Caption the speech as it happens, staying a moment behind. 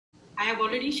I have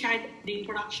already shared the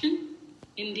introduction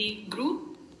in the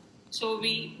group. So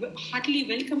we heartily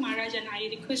welcome Maharaj, and I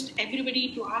request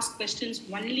everybody to ask questions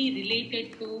only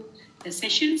related to the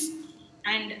sessions,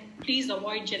 and please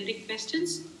avoid generic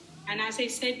questions. And as I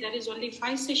said, there is only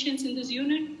 5 sessions in this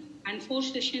unit and 4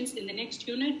 sessions in the next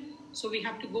unit. So we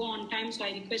have to go on time. So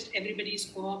I request everybody's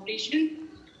cooperation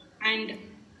and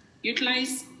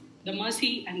utilize the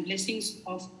mercy and blessings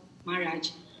of Maharaj.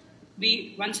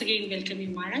 We once again welcome you,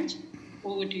 Maharaj.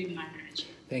 Over to you, Maharaj.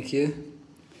 Thank you.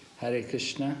 Hare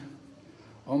Krishna.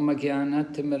 Om Jnana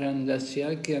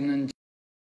Timirandasya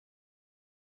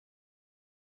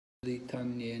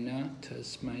Jnananjalitanyena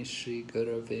Tasmai Shri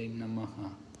Gurave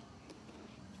Namaha.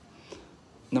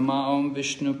 Nama Om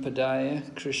Vishnu Padaya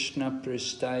Krishna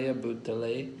Pristaya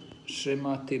Bhutale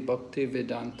Srimati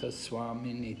Bhakti-Vedanta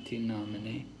Swami Niti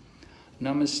Namane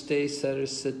Namaste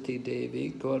Saraswati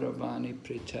Devi Gauravani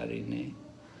Pracharine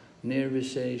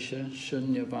Nirvishesha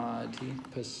Shunyavadi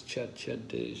Paschatya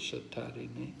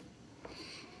Deshatarine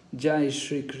Jai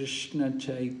Shri Krishna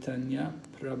Chaitanya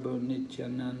Prabhu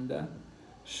Nityananda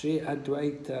Shri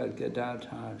Advaita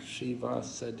Gadadhar Shri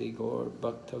Vasadi Gaur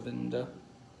Bhaktavinda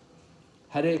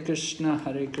Hare Krishna,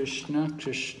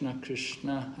 Krishna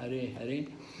Krishna, Hare Hare,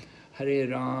 Hare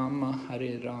Rama,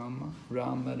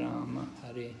 Rama Rama,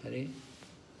 Hare Hare.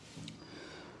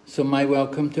 So my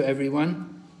welcome to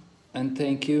everyone, and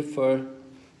thank you for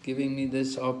giving me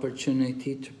this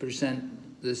opportunity to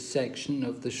present this section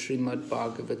of the Srimad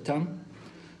Bhagavatam,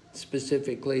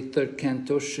 specifically 3rd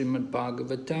Canto Srimad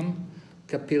Bhagavatam,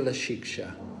 Kapila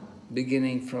Shiksha,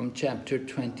 beginning from chapter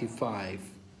 25.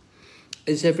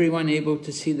 Is everyone able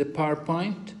to see the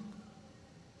PowerPoint?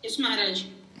 Yes, Maharaj.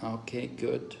 Okay,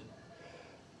 good.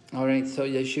 All right, so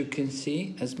as you can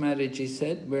see, as Maharaji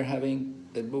said,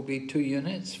 it will be 2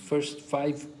 units, first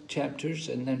 5 chapters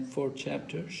and then 4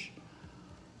 chapters.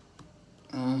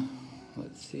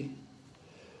 Let's see.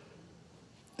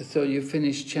 So you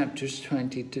finished chapters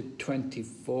 20 to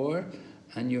 24,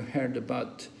 and you heard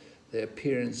about the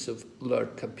appearance of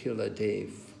Lord Kapila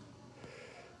Dev.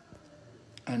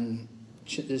 And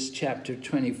this chapter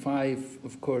 25,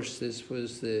 of course, this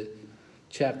was the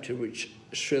chapter which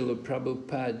Srila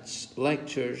Prabhupada's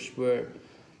lectures were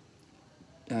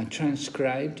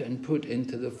transcribed and put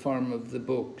into the form of the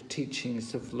book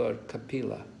Teachings of Lord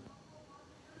Kapila.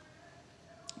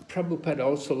 Prabhupada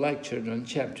also lectured on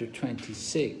chapter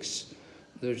 26.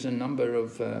 There's a number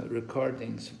of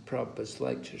recordings of Prabhupada's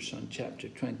lectures on chapter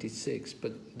 26,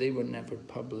 but they were never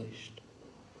published.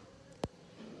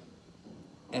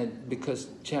 And because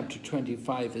chapter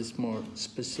 25 is more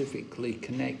specifically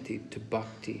connected to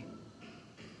Bhakti.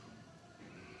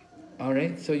 All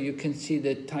right, so you can see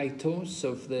the titles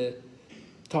of the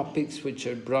topics which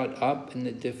are brought up in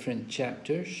the different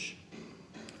chapters.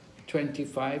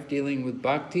 25, dealing with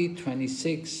Bhakti.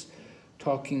 26,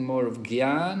 talking more of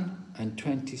Gyan. And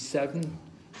 27,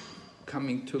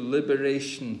 coming to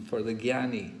liberation for the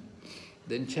Jnani.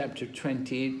 Then chapter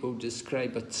 28 will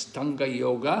describe Astanga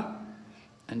Yoga.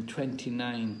 And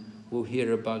 29, we'll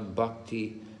hear about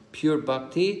Bhakti, pure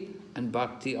Bhakti, and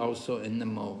Bhakti also in the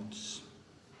modes.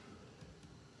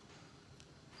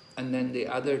 And then the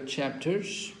other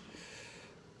chapters,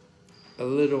 a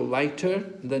little lighter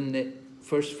than the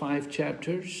first 5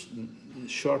 chapters,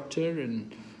 shorter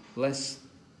and less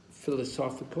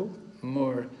philosophical,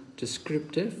 more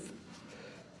descriptive.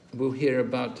 We'll hear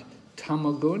about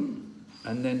Tamagun,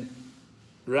 and then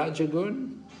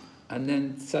Rajagun, and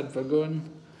then Sattvagun,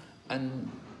 and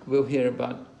we'll hear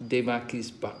about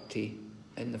Devaki's Bhakti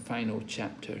in the final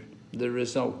chapter. The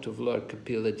result of Lord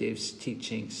Kapila Dev's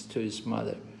teachings to his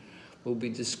mother will be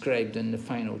described in the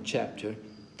final chapter,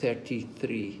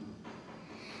 33.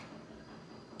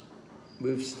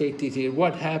 We've stated here,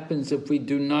 what happens if we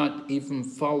do not even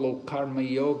follow Karma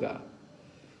Yoga?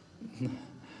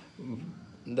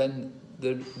 Then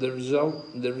the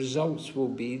results will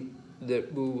be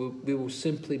that we will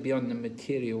simply be on the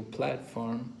material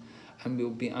platform, and we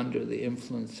will be under the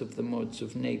influence of the modes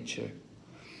of nature.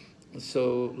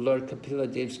 So Lord Kapila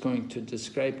Dev is going to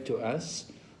describe to us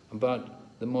about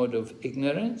the mode of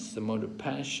ignorance, the mode of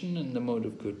passion, and the mode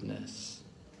of goodness.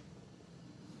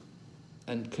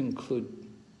 And conclude,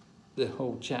 the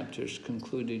whole chapter is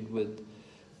concluded with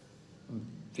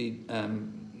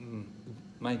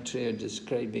Maitreya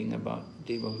describing about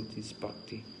Devahuti's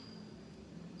Bhakti.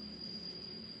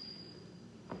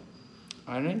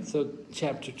 All right, so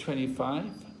chapter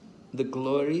 25, the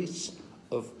glories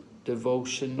of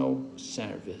devotional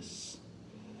service.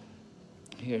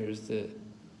 Here's the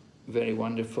very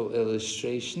wonderful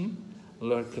illustration.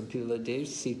 Lord Kapila Dev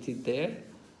seated there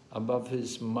above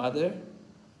his mother,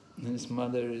 His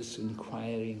mother is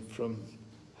inquiring from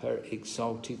her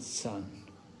exalted son.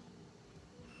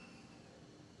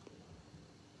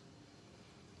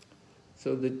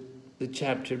 So the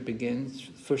chapter begins,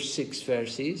 first 6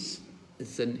 verses.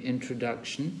 It's an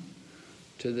introduction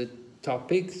to the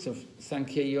topics of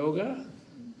Sankhya Yoga,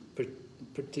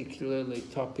 particularly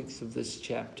topics of this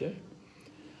chapter.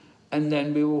 And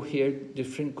then we will hear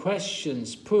different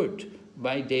questions put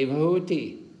by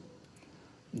Devahuti.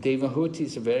 Devahuti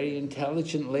is a very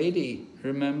intelligent lady.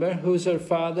 Remember, who's her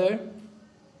father?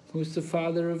 Who's the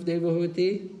father of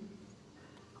Devahuti?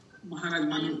 Maharaj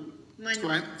Manu.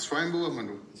 Swayambhuva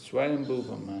Manu.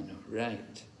 Swayambhuva Manu,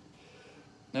 right.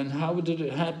 And how did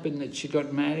it happen that she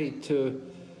got married to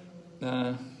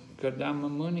Kardama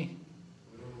Muni?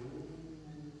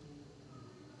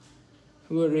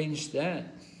 Who arranged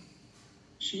that?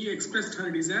 She expressed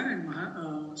her desire and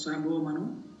Swayambhuva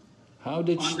Manu, how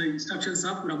did on the instructions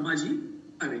of Brahmaji,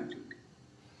 arranged it.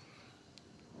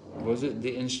 Was it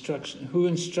the instruction? Who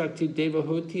instructed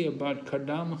Devahuti about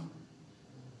Kardama?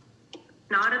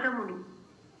 Narada Muni.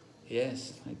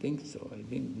 Yes, I think so. I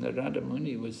think Narada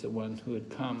Muni was the one who had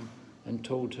come and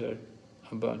told her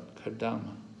about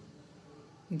Kardama.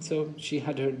 And so she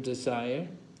had her desire,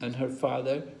 and her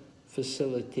father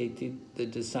facilitated the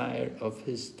desire of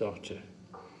his daughter.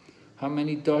 How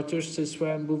many daughters does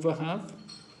Swayambhuva have?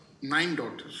 9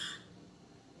 daughters.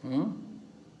 Huh?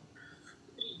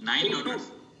 9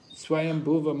 daughters.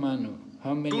 Swayambhuva Manu,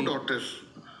 how many? 2 daughters.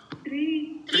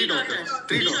 3 daughters.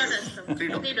 3 daughters. 3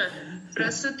 daughters.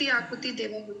 Prasuti, Akuti,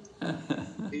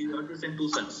 Devahuti. 3 daughters and 2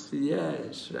 sons.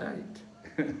 Yes, right.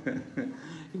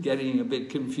 Getting a bit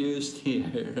confused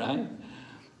here, right?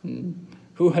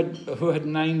 Who had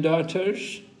 9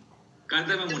 daughters?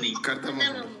 Kardama Muni.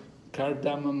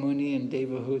 Kardama Muni and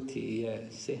Devahuti,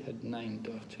 yes, they had 9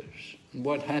 daughters.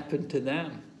 What happened to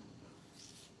them?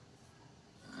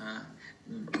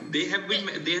 They have been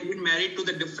married to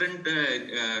the different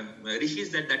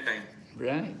rishis at that time.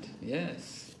 Right,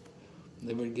 yes.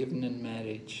 They were given in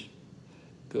marriage.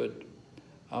 Good.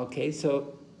 Okay,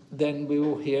 so then we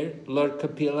will hear Lord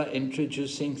Kapila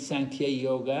introducing Sankhya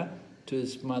Yoga to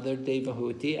his mother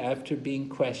Devahuti. After being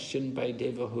questioned by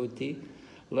Devahuti,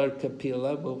 Lord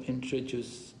Kapila will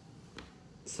introduce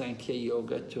Sankhya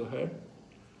Yoga to her.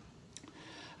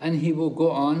 And he will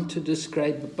go on to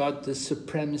describe about the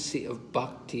supremacy of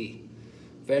Bhakti,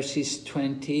 verses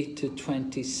 20 to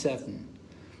 27.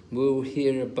 We'll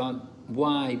hear about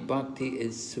why Bhakti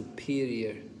is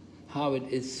superior, how it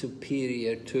is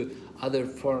superior to other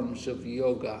forms of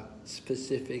yoga,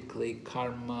 specifically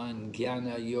karma and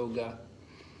jnana yoga.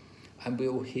 And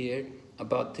we'll hear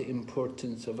about the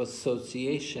importance of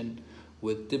association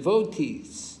with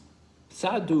devotees,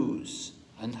 sadhus,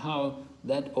 and how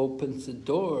that opens the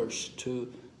doors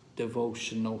to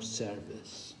devotional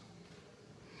service.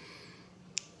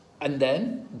 And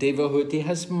then Devahuti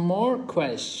has more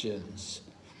questions.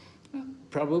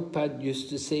 Prabhupada used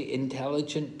to say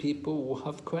intelligent people will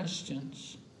have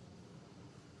questions.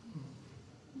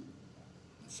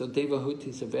 So Devahuti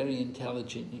is a very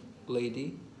intelligent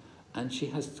lady, and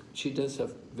she does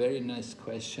have very nice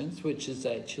questions, which is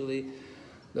actually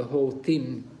the whole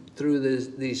theme through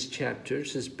these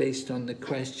chapters is based on the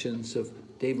questions of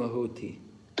Devahuti.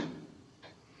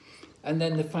 And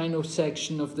then the final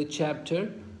section of the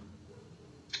chapter,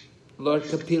 Lord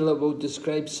Kapila will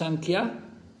describe Sankhya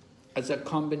as a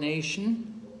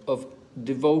combination of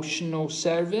devotional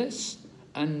service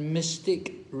and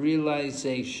mystic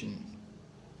realization.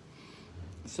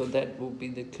 So that will be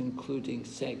the concluding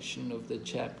section of the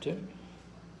chapter,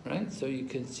 right? So you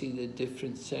can see the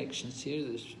different sections here.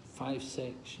 There's 5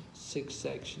 sections, 6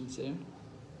 sections there.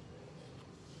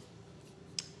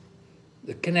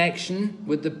 The connection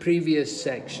with the previous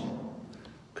section.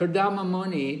 Kardama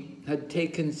Muni had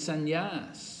taken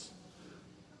sannyas,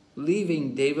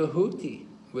 leaving Devahuti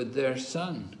with their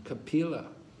son, Kapila.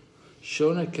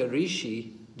 Shonaka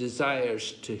Rishi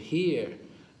desires to hear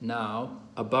now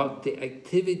about the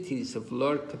activities of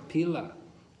Lord Kapila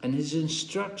and his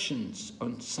instructions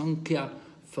on Sankhya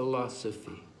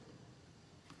philosophy.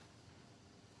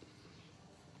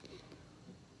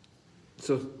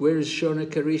 So where is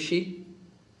Shonaka Rishi?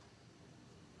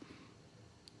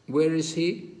 Where is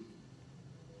he?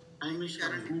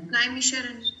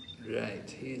 Naimisharanya. Right,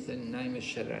 he's in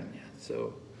Naimisharanya.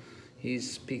 So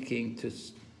he's speaking to,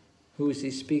 who is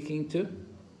he speaking to?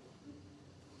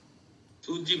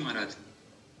 Suji Maharaj.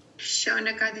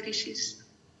 Shaunaka Rishis.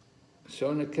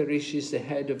 Shonaka Rishi is the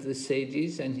head of the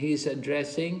sages, and he's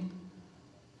addressing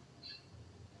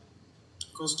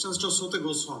Questions to Sutta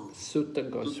Goswami.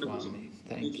 Sutta Goswami.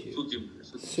 Thank you.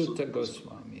 Sutta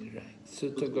Goswami, right.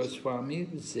 Sutta Goswami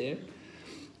was there.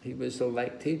 He was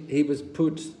elected. He was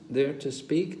put there to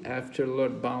speak after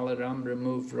Lord Balaram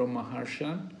removed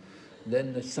Ramaharshan.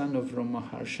 Then the son of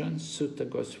Ramaharshan, Sutta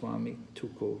Goswami,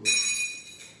 took over.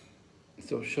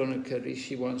 So Shonaka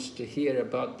Rishi wants to hear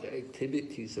about the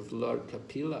activities of Lord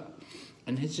Kapila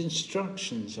and his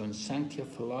instructions on Sankhya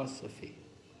philosophy.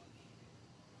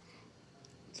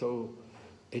 So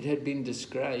it had been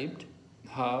described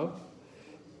how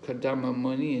Kadama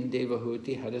Muni and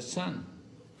Devahuti had a son.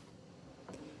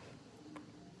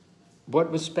 What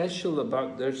was special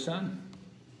about their son?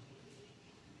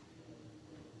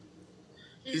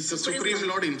 He's the Supreme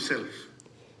Lord himself.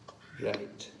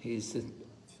 Right. He's the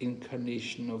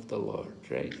incarnation of the Lord,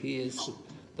 right? He is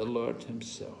the Lord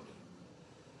himself.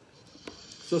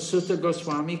 So Sutta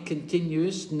Goswami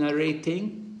continues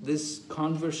narrating this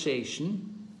conversation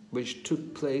which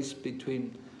took place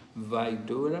between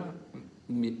Vaidura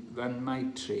and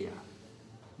Maitreya.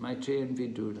 Maitreya and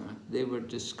Vidura, they were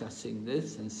discussing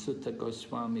this, and Sutta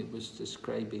Goswami was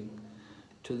describing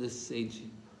to the sages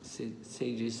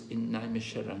in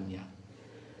Naimisharanya.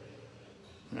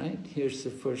 Right, here's the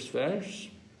first verse.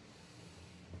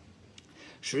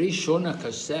 Sri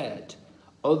Shonaka said,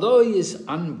 although he is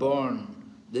unborn,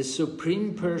 the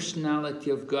Supreme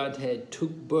Personality of Godhead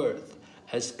took birth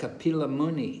as Kapila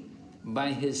Muni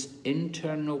by his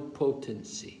internal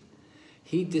potency.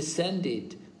 He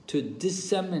descended to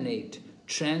disseminate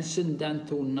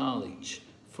transcendental knowledge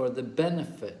for the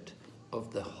benefit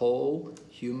of the whole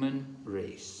human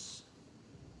race.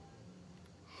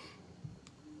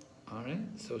 All right,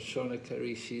 so Shonaka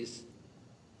Rishi is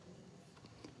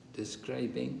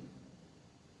describing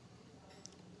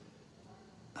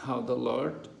how the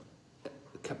Lord,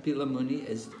 Kapila Muni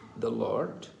is the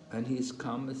Lord, and he's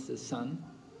come as the son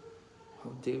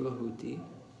of Devahuti,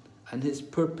 and his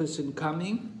purpose in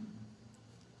coming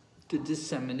to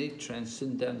disseminate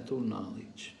transcendental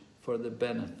knowledge for the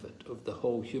benefit of the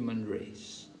whole human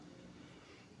race.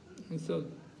 And so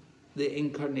the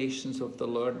incarnations of the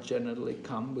Lord generally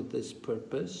come with this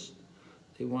purpose.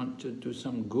 They want to do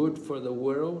some good for the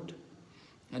world,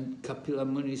 and Kapila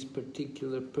Muni's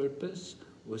particular purpose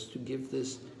was to give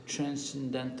this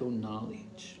transcendental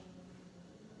knowledge.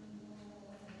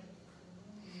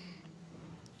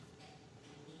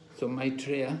 So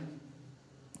Maitreya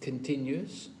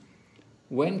continues,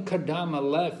 when Kadama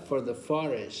left for the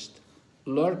forest,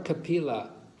 Lord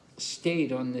Kapila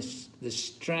stayed on the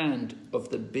strand of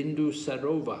the Bindu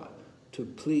Sarova to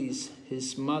please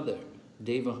his mother,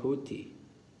 Devahuti.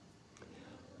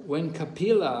 When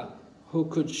Kapila, who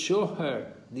could show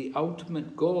her the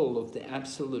ultimate goal of the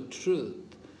absolute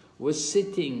truth, was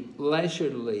sitting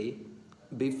leisurely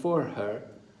before her,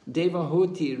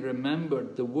 Devahuti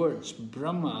remembered the words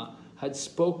Brahma had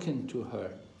spoken to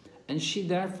her, and she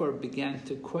therefore began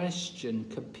to question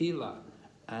Kapila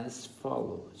as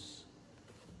follows.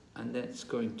 And that's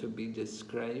going to be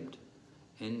described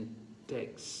in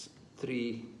texts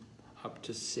 3 up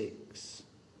to 6.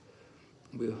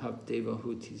 We'll have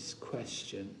Devahuti's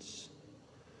questions.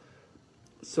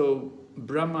 So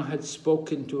Brahma had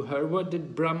spoken to her. What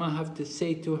did Brahma have to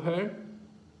say to her?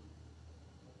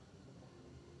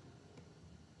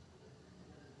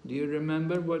 Do you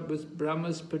remember what was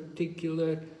Brahma's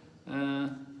particular,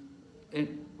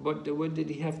 what did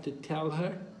he have to tell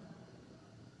her?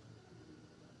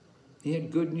 He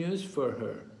had good news for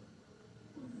her.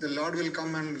 The Lord will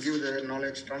come and give the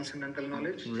knowledge, transcendental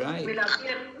knowledge. Right.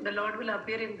 The Lord will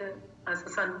appear as a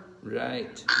son.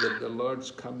 Right. The Lord's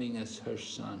coming as her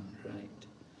son. Right.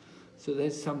 So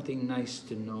that's something nice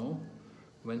to know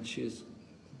when she's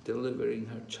delivering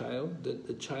her child, that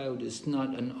the child is not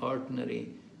an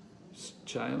ordinary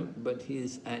child, but he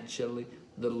is actually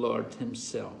the Lord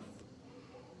himself.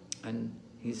 And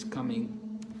he's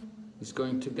coming, he's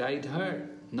going to guide her,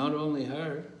 not only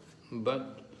her,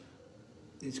 but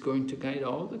he's going to guide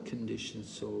all the conditioned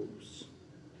souls.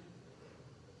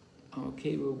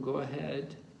 Okay, we'll go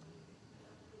ahead.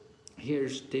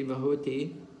 Here's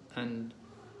Devahuti, and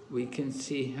we can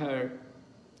see her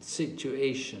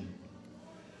situation.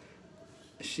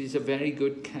 She's a very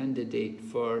good candidate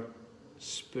for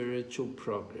spiritual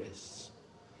progress.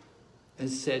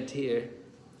 As said here,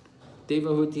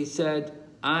 Devahuti said,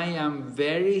 I am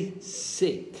very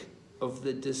sick of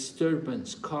the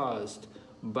disturbance caused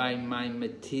by my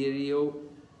material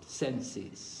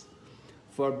senses.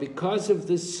 For because of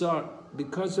this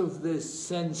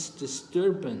sense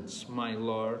disturbance, my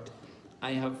Lord,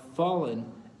 I have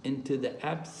fallen into the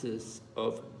abscess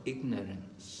of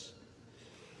ignorance.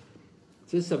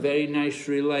 This is a very nice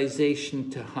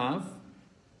realization to have.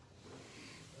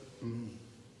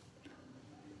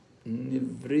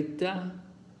 Nivrita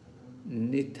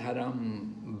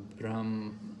Nitaram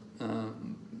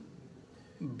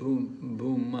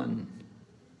Bhuman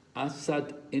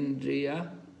Asad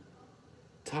Indriya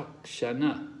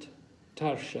Tarshanat.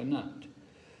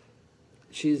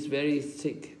 She is very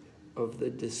sick of the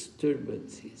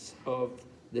disturbances of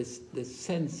the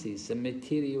senses, the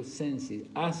material senses.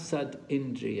 Asad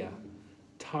Indriya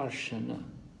Tarshana.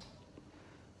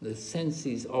 The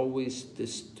senses always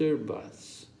disturb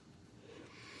us.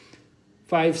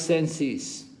 5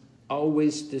 senses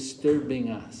always disturbing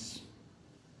us.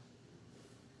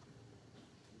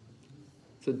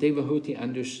 So Devahuti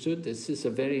understood this is a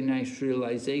very nice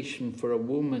realization for a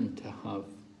woman to have.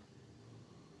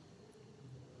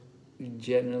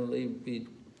 Generally,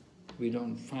 we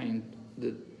don't find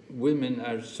that women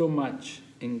are so much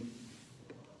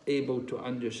able to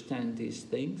understand these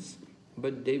things,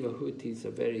 but Devahuti is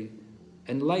a very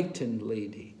enlightened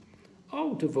lady.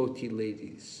 All devotee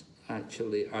ladies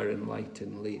actually are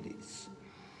enlightened ladies.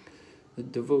 The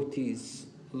devotee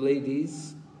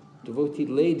ladies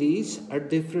are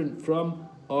different from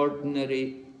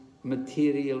ordinary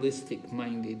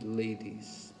materialistic-minded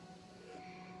ladies.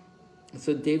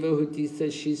 So Devahuti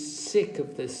says she's sick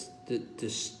of this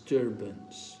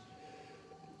disturbance.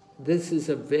 This is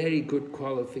a very good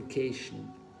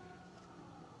qualification.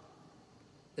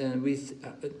 And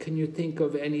can you think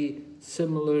of any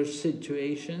similar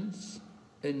situations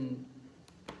in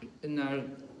our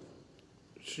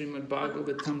Srimad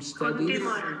Bhagavatam studies?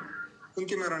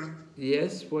 Kunti Maharani.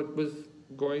 Yes, what was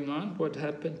going on? What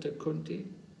happened to Kunti?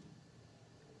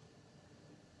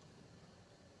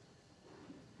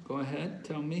 Go ahead,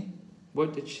 tell me.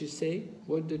 What did she say?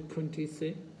 What did Kunti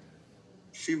say?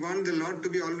 She wants the Lord to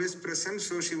be always present,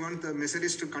 so she wants the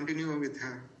miseries to continue with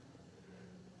her.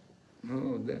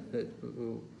 Oh, that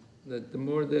the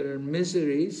more there are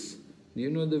miseries, do you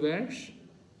know the verse?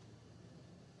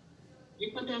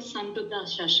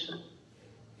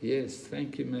 Yes,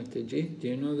 thank you, Mataji. Do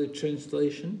you know the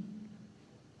translation?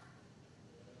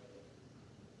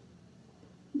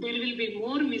 There will be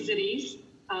more miseries.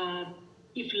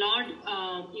 If Lord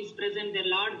is present, the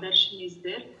Lord Darshan is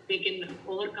there, they can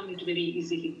overcome it very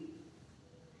easily.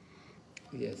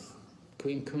 Yes.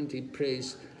 Queen Kunti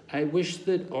prays, I wish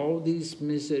that all these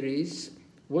miseries,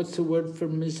 what's the word for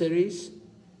miseries?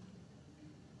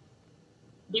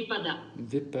 Vipada.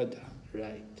 Vipada,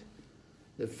 right.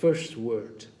 The first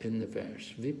word in the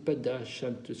verse. Vipada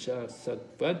shantusha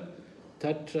sattvad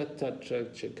tatra tatra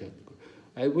chakat.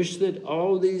 I wish that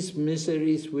all these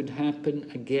miseries would happen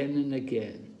again and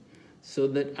again, so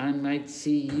that I might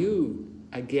see you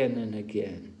again and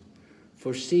again.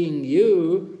 For seeing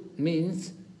you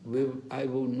means I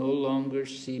will no longer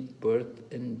see birth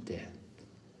and death.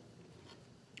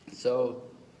 So,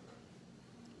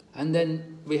 and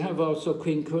then we have also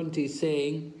Queen Kunti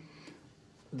saying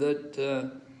that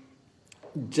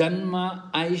Janma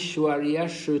Aishwarya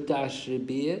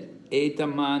Shrutashribir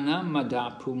Etamana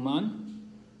Madapuman.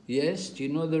 Yes, do you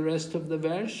know the rest of the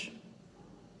verse?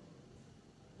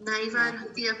 Tvam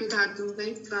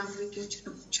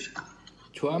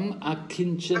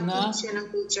akinchana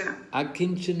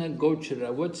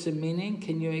gochara. What's the meaning?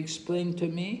 Can you explain to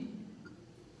me?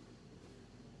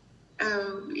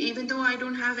 Even though I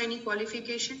don't have any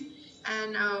qualification,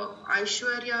 and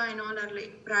Aishwarya and all are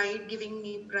like pride, giving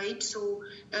me pride. So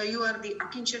you are the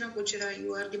akinchana gochara.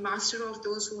 You are the master of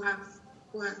those who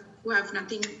have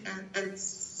nothing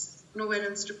else, nowhere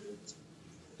else to go.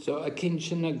 So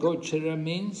akinchana gochara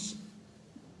means?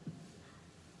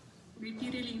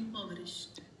 Materially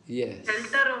impoverished. Yes.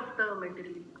 Shelter of the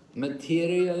material.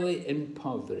 Materially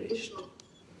impoverished.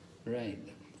 Right.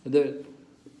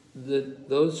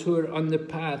 Those who are on the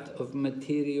path of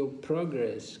material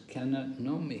progress cannot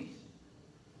know me.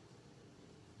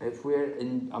 If we're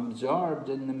absorbed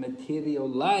in the material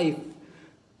life,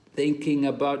 thinking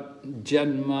about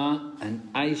Janma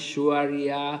and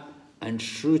Aishwarya and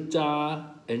Shruta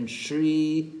and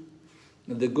Shri,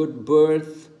 the good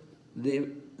birth, the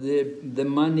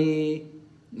money,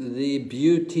 the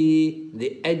beauty,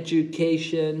 the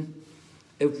education,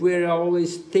 if we're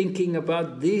always thinking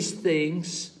about these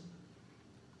things,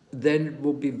 then it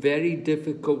will be very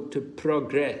difficult to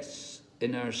progress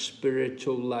in our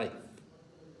spiritual life.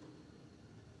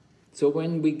 So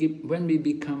when we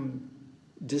become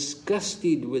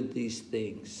disgusted with these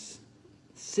things,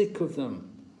 sick of them,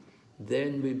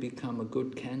 then we become a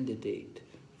good candidate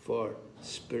for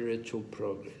spiritual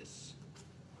progress.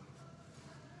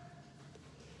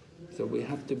 So we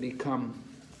have to become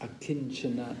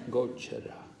akinchana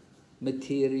gochara,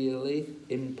 materially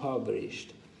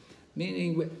impoverished.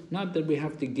 Meaning, not that we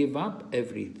have to give up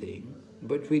everything,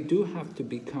 But we do have to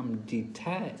become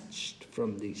detached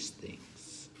from these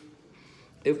things.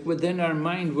 If within our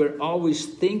mind we're always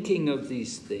thinking of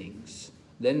these things,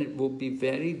 then it will be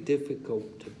very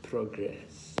difficult to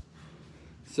progress.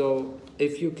 So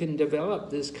if you can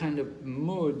develop this kind of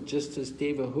mood, just as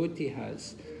Devahuti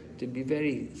has, to be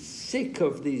very sick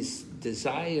of these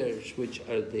desires which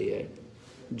are there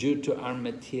due to our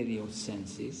material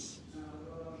senses,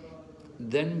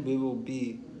 then we will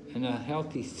be in a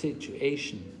healthy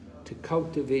situation to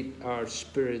cultivate our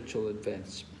spiritual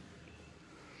advancement.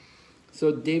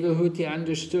 So Devahuti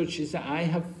understood, she said, I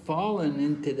have fallen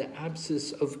into the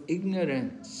abscess of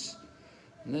ignorance.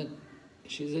 And that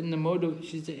she's in the mode of,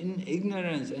 she's in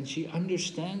ignorance, and she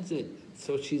understands it.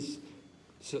 So she's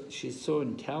so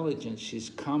intelligent, she's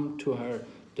come to her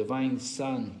divine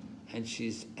son, and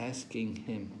she's asking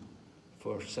him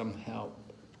for some help,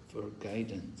 for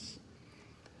guidance.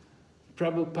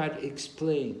 Prabhupada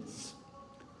explains,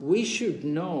 we should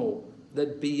know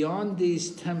that beyond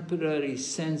these temporary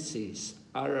senses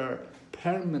are our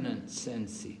permanent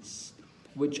senses,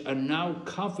 which are now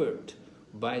covered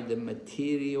by the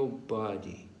material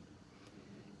body.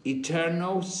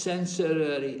 Eternal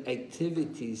sensory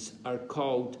activities are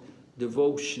called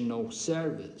devotional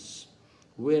service,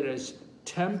 whereas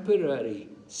temporary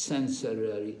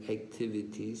sensory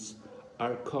activities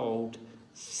are called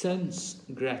sense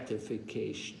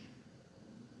gratification.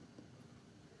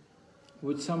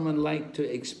 Would someone like to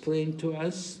explain to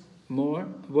us more?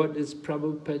 What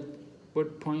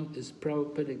point is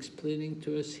Prabhupada explaining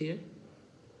to us here?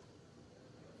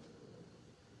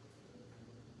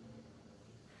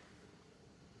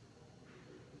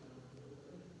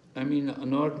 I mean,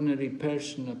 an ordinary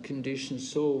person, a conditioned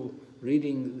soul,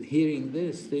 hearing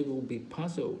this, they will be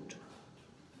puzzled.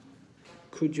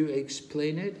 Could you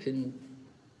explain it in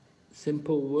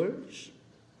simple words?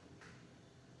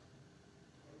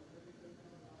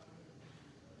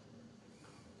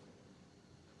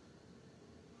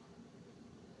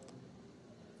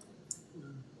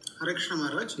 Hare Krishna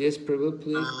Maharaj. Yes, Prabhu,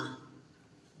 please.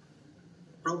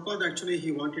 Prabhupada actually,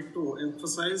 he wanted to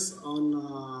emphasize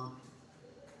on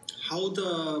how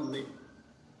the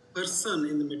person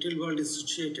in the material world is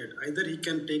situated. Either he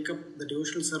can take up the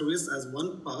devotional service as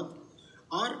one path,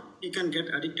 or he can get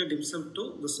addicted himself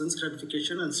to the sense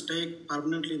gratification and stay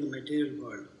permanently in the material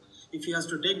world. If he has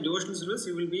to take devotional service,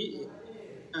 he will be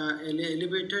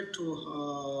elevated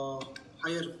to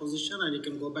higher position, and he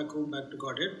can go back home, back to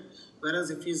Godhead.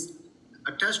 Whereas if he is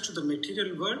attached to the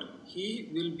material world, he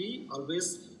will be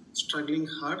always struggling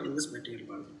hard in this material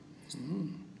world.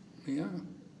 Yeah.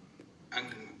 And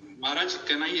Maharaj,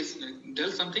 can I tell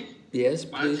something? Yes,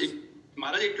 please.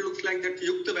 Maharaj, it looks like that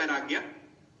Yukta Vairagya,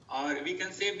 or we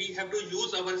can say we have to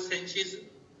use our senses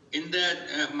in the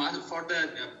for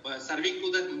the serving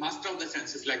to the master of the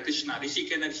senses, like Krishna,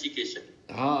 Rishikesh and Rishikesha.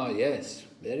 Ah, yes.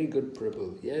 Very good,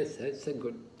 Prabhu. Yes, that's a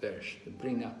good verse to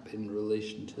bring up in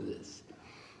relation to this.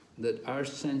 That our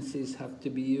senses have to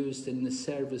be used in the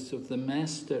service of the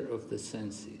master of the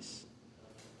senses.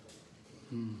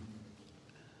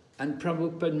 And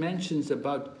Prabhupada mentions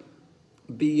about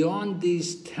beyond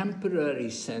these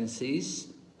temporary senses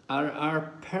are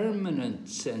our permanent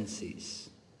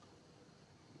senses.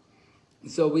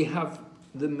 So we have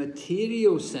the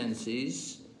material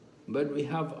senses, but we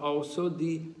have also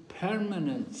the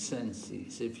permanent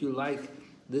senses, if you like,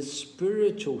 the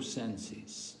spiritual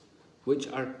senses, which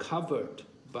are covered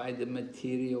by the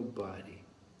material body.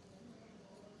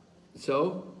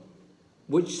 So,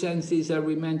 which senses are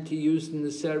we meant to use in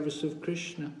the service of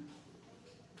Krishna?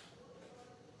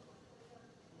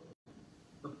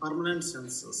 The permanent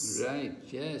senses. Right,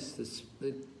 yes,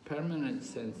 the permanent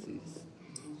senses.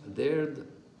 They're the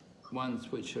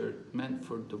ones which are meant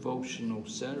for devotional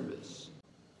service.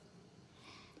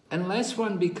 Unless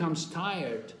one becomes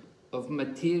tired of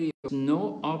material,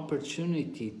 no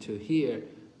opportunity to hear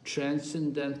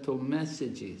transcendental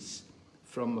messages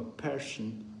from a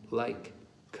person like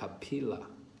Kapila.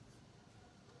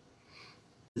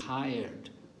 Tired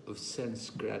of sense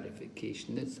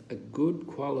gratification. It's a good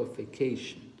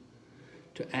qualification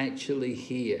to actually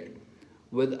hear.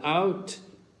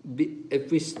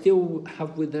 If we still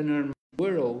have within our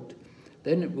world,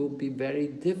 then it will be very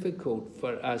difficult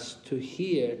for us to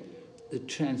hear the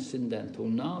transcendental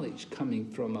knowledge coming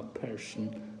from a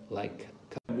person like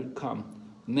would come.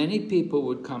 Many people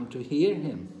would come to hear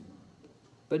him,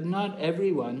 but not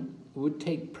everyone would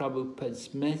take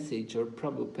Prabhupada's message or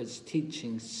Prabhupada's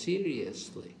teaching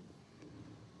seriously,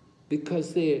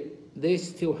 because they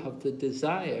still have the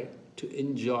desire to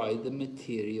enjoy the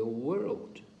material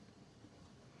world.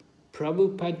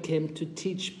 Prabhupada came to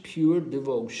teach pure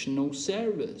devotional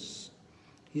service.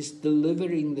 He's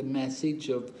delivering the message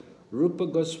of Rupa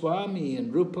Goswami,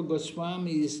 and Rupa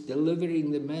Goswami is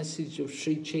delivering the message of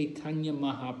Sri Chaitanya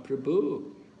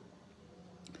Mahaprabhu.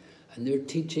 And they're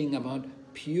teaching about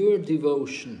pure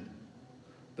devotion,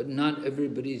 but not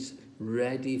everybody's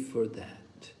ready for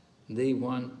that.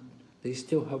 They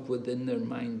still have within their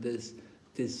mind this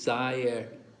desire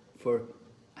for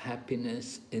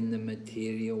happiness in the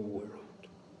material world.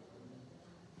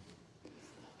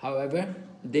 However,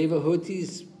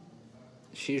 Devahuti,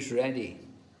 she's ready.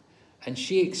 And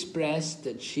she expressed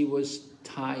that she was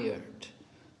tired.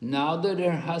 Now that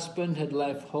her husband had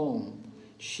left home,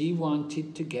 she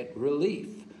wanted to get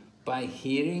relief by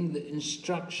hearing the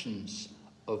instructions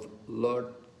of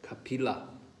Lord Kapila.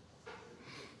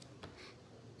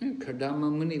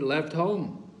 Kardama Muni left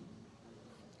home.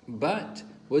 But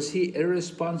was he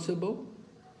irresponsible?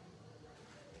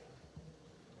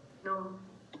 No.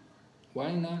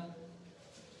 Why not?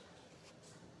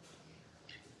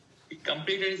 He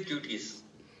completed his duties.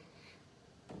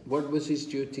 What was his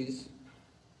duties?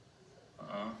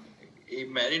 He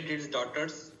married his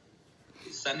daughters.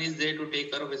 His son is there to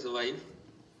take care of his wife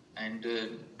and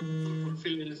to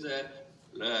fulfill his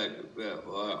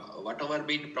whatever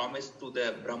been promised to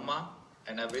the Brahma,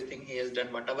 and everything he has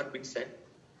done, whatever been said,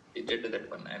 he did that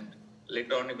one. And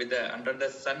later on, under the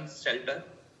sun's shelter,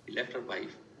 he left her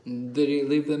wife. Did he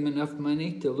leave them enough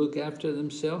money to look after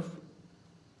themselves?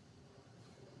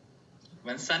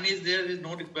 When son is there is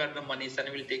no requirement of money. Son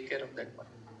will take care of that one.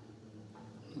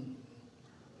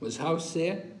 Was house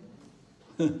there?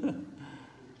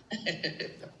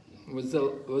 Was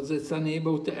the son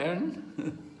able to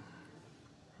earn?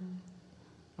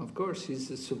 Of course, he's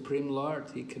the Supreme Lord.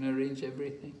 He can arrange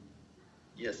everything.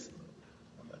 Yes.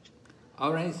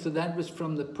 All right, so that was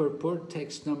from the purport,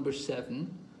 text number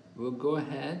 7. We'll go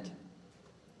ahead.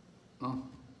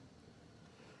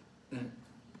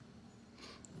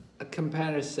 A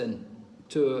comparison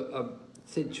to a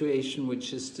situation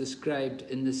which is described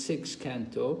in the 6th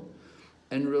canto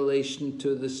in relation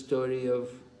to the story of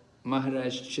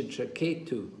Maharaj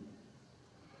Chitraketu.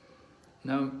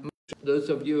 Now, those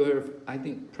of you who are, I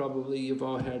think probably you've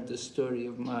all heard the story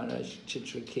of Maharaj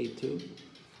Chitraketu,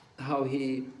 how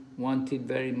he wanted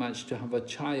very much to have a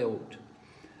child,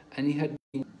 and he had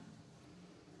been,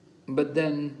 but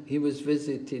then he was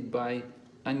visited by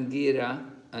Angira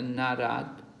and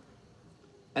Narad,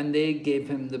 and they gave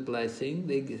him the blessing.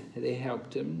 They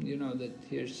helped him, you know, that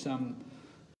here's some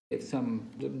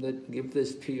that give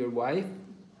this to your wife,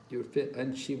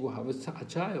 and she will have a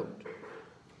child.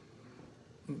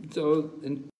 So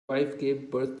the wife gave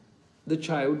birth. The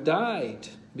child died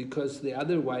because the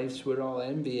other wives were all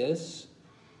envious,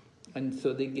 and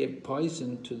so they gave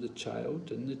poison to the child,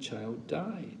 and the child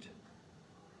died.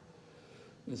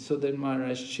 And so then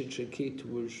Maharaj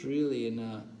Chitraketu was really in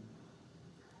a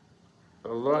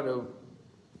lot of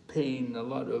pain, a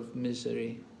lot of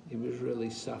misery. He was really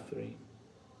suffering.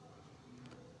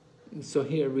 And so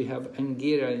here we have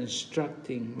Angira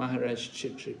instructing Maharaj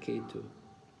Chitraketu.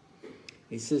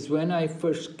 He says, when I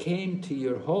first came to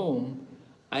your home,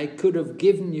 I could have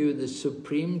given you the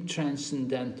supreme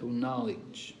transcendental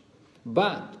knowledge.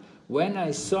 But when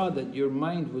I saw that your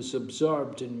mind was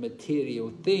absorbed in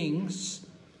material things,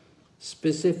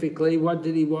 specifically, what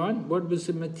did he want? What was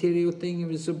the material thing he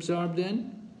was absorbed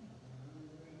in?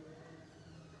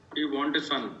 He wanted a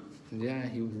son. Yeah,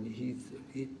 he's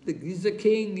a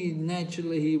king.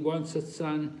 Naturally, he wants a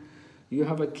son. You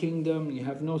have a kingdom, you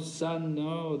have no son,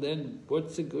 no, then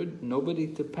what's the good? Nobody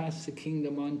to pass the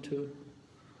kingdom on to.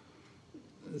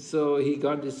 So he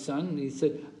got his son. He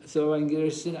said, so Angira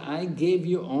said, I gave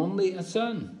you only a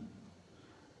son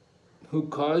who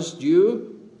caused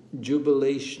you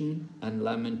jubilation and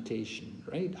lamentation,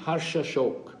 right? Harsha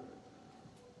Shok.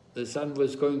 The son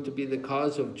was going to be the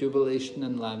cause of jubilation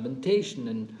and lamentation,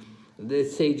 and the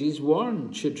sages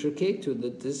warned Chitraketu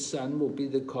that this son will be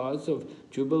the cause of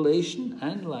jubilation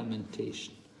and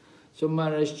lamentation. So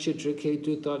Maharaj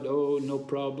Chitraketu thought, oh, no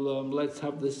problem, let's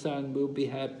have the son, we'll be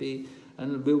happy,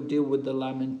 and we'll deal with the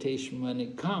lamentation when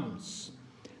it comes.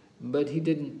 But he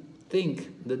didn't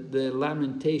think that the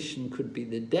lamentation could be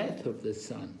the death of the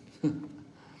son.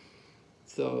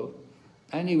 So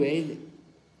anyway,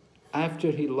 after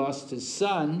he lost his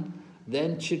son,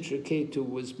 then Chitraketu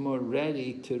was more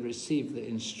ready to receive the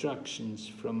instructions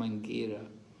from Angira,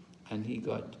 and he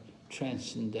got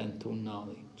transcendental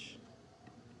knowledge.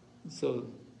 So,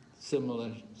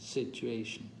 similar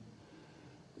situation.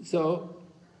 So,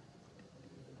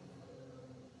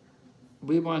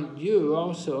 we want you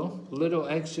also, little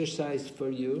exercise for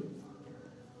you,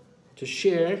 to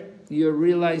share your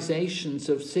realizations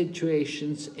of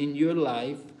situations in your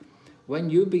life when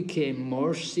you became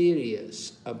more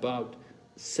serious about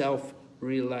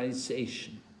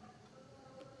self-realization.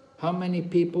 How many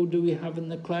people do we have in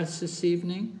the class this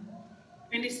evening?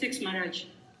 26, Maharaj.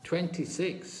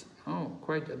 26. Oh,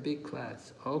 quite a big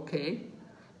class. Okay.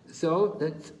 So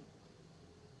that's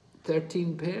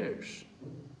 13 pairs.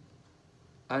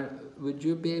 Would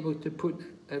you be able to put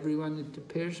everyone into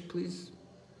pairs, please?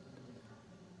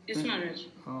 Yes, Maharaj.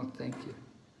 Oh, thank you.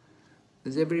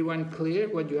 Is everyone clear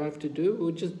what you have to do?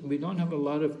 We don't have a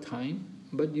lot of time,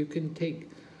 but you can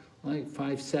take like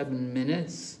 5-7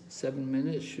 minutes. 7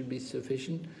 minutes should be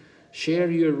sufficient. Share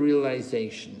your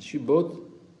realizations.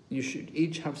 You should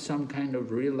each have some kind of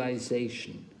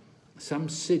realization, some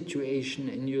situation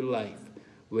in your life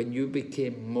when you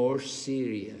became more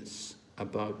serious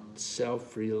about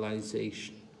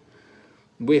self-realization.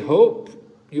 We hope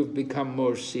you've become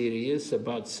more serious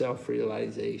about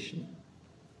self-realization.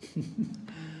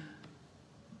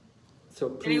 So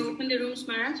please, can you open the rooms,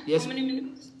 Maharaj? Yes. How many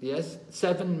minutes? Yes,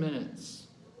 7 minutes.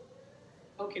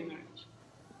 Okay, Maharaj.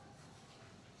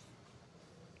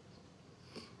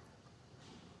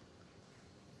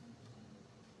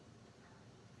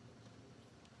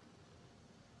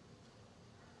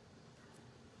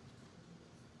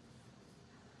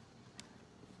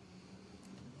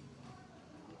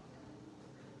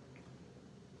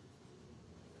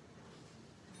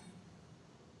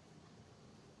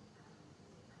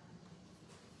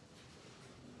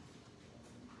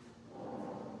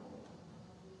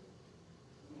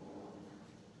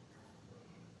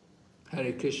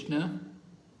 Hare Krishna.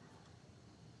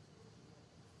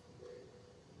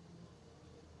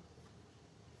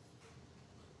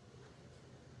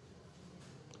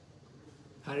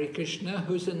 Hare Krishna,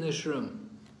 who's in this room?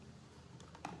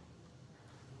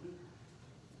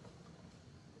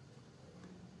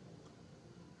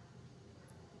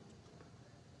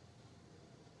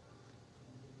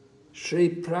 Sri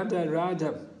Prada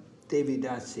Radha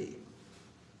Devidasi.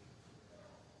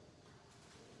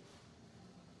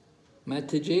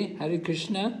 Mataji, Hare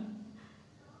Krishna.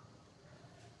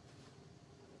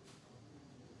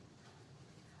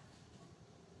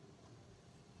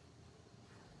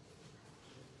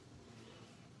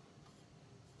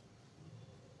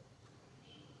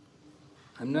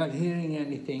 I'm not hearing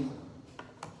anything.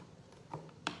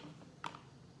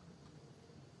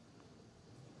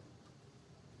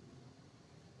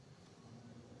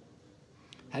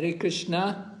 Hare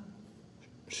Krishna,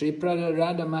 Sri Prada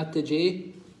Radha Mataji,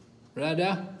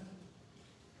 Radha.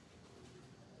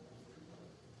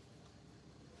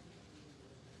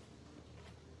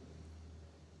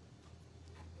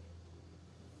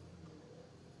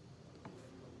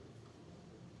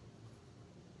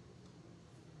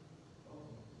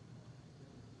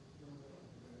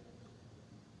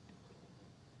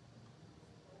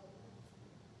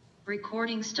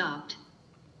 Recording stopped.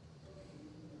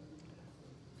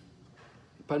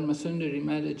 Padmasundari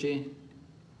Mataji.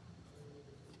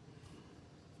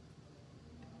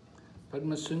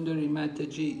 Padmasundari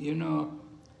Mataji, you know,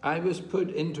 I was put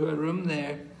into a room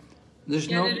there. There is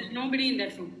nobody in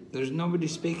that room. There's nobody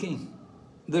speaking.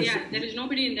 There is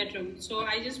nobody in that room. So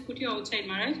I just put you outside,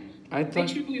 Maharaj. I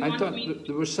thought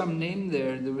there was some name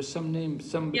there. There was some name,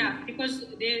 somebody. Yeah, because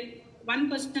one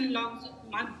person logs.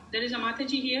 There is a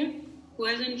Mataji here who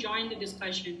hasn't joined the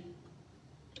discussion.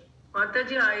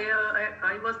 Mataji,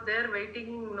 I was there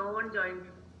waiting. No one joined.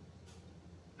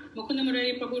 Mukunda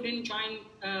Murari Prabhu didn't join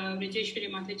Rajeshwari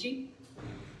Mataji.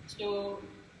 So,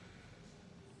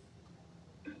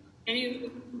 can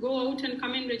you go out and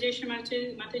come in,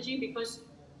 Rajeshwari Mataji, because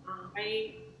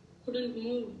I couldn't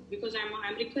move because I'm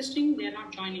requesting, they are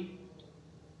not joining.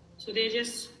 So they're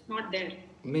just not there.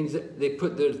 It means that they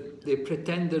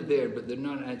pretend they're there, but they're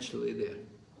not actually there.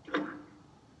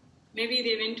 Maybe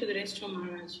they went to the restroom,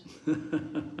 Maharaj.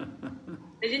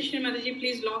 Rajeshwari Mataji,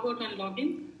 please log out and log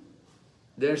in.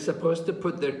 They're supposed to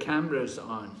put their cameras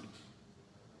on.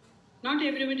 Not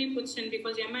everybody puts in,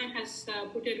 because MI has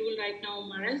put a rule right now,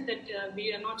 Maharaj, that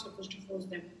we are not supposed to force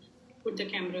them to put the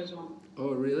cameras on.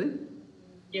 Oh, really?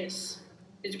 Yes.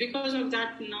 It's because of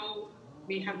that now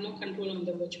we have no control on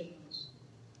the virtual class.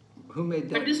 Who made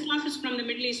that? But this class is from the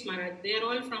Middle East, Maharaj. They are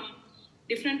all from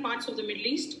different parts of the Middle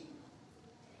East.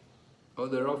 Oh,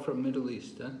 they're all from Middle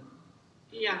East, huh?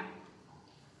 Yeah.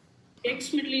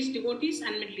 Ex-Middle East devotees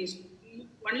and Middle East.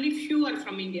 Only few are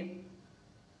from India.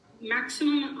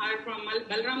 Maximum are from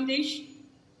Balram Desh,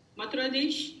 Mathura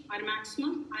Desh are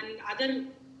maximum, and other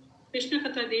Krishna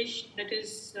Katha Desh, that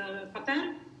is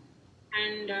Qatar,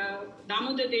 and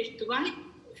Damodar Desh, Dubai,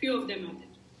 few of them are there.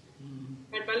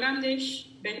 But Balram Desh,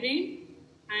 Bahrain,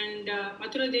 and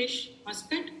Mathura Desh,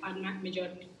 Muscat are not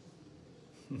majority.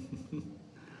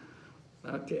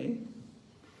 Okay.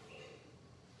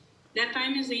 That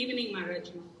time is the evening, Maharaj.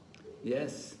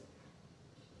 Yes.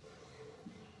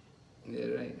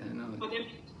 You're right, I know. For them,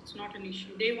 it's not an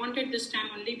issue. They wanted this time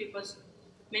only because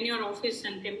many are office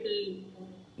and temple.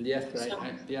 Yes,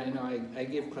 right. I know. I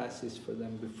gave classes for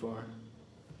them before.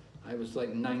 I was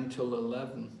like 9 till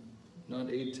 11, not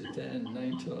 8 to 10,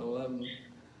 9 till 11.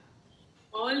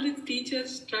 All the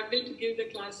teachers struggle to give the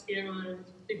class here, Maharaj,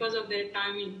 because of their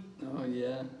timing. Oh,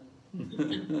 yeah.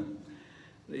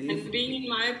 And being in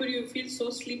Mayapur, you feel so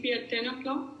sleepy at 10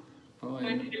 o'clock. Oh,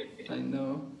 I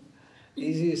know.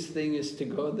 Easiest thing is to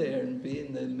go there and be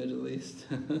in the Middle East.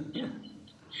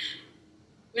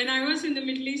 When I was in the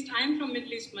Middle East, I am from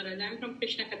Middle East, Maharaj. I am from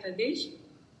Krishna Kathadesh.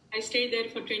 I stayed there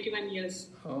for 21 years.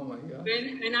 Oh my God.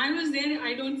 When I was there,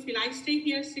 I don't feel. I stay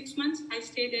here 6 months, I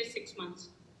stay there 6 months.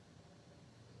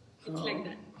 It's like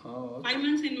that. Oh, okay. 5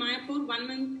 months in Mayapur, 1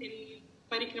 month in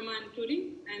Parikrama and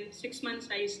touring, and 6 months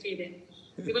I stay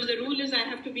there. Because the rule is I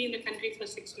have to be in the country for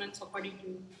 6 months according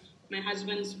to my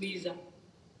husband's visa.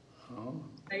 Oh.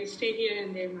 I stay here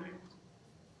and there, Maharaj.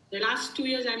 The last 2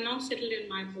 years, I'm now settled in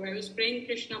Mayapur. I was praying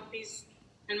Krishna, please,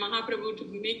 and Mahaprabhu to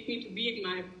make me to be in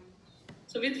Mayapur.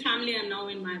 So with family, I'm now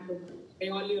in Mayapur. By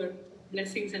all your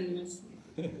blessings and mercy.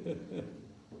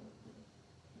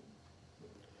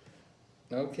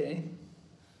 Okay.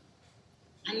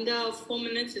 And 4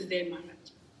 minutes is there,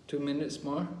 Maharaj. 2 minutes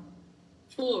more?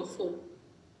 4.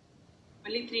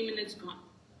 Only 3 minutes gone.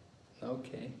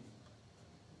 Okay.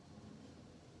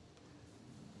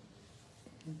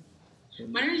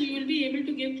 Maharaj, you will be able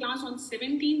to give class on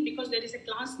 17th because there is a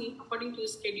class according to the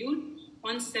schedule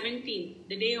on 17th,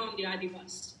 the day on the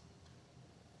Adivas.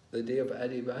 The day of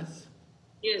Adivas?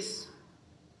 Yes.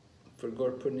 For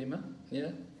Gaur Purnima?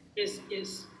 Yeah?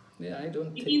 Yes. Yeah, I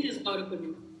don't 18th is Gaur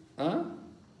Purnima. Huh?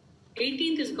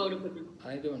 18th is Gaur Purnima.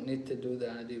 I don't need to do the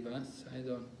Adivas. I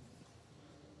don't.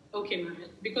 Okay, Maharaj.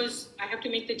 Because I have to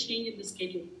make the change in the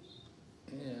schedule.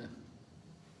 Yeah.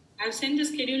 I've sent the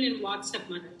schedule in WhatsApp,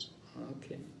 Maharaj.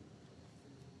 Okay.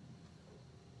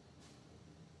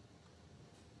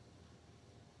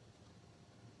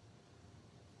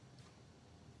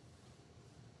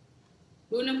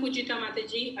 Guna Pujita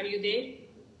Mataji, are you there?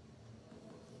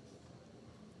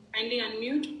 Kindly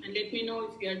unmute and let me know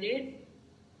if you are there,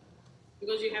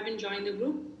 because you haven't joined the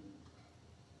group.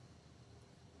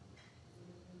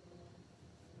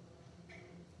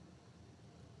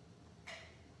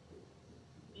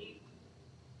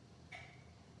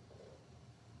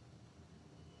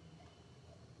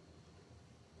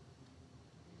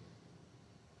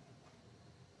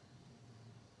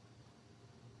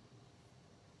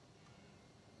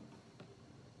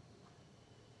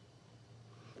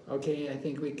 Okay, I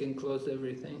think we can close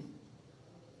everything.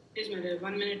 Yes, Mother,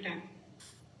 1 minute time.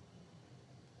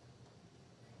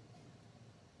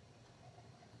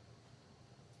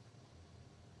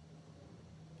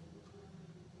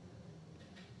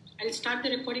 I'll start the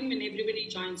recording when everybody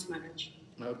joins, Maharaj.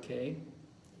 Okay.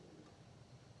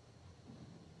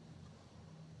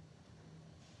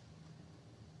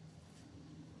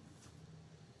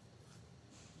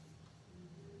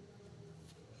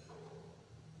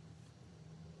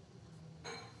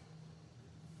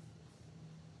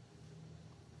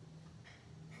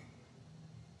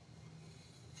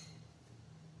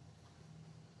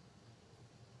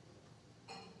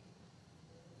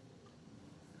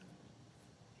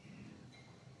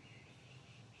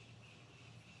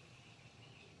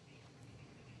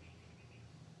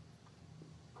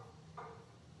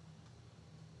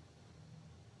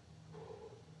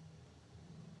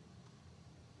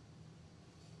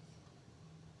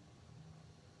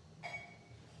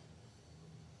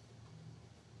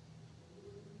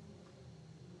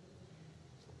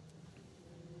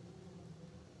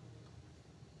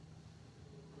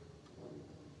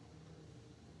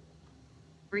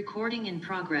 Recording in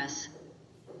progress.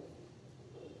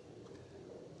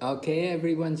 Okay,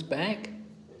 everyone's back.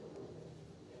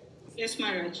 Yes,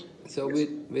 Maharaj. So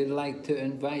we'd like to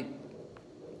invite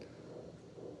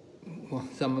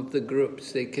some of the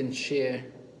groups. They can share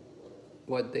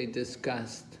what they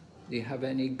discussed. Do you have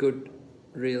any good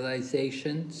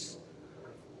realizations?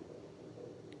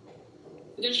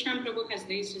 Darshan Prabhu has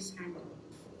raised his hand.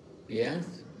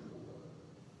 Yes?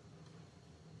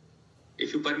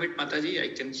 If you permit, Mataji,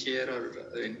 I can share.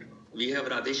 We have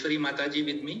Radheshwari Mataji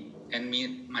with me and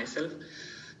myself.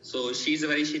 So she's a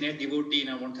very senior devotee,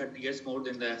 around 30 years more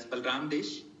than the Balram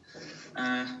Desh.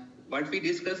 What we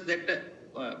discussed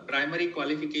that primary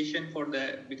qualification for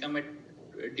the become a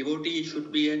devotee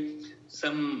should be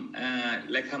some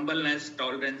like humbleness,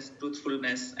 tolerance,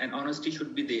 truthfulness, and honesty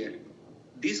should be there.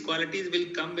 These qualities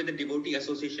will come with the devotee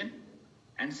association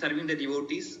and serving the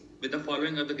devotees with the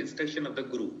following of the instruction of the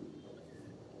Guru.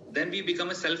 Then we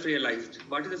become a self-realized.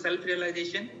 What is the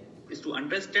self-realization? Is to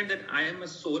understand that I am a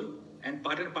soul and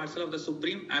part and parcel of the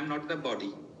Supreme, I am not the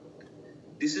body.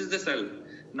 This is the self.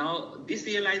 Now, this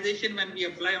realization when we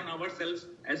apply on ourselves,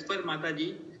 as per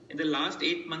Mataji, in the last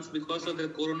 8 months, because of the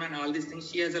corona and all these things,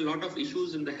 she has a lot of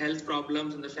issues in the health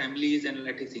problems in the families and a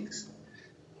lot of things.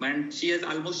 And she has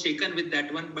almost shaken with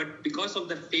that one, but because of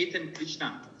the faith in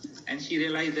Krishna, and she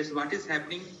realized that what is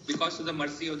happening because of the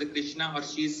mercy of the Krishna, or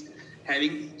she's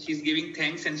giving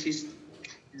thanks and she's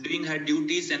doing her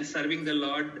duties and serving the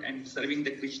Lord and serving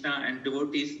the Krishna and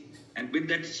devotees, and with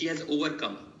that she has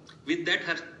overcome. With that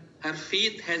her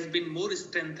faith has been more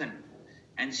strengthened,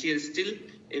 and she is still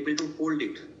able to hold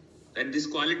it. And this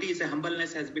quality is a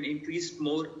humbleness has been increased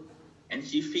more, and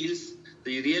she feels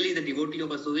really the devotee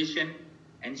of association,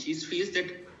 and she feels that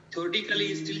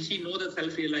theoretically still she knows the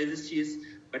self-realizes she is,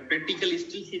 but practically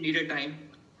still she needed time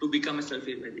to become a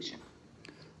self-realization.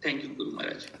 Thank you, Guru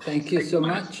Maharaj. Thank you so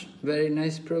much. Very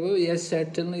nice, Prabhu. Yes,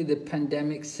 certainly the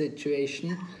pandemic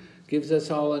situation gives us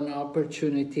all an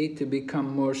opportunity to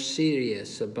become more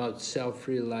serious about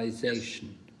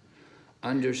self-realization,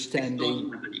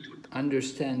 understanding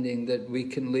that we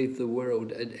can leave the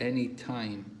world at any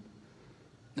time.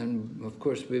 And of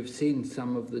course, we've seen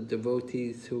some of the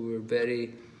devotees who were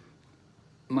very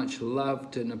much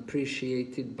loved and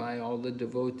appreciated by all the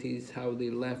devotees, how they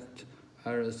left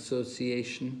our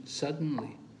association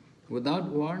suddenly, without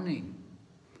warning.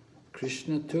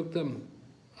 Krishna took them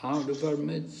out of our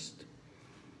midst.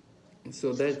 And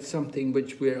so that's something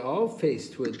which we're all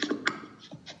faced with,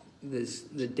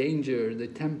 the danger, the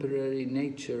temporary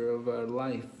nature of our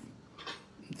life.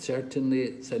 Certainly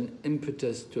it's an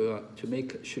impetus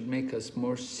should make us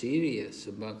more serious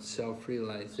about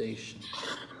self-realization.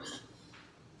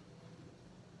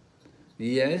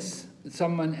 Yes,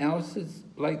 someone else would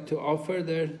like to offer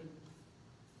their...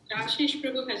 Ashish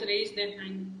Prabhu has raised their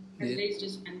hand, raised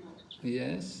his hand.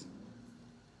 Yes.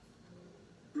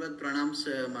 Pranams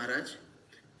Maharaj.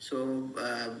 So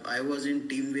I was in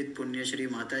team with Punya Shri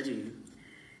Mataji.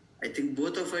 I think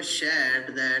both of us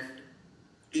shared that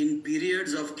in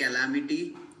periods of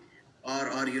calamity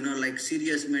or you know, like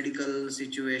serious medical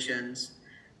situations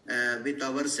with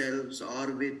ourselves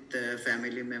or with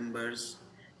family members,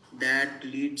 that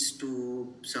leads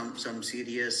to some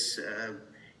serious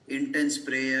intense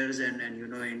prayers and you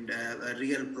know, in a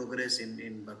real progress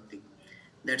in bhakti.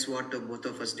 That's what both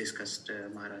of us discussed,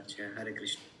 Maharaj. Hare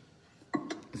Krishna.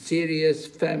 Serious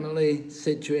family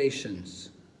situations.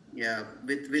 Yeah,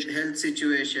 with health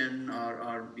situation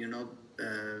or you know,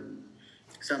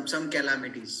 some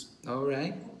calamities. All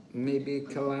right, maybe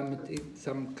calamity,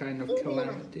 some kind of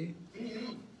calamity.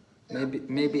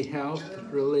 Maybe health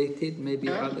related, maybe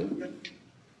other.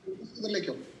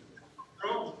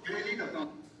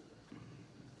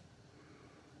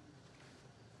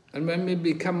 And when we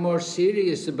become more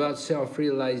serious about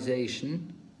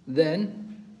self-realization,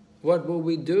 then what will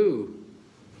we do?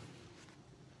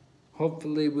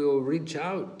 Hopefully we will reach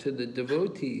out to the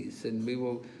devotees and we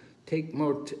will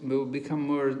we'll become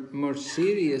more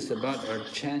serious about our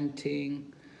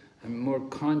chanting and more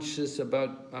conscious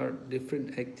about our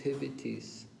different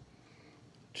activities,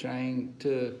 trying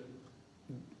to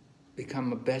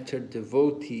become a better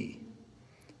devotee,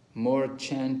 more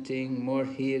chanting, more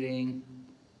hearing,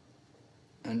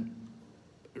 and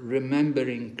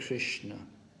remembering Krishna,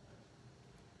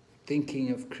 thinking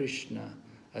of Krishna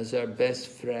as our best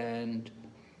friend,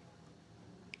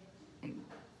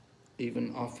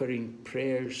 even offering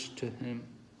prayers to him.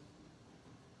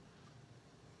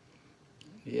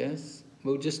 Yes,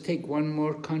 we'll just take one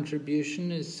more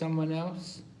contribution. Is someone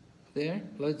else there?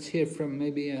 Let's hear from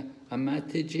maybe a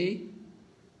Mataji.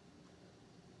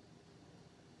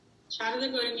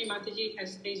 Sharada Gaurangi Mataji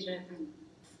has raised her hand.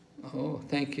 Oh,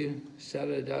 thank you,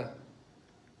 Sharada.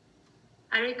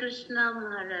 Hare Krishna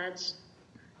Maharaj.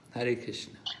 Hare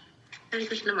Krishna. Hare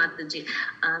Krishna Mataji.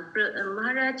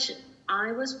 Maharaj,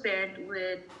 I was paired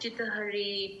with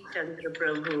Chitahari Chandra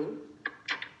Prabhu,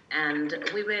 and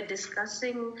we were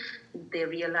discussing the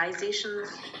realizations,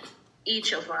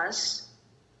 each of us,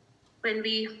 when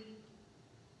we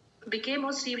became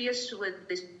more serious with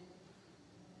this.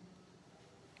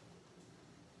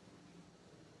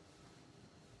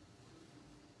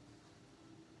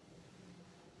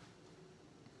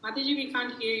 Mataji, we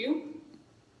can't hear you.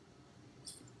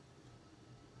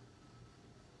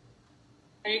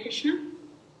 Hare Krishna.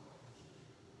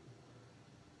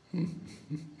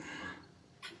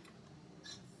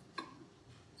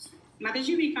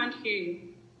 Mataji, we can't hear you.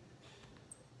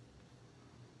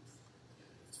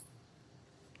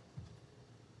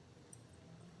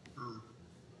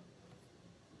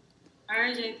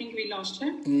 Maharaj, I think we lost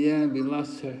her. Yeah, we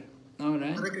lost her. All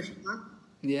right. Hare Krishna.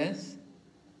 Yes?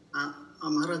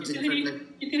 Maharaj,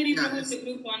 The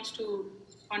group wants to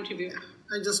contribute.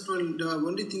 I just told, the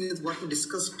only thing is what we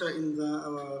discussed in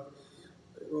the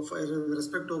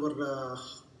respect to our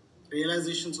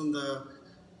realizations on the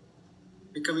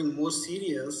becoming more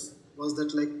serious was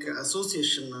that like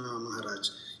association, Maharaj.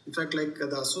 In fact, like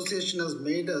the association has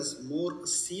made us more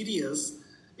serious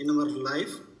in our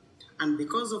life, and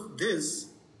because of this,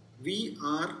 we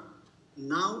are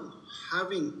now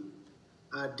having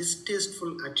a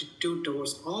distasteful attitude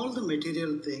towards all the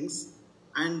material things,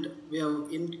 and we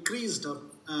have increased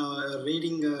our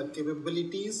reading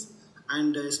capabilities,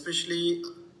 and especially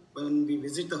when we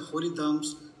visit the holy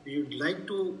dhams, we would like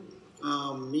to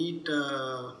meet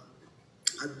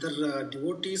other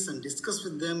devotees and discuss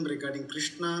with them regarding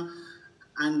Krishna,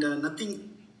 and nothing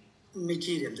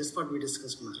material. That's what we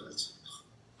discussed, Maharaj.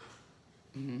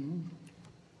 Mm-hmm.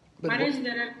 Maharaj,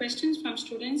 there are questions from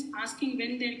students asking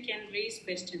when they can raise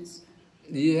questions.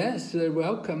 Yes, they're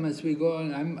welcome as we go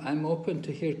on. I'm open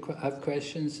to have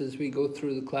questions as we go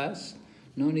through the class.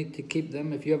 No need to keep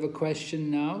them. If you have a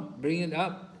question now, bring it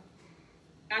up.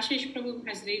 Ashish Prabhu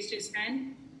has raised his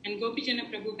hand, and Gopijana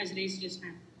Prabhu has raised his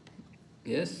hand.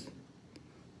 Yes.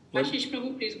 Ashish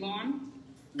Prabhu, please go on.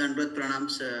 Dandvat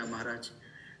pranams, Maharaj.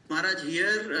 Maharaj,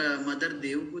 here Mother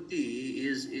Devhuti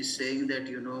is saying that,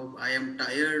 you know, I am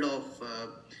tired of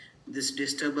this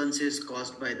disturbances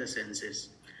caused by the senses.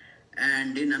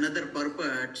 And in another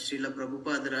purport, Srila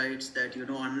Prabhupada writes that, you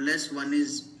know, unless one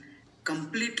is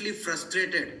completely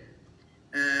frustrated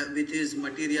with his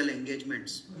material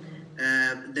engagements,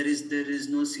 there is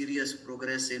no serious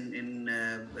progress in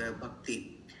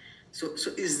bhakti. So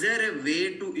is there a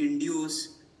way to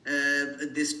induce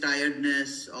this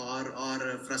tiredness or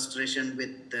frustration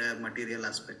with material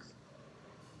aspects?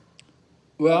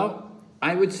 Well,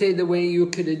 I would say the way you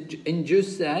could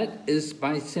induce that is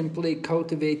by simply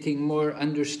cultivating more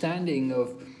understanding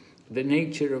of the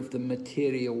nature of the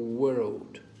material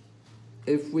world.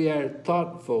 If we are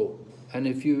thoughtful, and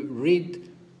if you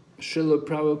read Srila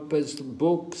Prabhupada's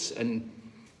books and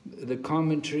the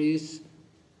commentaries,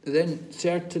 then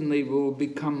certainly we will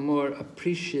become more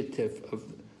appreciative of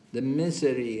the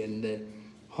misery and the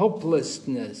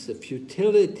hopelessness, the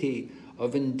futility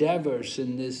of endeavors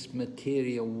in this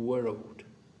material world.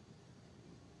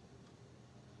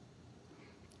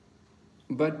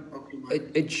 But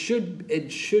it should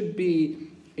be,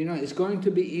 you know, it's going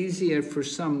to be easier for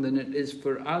some than it is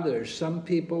for others. Some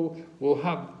people will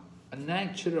have a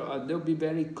natural, they'll be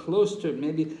very close to it,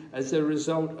 maybe as a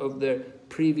result of their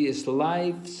previous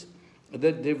lives,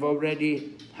 that they've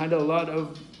already had a lot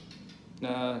of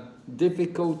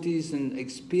difficulties and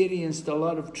experienced a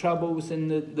lot of troubles in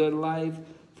their life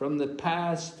from the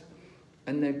past,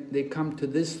 and they come to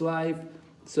this life,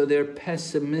 so they're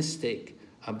pessimistic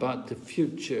about the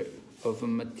future of a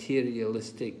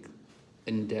materialistic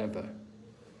endeavor.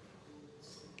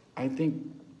 I think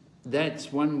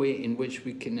that's one way in which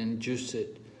we can induce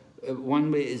it. One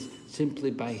way is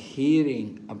simply by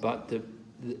hearing about the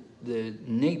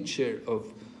nature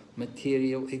of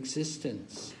material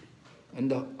existence.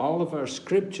 And all of our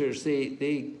scriptures,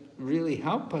 they really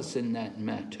help us in that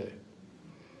matter.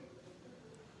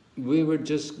 We were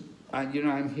just, you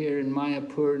know, I'm here in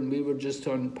Mayapur, and we were just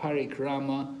on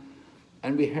Parikrama,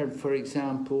 and we heard, for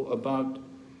example, about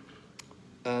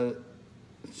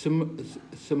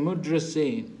Samudra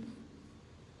Sen.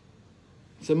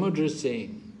 Samudra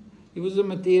Sen. He was a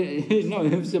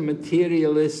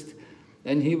materialist,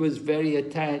 and he was very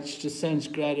attached to sense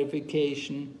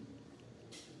gratification.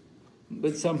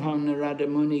 But somehow Narada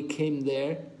Muni came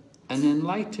there and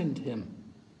enlightened him.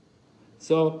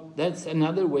 So that's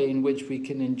another way in which we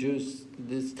can induce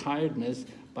this tiredness,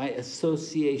 by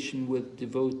association with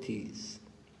devotees.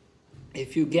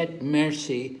 If you get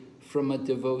mercy from a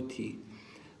devotee,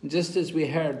 just as we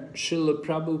heard, Srila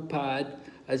Prabhupada,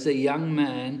 as a young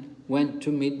man, went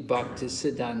to meet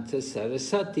Bhaktisiddhanta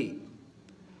Saraswati.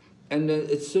 And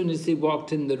as soon as he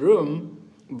walked in the room,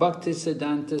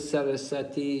 Bhaktisiddhanta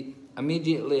Saraswati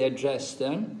immediately addressed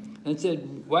them and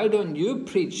said, "Why don't you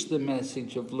preach the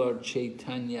message of Lord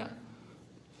Chaitanya?"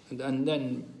 And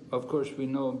then, of course, we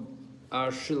know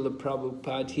our Srila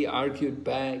Prabhupada, he argued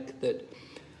back that,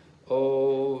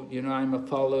 oh, you know, I'm a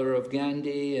follower of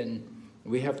Gandhi, and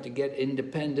we have to get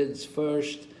independence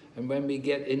first, and when we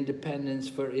get independence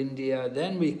for India,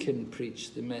 then we can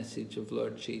preach the message of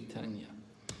Lord Chaitanya.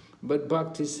 But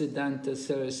Bhaktisiddhanta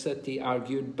Saraswati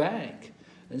argued back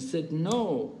and said,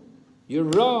 no, you're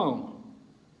wrong.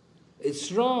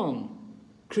 It's wrong.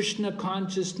 Krishna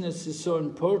consciousness is so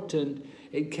important.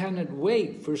 it cannot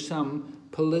wait for some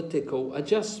political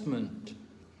adjustment.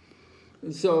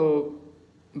 So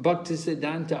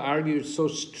Bhaktisiddhanta argued so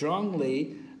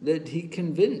strongly that he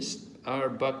convinced our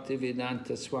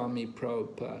Bhakti-Vedanta Swami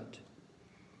Prabhupada.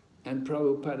 And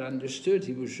Prabhupada understood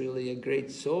he was really a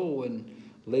great soul, and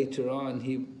later on,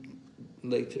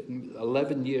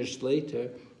 11 years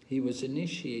later, he was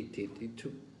initiated. He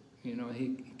took,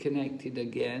 he connected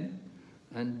again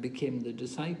and became the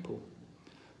disciple.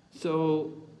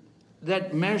 So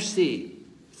that mercy,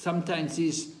 sometimes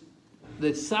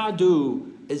the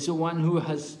sadhu is the one who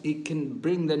he can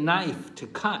bring the knife to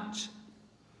cut,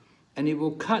 and he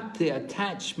will cut the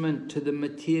attachment to the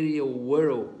material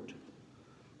world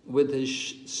with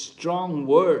his strong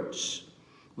words,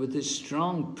 with his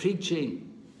strong preaching.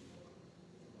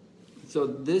 So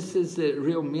this is the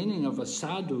real meaning of a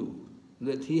sadhu,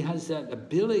 that he has that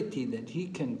ability that he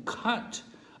can cut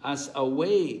us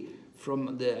away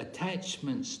from the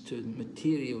attachments to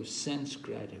material sense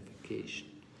gratification.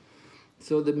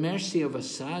 So the mercy of a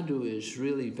sadhu is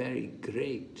really very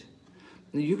great.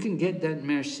 You can get that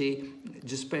mercy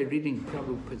just by reading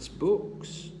Prabhupada's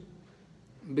books,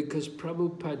 because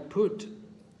Prabhupada put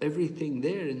everything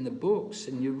there in the books,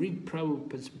 and you read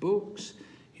Prabhupada's books,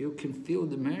 you can feel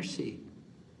the mercy,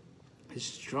 his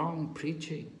strong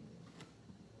preaching.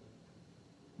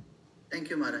 Thank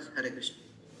you, Maharaj. Hare Krishna.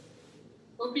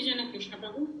 Krishna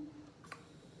Prabhu.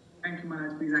 Thank you,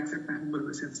 Maharaj. Please accept my humble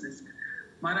obeisances.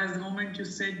 Maharaj, the moment you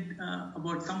said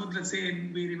about Samudra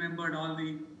Sen, we remembered all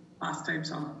the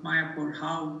pastimes of Mayapur,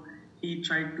 how he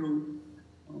tried to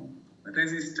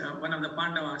resist one of the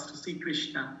Pandavas to see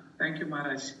Krishna. Thank you,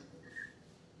 Maharaj.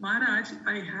 Maharaj,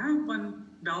 I have one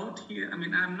doubt here. I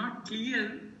mean, I'm not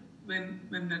clear when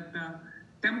that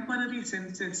temporary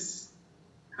senses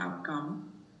have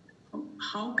come.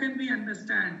 How can we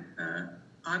understand?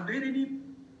 Are there any,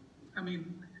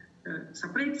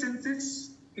 separate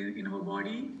senses in our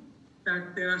body,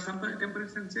 that there are some temporary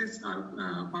senses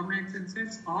or permanent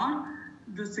senses, or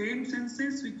the same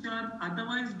senses which are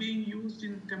otherwise being used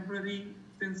in temporary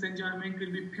sense enjoyment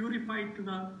will be purified to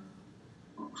the...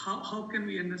 How can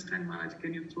we understand, Maharaj?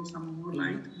 Can you throw some more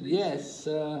light? Yes.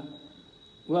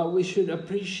 Well, we should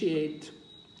appreciate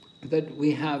that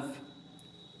we have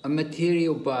a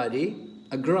material body,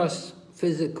 a gross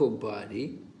physical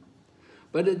body,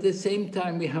 but at the same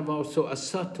time we have also a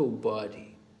subtle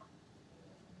body.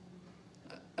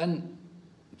 And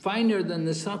finer than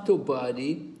the subtle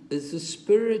body is the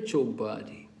spiritual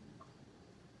body.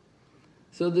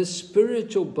 So the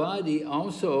spiritual body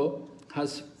also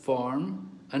has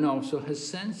form and also has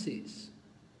senses.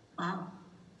 And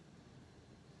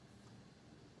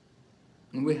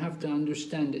we have to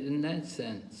understand it in that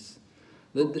sense.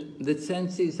 The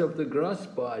senses of the gross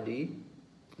body,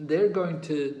 they're going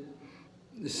to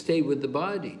stay with the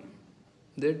body.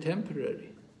 They're temporary.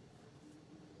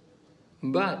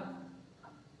 But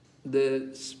the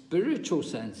spiritual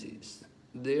senses,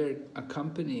 they're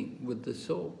accompanying with the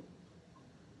soul.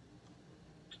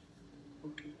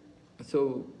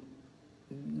 So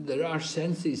there are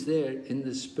senses there in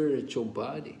the spiritual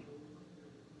body.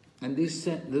 And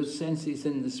those senses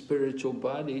in the spiritual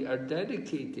body are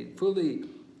dedicated, fully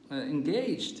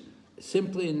engaged,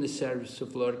 simply in the service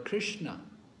of Lord Krishna.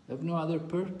 They have no other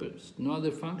purpose, no other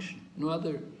function, no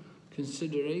other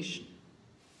consideration.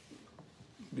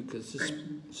 Because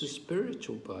it's a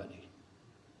spiritual body.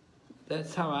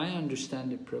 That's how I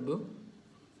understand it, Prabhu.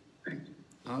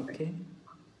 Okay.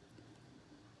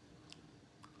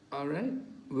 All right,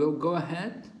 we'll go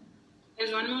ahead.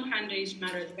 There's one more hand raised,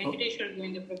 Maharaj. Venkateshwar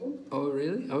Govinda Prabhu. Oh,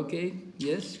 really? Okay.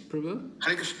 Yes, Prabhu.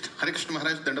 Hare Krishna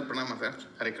Maharaj, Danda Pranam Maharaj.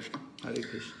 Hare Krishna. Hare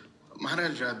Krishna.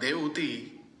 Maharaj, Devahuti,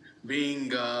 being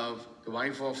the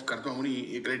wife of Karma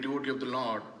Muni, a great devotee of the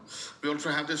Lord, we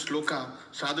also have this sloka,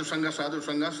 Sadhu Sangha,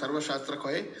 Sarva Shastra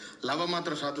Hoy, Lava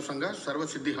Matra Sadhu Sangha, Sarva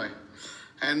Siddhi Hoy.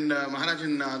 And Maharaj,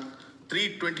 in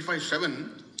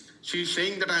 325.7, she is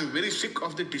saying that I am very sick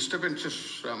of the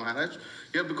disturbances, Maharaj.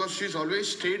 Yeah, because she's always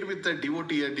stayed with the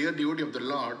devotee, a dear devotee of the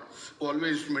Lord, who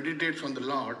always meditates on the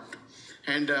Lord.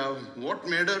 And what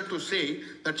made her to say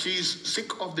that she is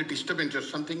sick of the disturbances,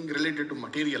 something related to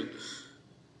material?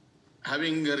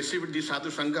 Having received the Sadhu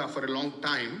Sangha for a long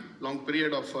time, long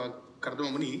period of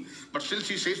Kardama Muni, but still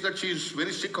she says that she is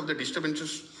very sick of the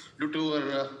disturbances due to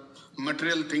her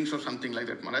material things or something like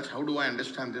that. Maharaj, how do I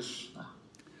understand this?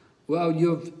 Well,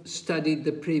 you've studied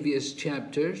the previous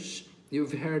chapters.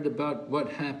 You've heard about what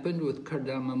happened with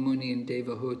Kardama Muni and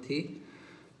Devahuti.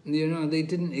 You know, they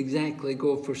didn't exactly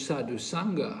go for Sadhu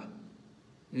Sangha.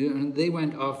 You know, they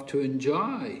went off to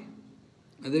enjoy.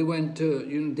 They went to,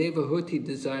 Devahuti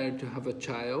desired to have a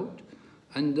child,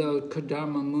 And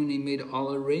Kadama Muni made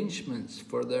all arrangements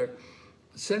for their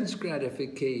sense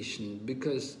gratification,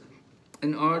 because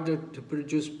in order to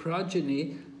produce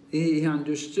progeny, he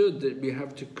understood that we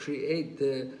have to create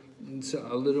a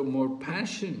little more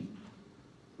passion.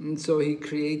 And so he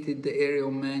created the aerial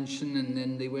mansion, and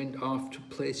then they went off to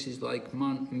places like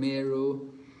Mount Meru,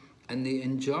 and they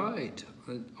enjoyed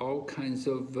all kinds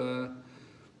of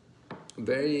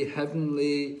very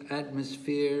heavenly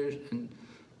atmosphere,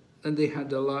 and they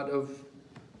had a lot of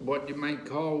what you might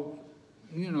call,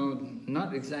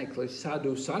 not exactly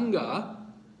sadhu sangha,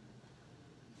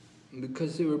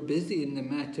 because they were busy in the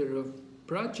matter of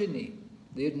progeny.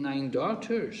 They had 9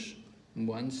 daughters and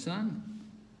 1 son.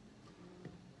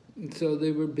 And so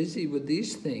they were busy with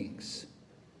these things.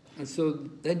 And so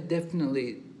that's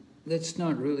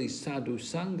not really sadhu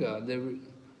sangha.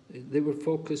 They were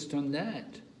focused on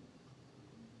that.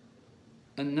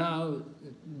 And now,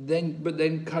 but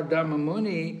then Kardama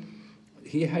Muni,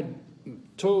 he had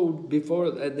told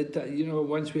before at the time,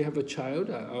 once we have a child,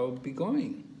 I'll be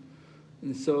going.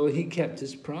 And so he kept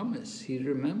his promise. He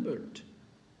remembered.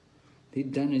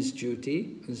 He'd done his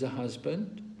duty as a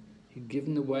husband. He'd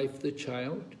given the wife the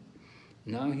child.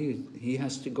 Now he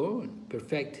has to go and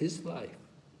perfect his life.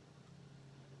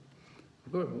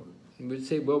 We'd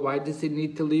say, well, why does he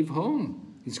need to leave home?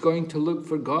 He's going to look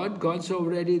for God. God's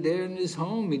already there in his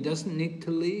home. He doesn't need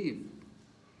to leave.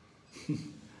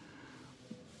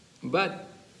 But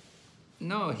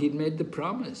no, he'd made the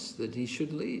promise that he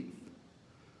should leave.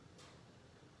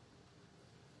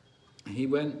 He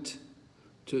went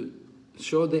to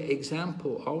show the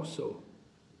example also.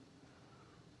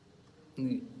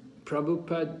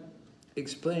 Prabhupada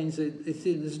explains that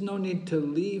there's no need to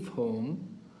leave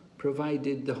home,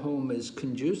 provided the home is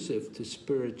conducive to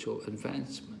spiritual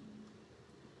advancement.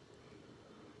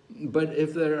 But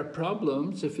if there are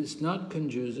problems, if it's not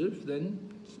conducive,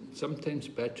 then it's sometimes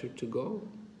better to go.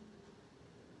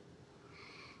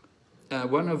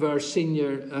 One of our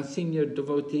senior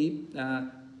devotee,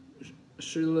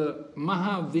 Srila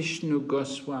Mahavishnu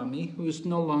Goswami, who is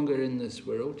no longer in this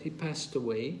world, he passed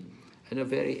away at a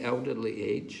very elderly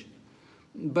age.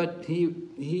 But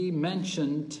he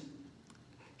mentioned,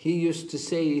 he used to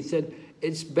say, he said,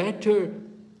 it's better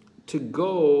to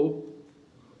go,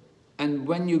 and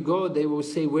when you go, they will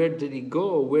say, where did he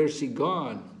go? Where's he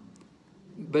gone?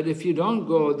 But if you don't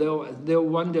go, they'll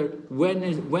wonder, when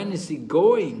is he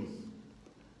going?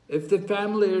 If the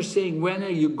family are saying, when are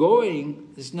you going?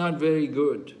 It's not very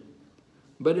good.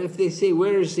 But if they say,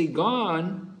 where is he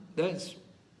gone? That's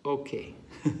okay.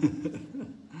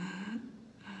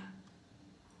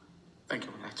 Thank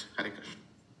you, Maharaj. Hare Krishna.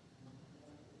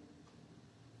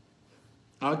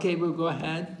 Okay, we'll go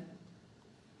ahead.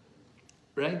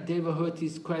 Right,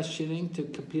 Devahuti's questioning to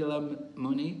Kapila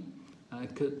Muni,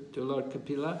 to Lord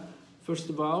Kapila. First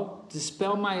of all,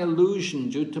 dispel my illusion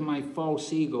due to my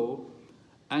false ego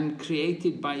and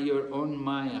created by your own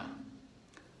Maya.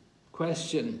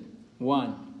 Question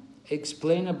 1.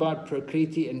 Explain about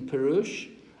Prakriti and Purush,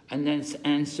 and then it's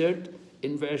answered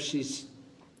in verses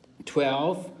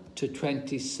 12 to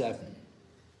 27.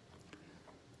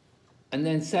 And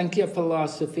then Sankhya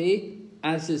philosophy,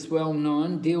 as is well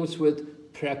known, deals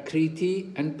with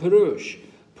Prakriti and Purush.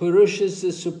 Purush is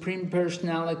the Supreme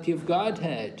Personality of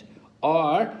Godhead,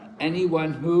 or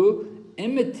anyone who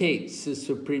imitates the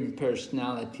Supreme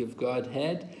Personality of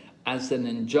Godhead as an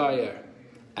enjoyer.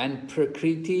 And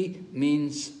Prakriti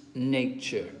means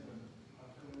nature.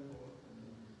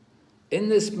 In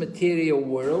this material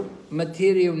world,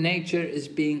 material nature is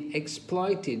being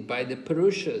exploited by the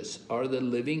Purushas, or the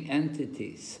living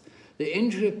entities. The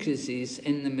intricacies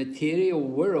in the material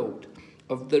world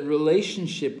of the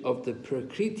relationship of the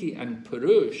Prakriti and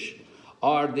Purush,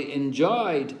 or the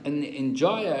enjoyed and the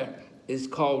enjoyer, is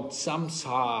called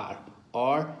samsara,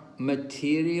 or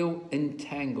material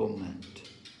entanglement.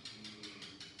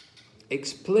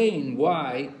 Explain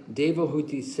why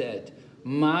Devahuti said,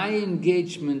 my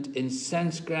engagement in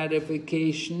sense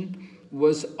gratification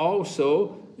was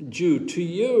also due to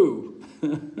you.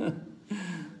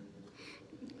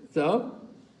 So,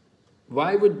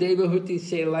 why would Devahuti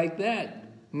say like that?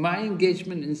 My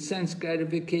engagement in sense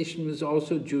gratification was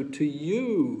also due to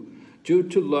you, due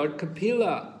to Lord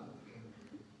Kapila.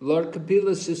 Lord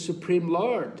Kapila is the Supreme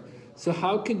Lord. So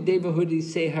how can Devahuti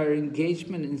say her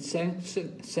engagement in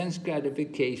sense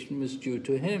gratification was due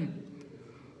to him?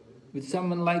 Would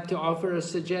someone like to offer a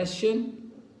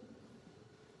suggestion?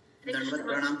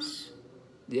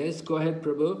 Yes, go ahead,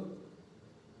 Prabhu.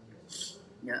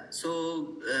 Yeah,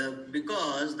 so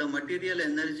because the material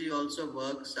energy also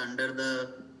works under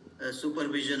the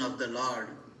supervision of the Lord,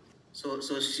 So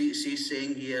she's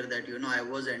saying here that, I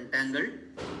was entangled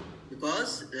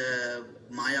because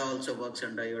Maya also works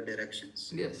under your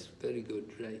directions. Yes, very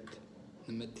good, right.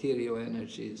 The material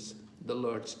energy is the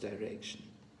Lord's direction.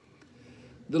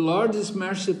 The Lord is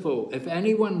merciful. If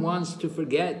anyone wants to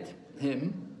forget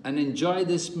Him and enjoy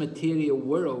this material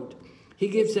world, He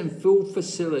gives him full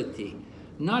facility,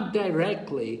 not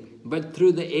directly, but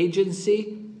through the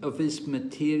agency of His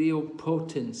material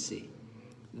potency.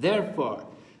 Therefore,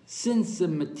 since the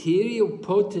material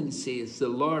potency is the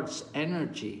Lord's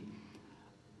energy,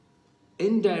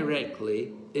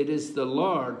 indirectly, it is the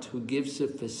Lord who gives the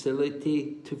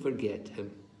facility to forget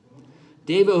Him.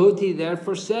 Devahuti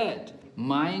therefore said,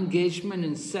 my engagement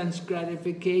in sense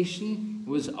gratification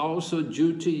was also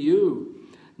due to you.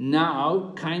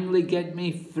 Now, kindly get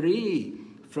me free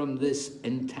from this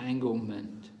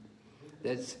entanglement.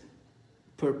 That's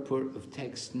purport of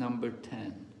text number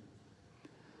 10.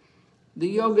 The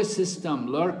yoga system,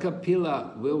 Lord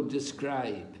Kapila will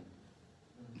describe.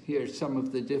 Here are some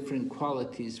of the different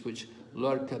qualities which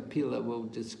Lord Kapila will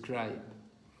describe.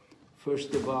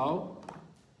 First of all,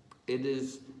 it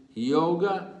is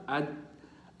yoga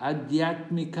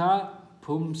adhyatmika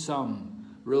pumsam,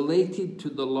 related to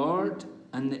the Lord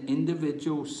and the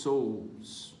individual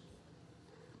souls.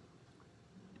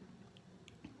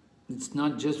 It's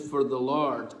not just for the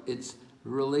Lord, it's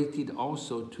related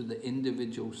also to the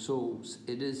individual souls.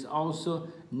 It is also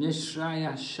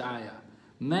nishraya shaya,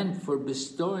 meant for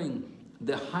bestowing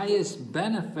the highest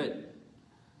benefit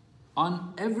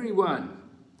on everyone.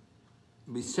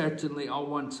 We certainly all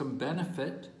want some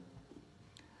benefit.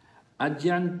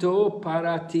 Adyanto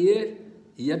paratir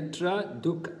yatra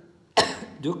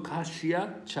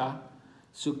dukhashya cha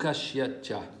sukhashya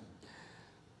cha.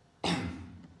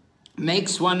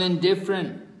 Makes one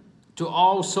indifferent to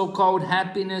all so-called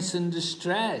happiness and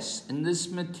distress in this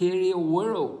material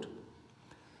world.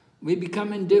 We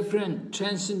become indifferent,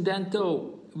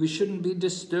 transcendental. We shouldn't be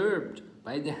disturbed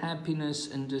by the happiness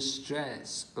and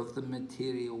distress of the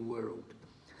material world.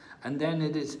 And then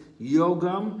it is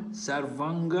yogam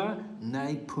sarvanga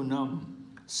naipunam,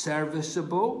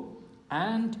 serviceable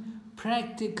and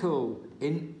practical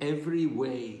in every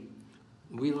way.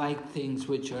 We like things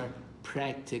which are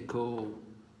practical.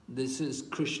 This is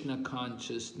Krishna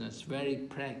consciousness, very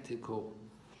practical.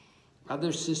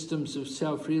 Other systems of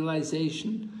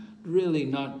self-realization, really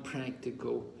not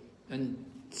practical. And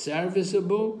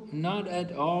serviceable, not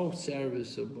at all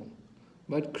serviceable.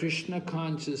 But Krishna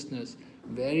consciousness,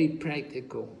 very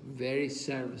practical, very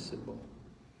serviceable.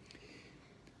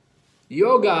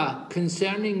 Yoga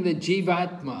concerning the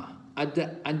Jivatma,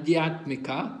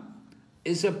 Adhyatmika,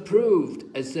 is approved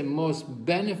as the most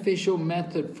beneficial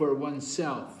method for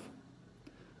oneself.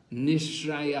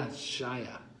 Nishraya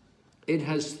Shaya. It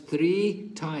has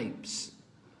 3 types: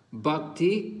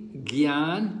 Bhakti,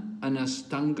 Gyan, and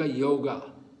Astanga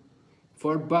Yoga.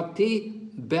 For Bhakti,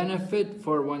 benefit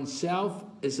for oneself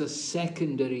is a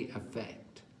secondary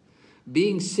effect.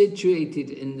 Being situated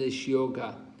in this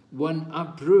yoga, one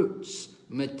uproots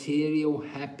material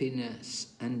happiness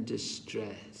and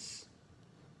distress.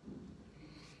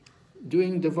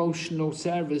 Doing devotional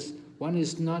service, one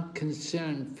is not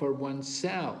concerned for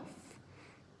oneself.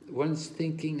 One's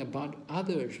thinking about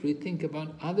others. We think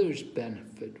about others'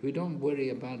 benefit. We don't worry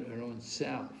about our own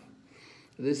self.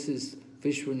 This is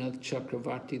Vishwanath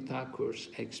Chakravarti Thakur's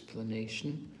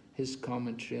explanation, his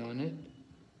commentary on it.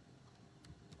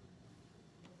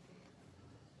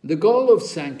 The goal of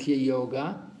Sankhya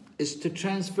Yoga is to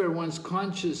transfer one's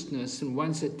consciousness and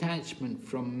one's attachment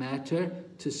from matter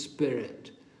to spirit,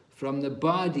 from the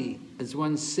body as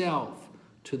oneself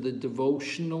to the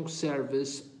devotional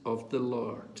service of the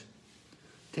Lord.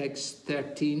 Text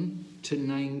 13 to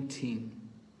 19.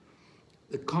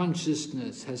 The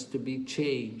consciousness has to be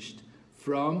changed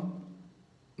from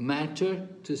matter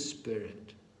to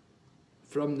spirit,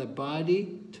 from the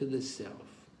body to the self.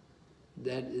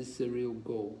 That is the real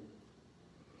goal.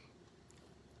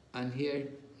 And here,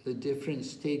 the different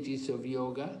stages of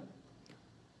yoga.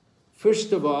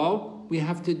 First of all, we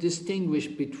have to distinguish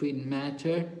between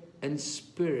matter and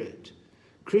spirit,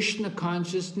 Krishna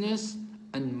consciousness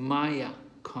and Maya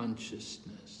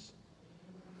consciousness.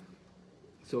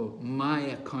 So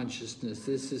Maya consciousness,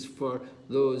 this is for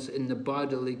those in the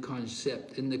bodily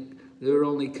concept, they're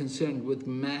only concerned with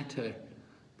matter.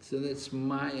 So that's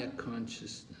Maya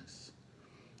consciousness.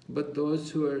 But those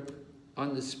who are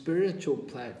on the spiritual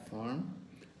platform,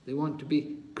 they want to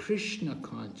be Krishna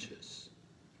conscious.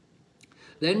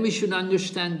 Then we should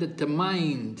understand that the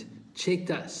mind,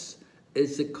 chetas,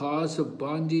 is the cause of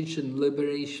bondage and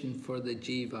liberation for the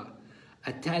jiva.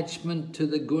 Attachment to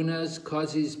the gunas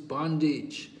causes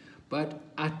bondage. but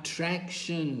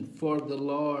attraction for the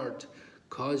Lord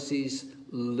causes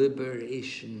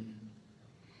liberation.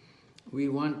 We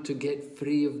want to get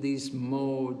free of these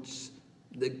modes,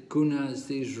 the gunas,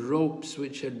 these ropes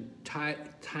which are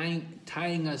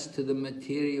tying us to the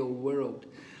material world.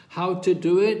 How to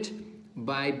do it?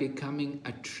 By becoming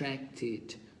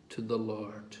attracted to the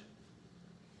Lord.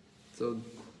 So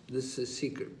this is a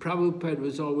secret. Prabhupada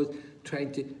was always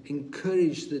trying to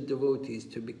encourage the devotees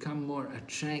to become more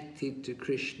attracted to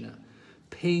Krishna,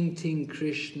 painting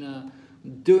Krishna,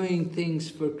 doing things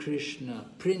for Krishna,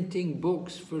 printing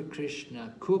books for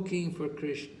Krishna, cooking for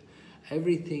Krishna,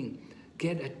 everything.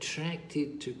 Get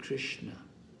attracted to Krishna.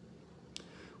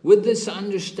 With this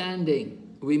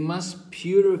understanding, we must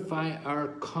purify our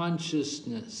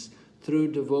consciousness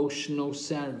through devotional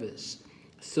service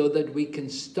so that we can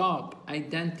stop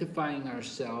identifying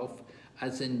ourselves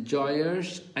as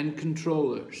enjoyers and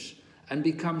controllers and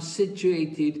become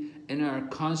situated in our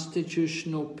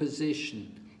constitutional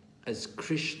position as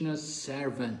Krishna's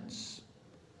servants.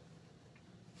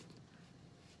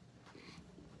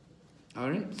 All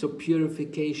right, so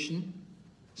purification.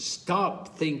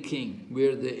 Stop thinking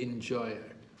we're the enjoyer.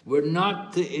 We're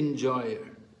not the enjoyer,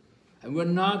 and we're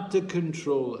not the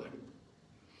controller.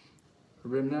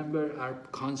 Remember our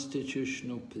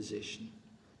constitutional position.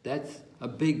 That's a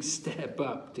big step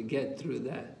up to get through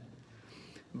that.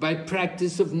 By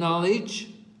practice of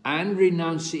knowledge and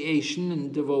renunciation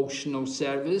and devotional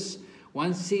service,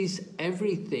 one sees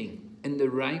everything in the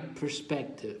right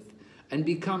perspective and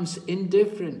becomes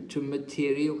indifferent to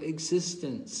material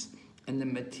existence, and the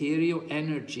material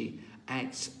energy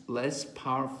acts less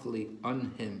powerfully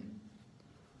on him.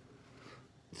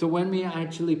 So when we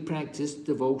actually practice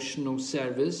devotional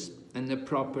service in the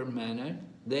proper manner,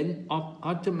 then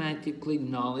automatically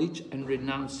knowledge and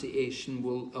renunciation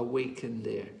will awaken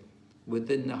there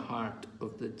within the heart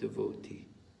of the devotee.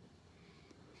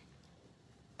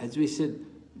 As we said,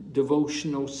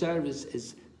 devotional service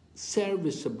is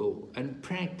serviceable and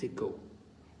practical.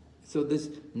 So this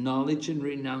knowledge and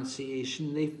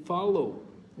renunciation, they follow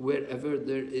wherever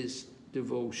there is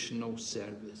devotional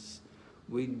service.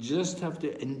 We just have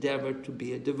to endeavor to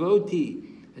be a devotee.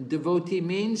 A devotee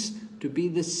means to be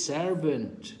the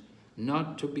servant,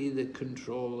 not to be the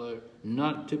controller,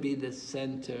 not to be the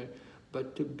center,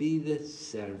 but to be the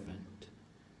servant.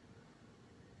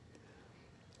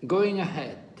 Going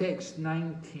ahead, text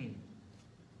 19.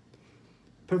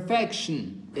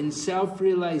 Perfection in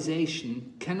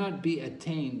self-realization cannot be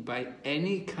attained by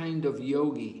any kind of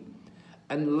yogi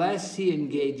unless he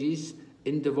engages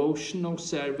in devotional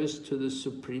service to the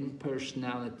Supreme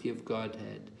Personality of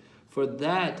Godhead. For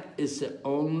that is the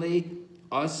only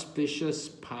auspicious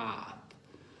path.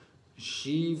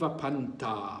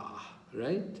 Jivapanta,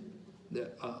 right?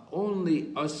 The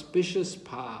only auspicious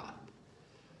path.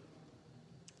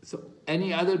 So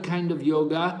any other kind of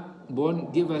yoga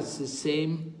won't give us the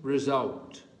same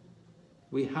result.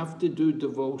 We have to do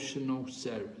devotional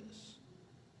service.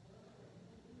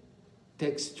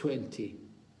 Text 20,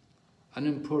 an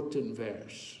important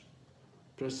verse.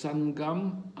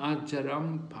 Prasangam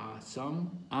acharam pasam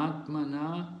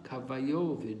atmana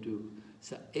kavayo vidu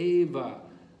sa eva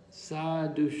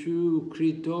sadushu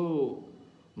krito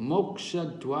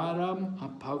moksha dwaram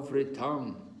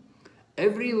apavritam.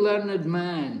 Every learned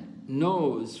man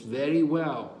knows very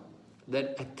well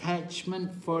that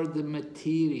attachment for the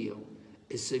material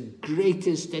is the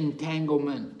greatest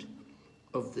entanglement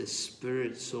of the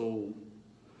spirit soul.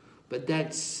 But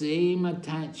that same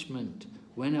attachment,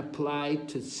 when applied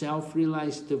to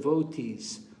self-realized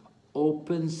devotees,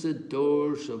 opens the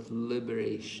doors of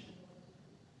liberation.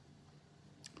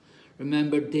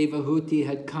 Remember, Devahuti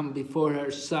had come before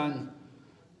her son,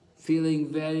 feeling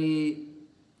very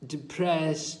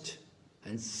depressed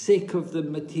and sick of the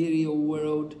material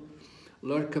world.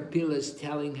 Lord Kapila is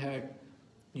telling her,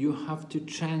 you have to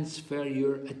transfer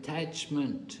your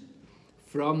attachment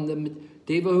from the...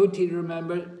 Devahuti,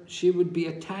 remember, she would be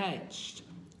attached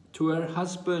to her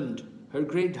husband, her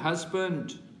great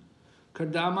husband.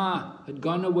 Kardama had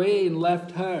gone away and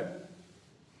left her.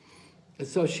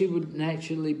 So she would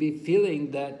naturally be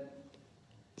feeling that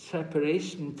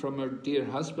separation from her dear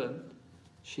husband.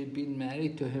 She'd been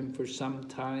married to him for some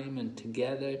time, and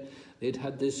together they'd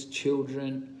had this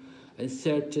children, and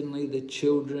certainly with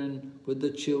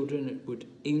the children it would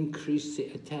increase the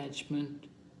attachment.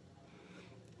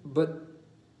 But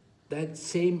that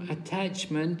same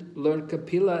attachment, Lord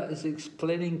Kapila is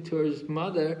explaining to his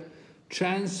mother,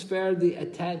 transfer the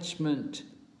attachment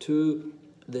to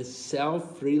the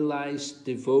self-realized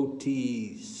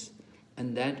devotees,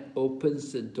 and that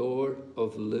opens the door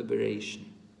of liberation.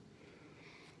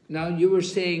 Now you were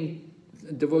saying,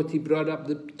 a devotee brought up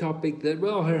the topic that,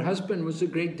 well, her husband was a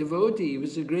great devotee, he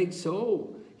was a great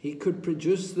soul. He could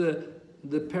produce the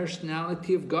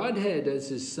personality of Godhead as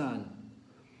his son.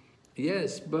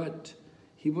 Yes, but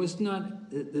he was not,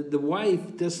 the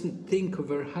wife doesn't think of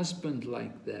her husband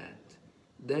like that.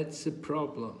 That's the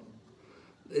problem.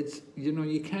 It's, you know,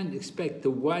 you can't expect the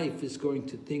wife is going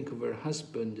to think of her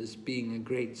husband as being a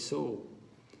great soul.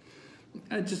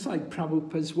 Just like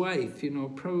Prabhupada's wife, you know,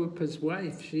 Prabhupada's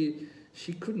wife,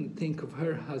 she couldn't think of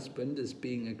her husband as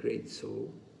being a great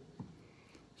soul.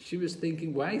 She was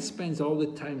thinking, why he spends all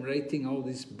the time writing all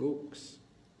these books?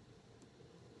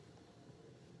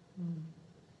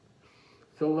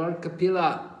 So Lord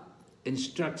Kapila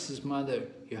instructs his mother,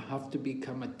 you have to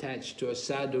become attached to a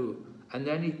sadhu. And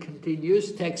then he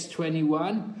continues, text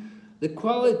 21, the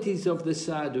qualities of the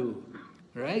sadhu,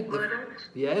 right?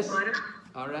 Yes?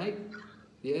 All right?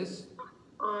 Yes?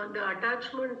 The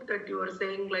attachment that you are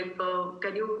saying, like,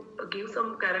 can you give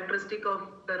some characteristic of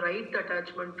the right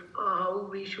attachment? How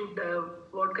we should,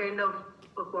 what kind of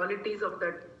qualities of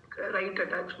that right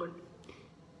attachment?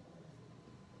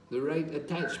 The right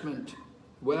attachment.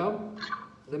 Well,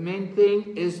 the main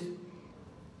thing is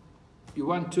you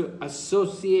want to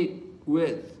associate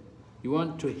with, you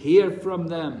want to hear from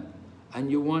them,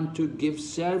 and you want to give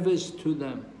service to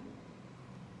them.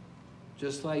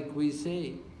 Just like we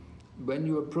say, when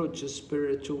you approach a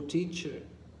spiritual teacher,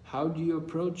 how do you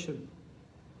approach him?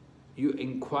 You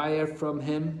inquire from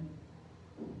him.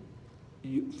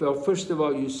 Well, first of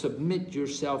all, you submit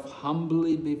yourself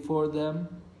humbly before them,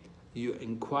 you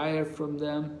inquire from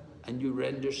them, and you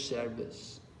render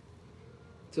service.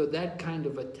 So that kind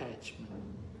of attachment.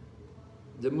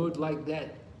 The mood like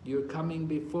that, you're coming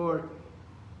before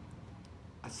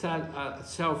a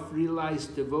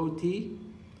self-realized devotee,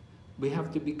 we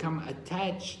have to become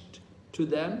attached to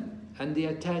them, and the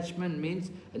attachment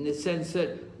means in the sense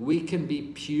that we can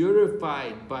be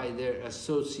purified by their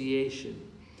association.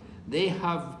 They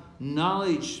have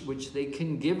knowledge which they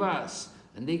can give us,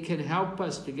 and they can help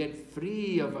us to get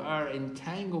free of our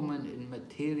entanglement in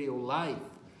material life.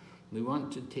 We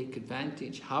want to take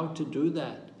advantage. How to do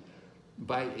that?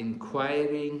 By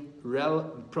inquiring,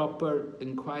 proper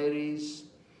inquiries,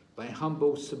 by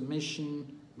humble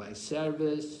submission, by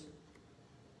service.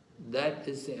 That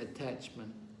is the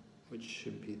attachment which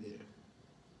should be there.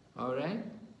 All right?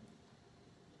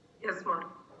 Yes, ma'am.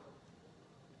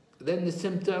 Then the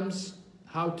symptoms,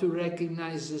 how to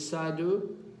recognize the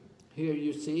sadhu. Here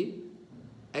you see,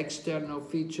 external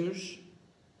features,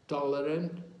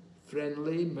 tolerant,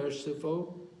 friendly,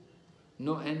 merciful,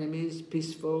 no enemies,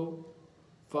 peaceful,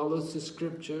 follows the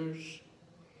scriptures.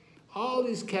 All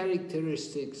these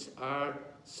characteristics are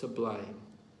sublime.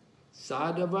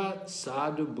 Sadhava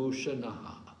sadhu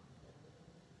bhushanaha.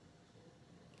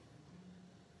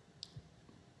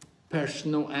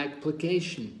 Personal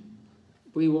application.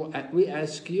 We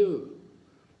ask you,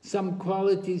 some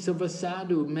qualities of a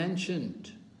sadhu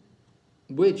mentioned,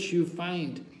 which you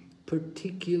find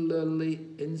particularly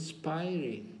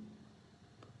inspiring.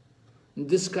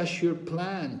 Discuss your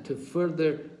plan to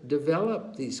further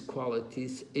develop these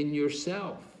qualities in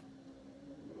yourself.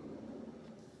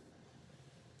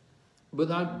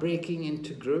 Without breaking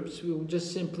into groups, we will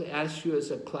just simply ask you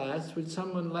as a class, would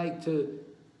someone like to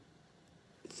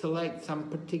select some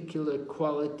particular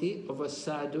quality of a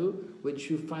sadhu which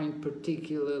you find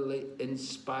particularly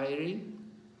inspiring?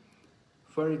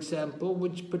 For example,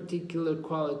 which particular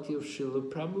quality of Srila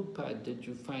Prabhupada did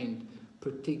you find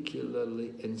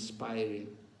particularly inspiring?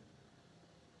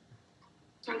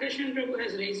 Sankarshan Prabhu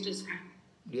has raised his hand.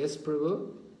 Yes,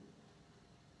 Prabhu?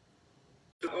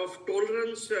 Of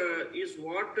tolerance is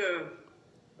what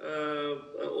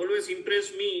always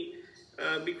impressed me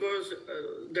because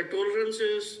the tolerance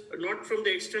is not from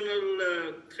the external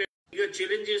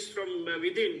challenges from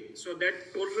within. So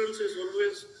that tolerance is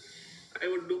always, I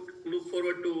would look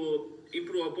forward to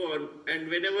improve upon. And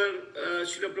whenever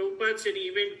Srila Prabhupada's any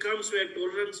event comes where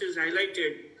tolerance is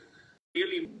highlighted,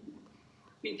 really.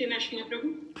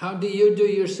 How do you do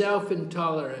yourself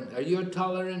intolerant? Are you a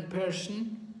tolerant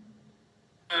person?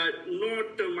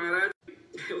 Not Maharaj.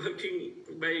 Working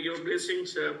by your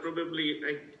blessings, probably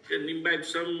I can imbibe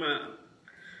some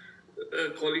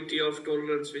quality of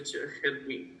tolerance which helped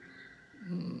me.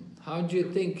 How do you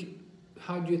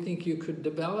think you could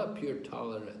develop your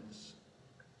tolerance?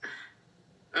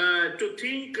 To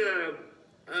think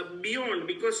beyond,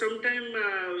 because sometimes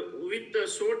with the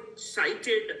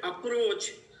short-sighted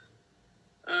approach,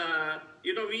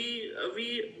 we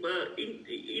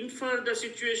infer the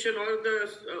situation or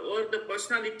the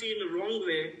personality in a wrong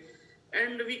way,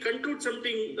 and we conclude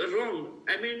something wrong.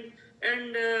 I mean,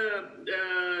 and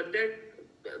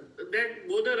that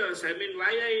bothered us. I mean,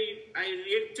 why I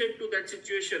reacted to that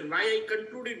situation, why I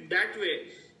concluded that way,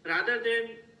 rather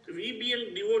than we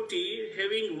being devotee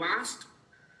having vast,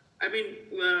 I mean,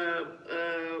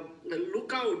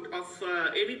 lookout of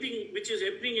anything which is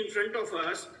happening in front of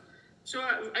us. So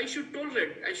I should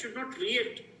tolerate, I should not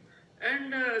react,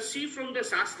 and see from the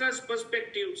Shastra's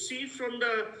perspective, see from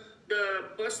the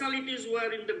personalities who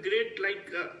are in the great,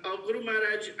 like Guru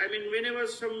Maharaj. I mean, whenever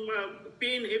some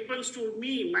pain happens to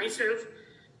me, myself,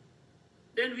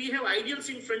 then we have ideals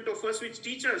in front of us which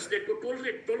teach us that to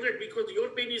tolerate, because your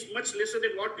pain is much lesser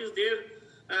than what is there,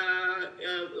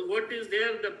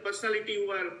 the personality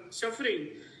who are suffering.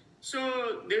 So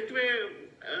that way,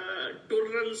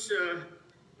 tolerance,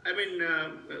 I mean,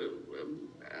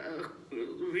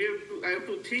 I have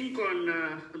to think on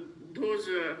those,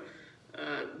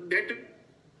 that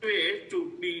way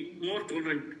to be more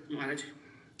tolerant, Maharaj.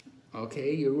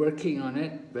 Okay, you're working on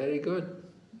it. Very good.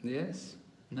 Yes,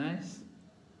 nice.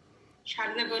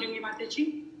 Sharda Gaurangi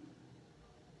Mataji.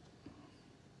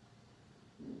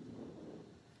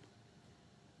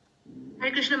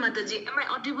 Hare Krishna Mataji. Am I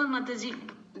audible, Mataji?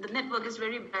 The network is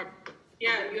very bad.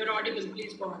 Yeah, you're audible.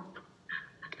 Please go on.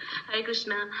 Hare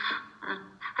Krishna.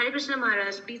 Hare Krishna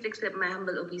Maharaj, please accept my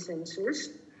humble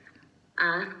obeisances.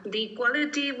 The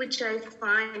quality which I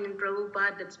find in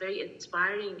Prabhupada that's very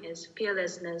inspiring is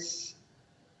fearlessness.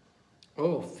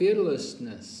 Oh,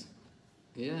 fearlessness.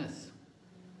 Yes.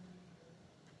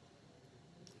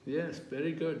 Yes,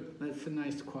 very good. That's a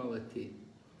nice quality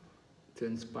to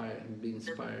inspire and be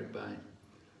inspired by.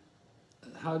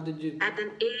 How did you... At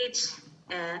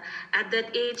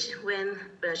that age when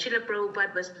Srila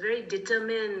Prabhupada was very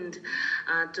determined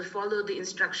to follow the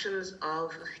instructions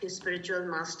of his spiritual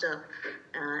master,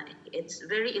 it's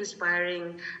very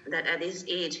inspiring that at his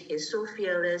age he is so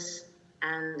fearless,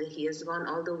 and he has gone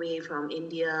all the way from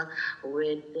India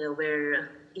where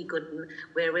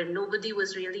nobody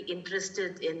was really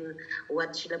interested in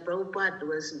what Srila Prabhupada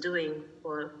was doing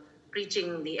for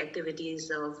preaching the activities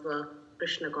of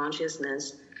Krishna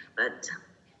consciousness, but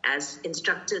as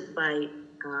instructed by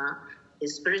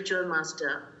his spiritual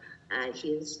master,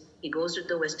 he goes to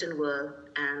the Western world,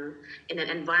 and in an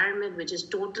environment which is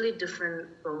totally different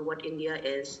from what India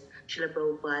is, Srila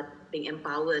Prabhupada being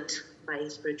empowered by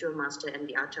his spiritual master and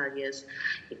the acharyas,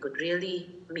 he could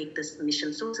really make this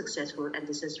mission so successful, and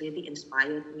this has really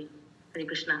inspired me. Hare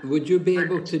Krishna. Would you be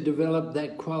able to develop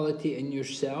that quality in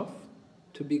yourself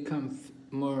to become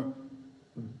more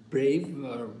brave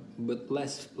or but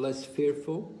less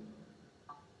fearful?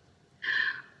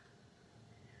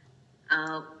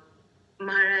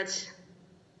 Maharaj,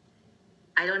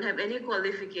 I don't have any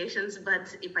qualifications,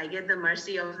 but if I get the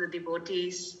mercy of the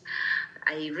devotees,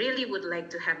 I really would like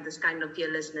to have this kind of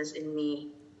fearlessness in me.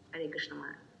 Hare Krishna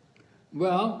Maharaj.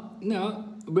 Well, no,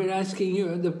 we're asking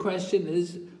you, the question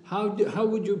is, how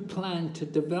would you plan to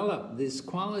develop this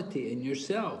quality in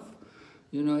yourself?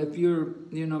 You know, if you're,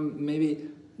 you know, maybe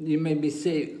you maybe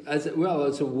say, as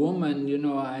a woman, you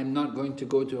know, I'm not going to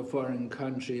go to a foreign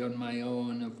country on my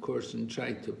own, of course, and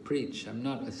try to preach. I'm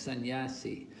not a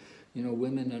sannyasi. You know,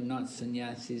 women are not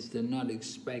sannyasis. They're not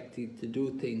expected to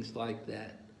do things like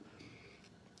that.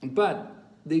 But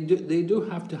they do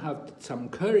have to have some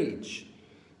courage,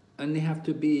 and they have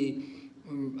to be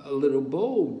a little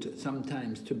bold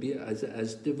sometimes to be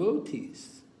as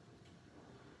devotees.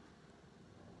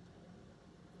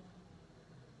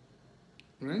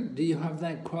 Right? Do you have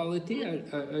that quality?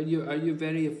 Are you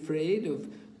very afraid of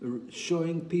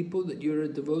showing people that you're a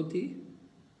devotee?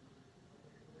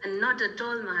 Not at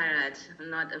all, Maharaj.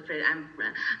 I'm not afraid.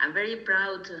 I'm very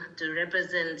proud to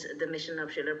represent the mission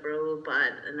of Srila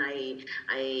Prabhupada, and I,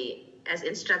 as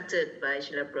instructed by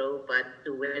Srila Prabhupada,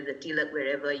 to wear the tilak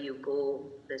wherever you go,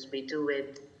 just we do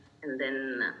it. And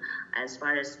then, as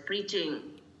far as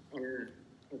preaching in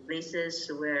places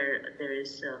where there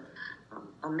is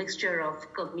a mixture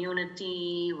of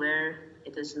community, where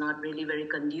it is not really very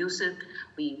conducive,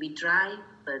 we try,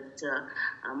 but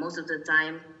most of the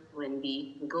time when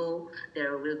we go,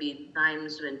 there will be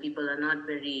times when people are not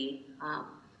very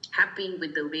happy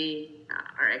with the way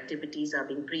our activities are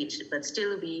being preached, but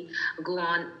still we go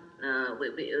on,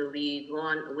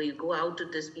 we go out to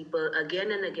these people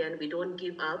again and again. We don't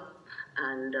give up,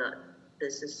 and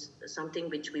this is something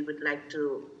which we would like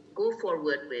to go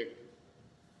forward with.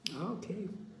 Okay.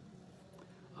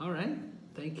 All right.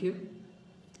 Thank you.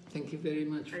 Thank you very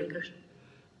much for that.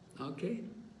 Okay.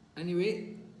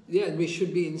 Anyway, yeah, we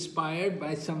should be inspired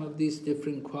by some of these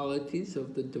different qualities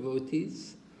of the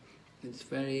devotees. It's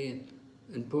very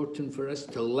important for us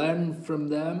to learn from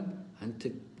them and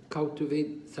to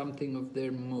cultivate something of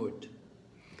their mood.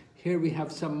 Here we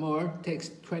have some more.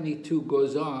 Text 22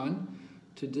 goes on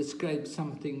to describe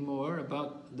something more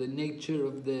about the nature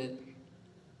of the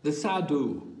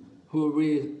sadhu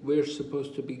who we're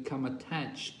supposed to become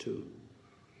attached to.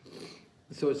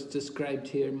 So it's described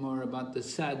here more about the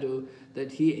sadhu,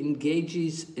 that he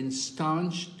engages in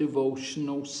staunch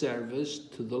devotional service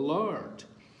to the Lord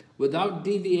without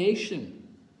deviation.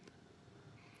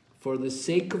 For the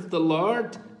sake of the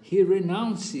Lord, he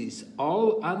renounces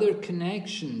all other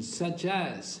connections such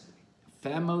as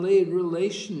family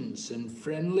relations and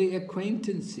friendly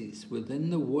acquaintances within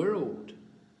the world.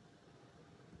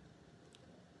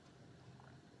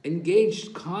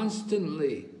 Engaged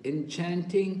constantly in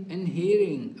chanting and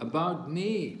hearing about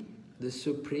me, the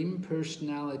Supreme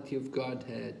Personality of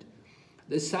Godhead.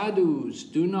 The sadhus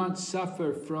do not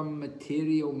suffer from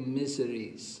material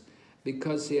miseries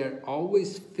because they are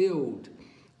always filled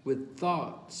with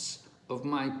thoughts of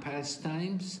my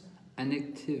pastimes and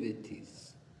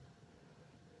activities.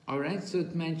 Alright, so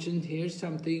it mentioned here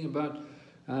something about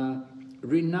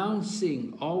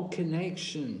renouncing all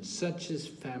connections such as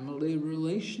family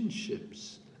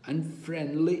relationships and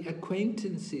friendly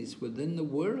acquaintances within the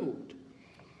world.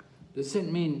 Does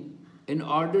it mean in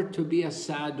order to be a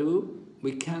sadhu,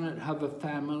 we cannot have a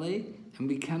family and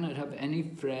we cannot have any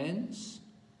friends?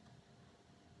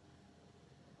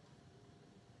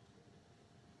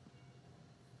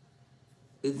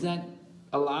 Is that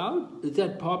allowed? Is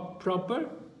that proper?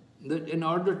 That in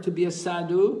order to be a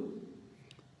sadhu,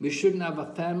 we shouldn't have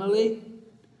a family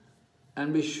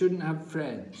and we shouldn't have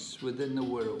friends within the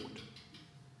world.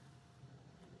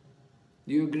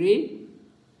 Do you agree?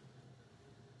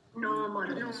 No,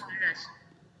 Maharaj.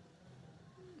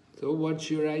 So what's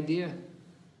your idea?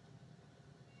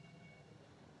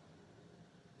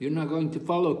 You're not going to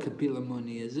follow Kapila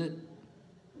Muni, is it?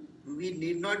 We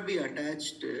need not be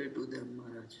attached to them,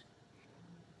 Maharaj.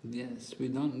 Yes, we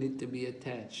don't need to be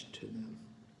attached to them.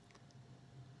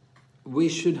 We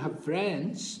should have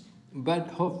friends, but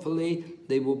hopefully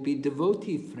they will be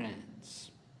devotee friends.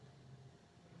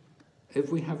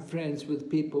 If we have friends with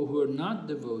people who are not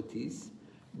devotees,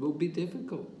 it will be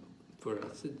difficult for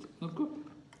us. It's not good.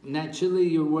 Naturally,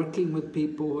 you're working with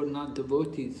people who are not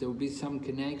devotees, there will be some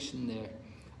connection there,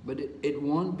 but it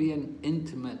won't be an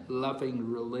intimate,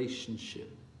 loving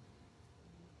relationship.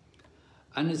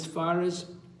 And as far as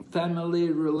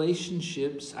family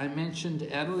relationships, I mentioned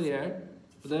earlier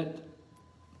that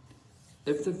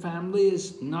if the family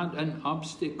is not an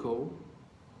obstacle,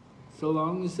 so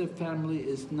long as the family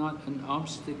is not an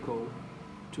obstacle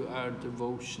to our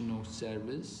devotional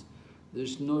service,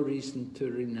 there's no reason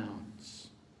to renounce.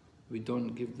 We don't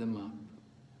give them up.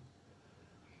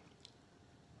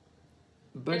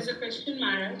 But, there's a question,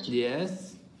 Maharaj.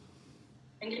 Yes?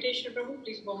 Venkateshwar Prabhu,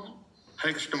 please go on.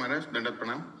 Hare Krishna Maharaj, Dandat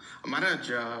Pranam. Maharaj,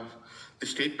 the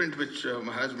statement which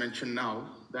Maharaj mentioned now,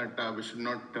 that we should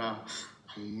not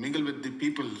mingle with the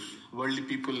peoples, worldly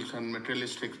peoples and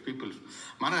materialistic peoples.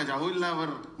 Maharaj, how will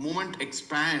our movement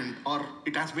expand, or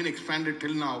it has been expanded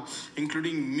till now,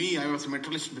 including me? I was a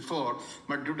materialist before,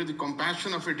 but due to the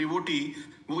compassion of a devotee,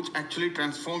 which actually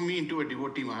transformed me into a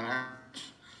devotee, Maharaj.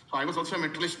 So I was also a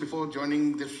materialist before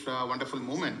joining this wonderful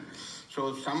movement.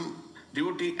 So some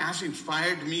devotee has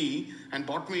inspired me and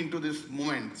brought me into this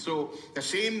movement. So the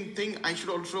same thing I should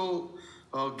also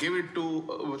give it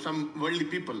to some worldly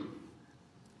people.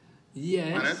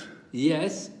 Yes, Maharaj?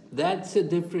 yes, that's a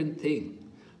different thing.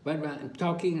 But when I'm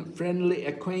talking friendly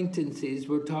acquaintances,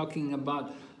 we're talking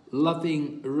about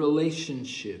loving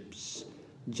relationships.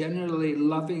 Generally,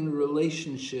 loving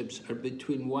relationships are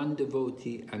between one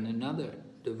devotee and another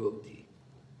devotee.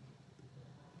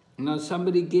 Now,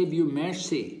 somebody gave you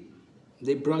mercy.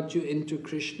 They brought you into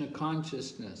Krishna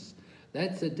consciousness.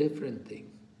 That's a different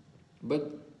thing.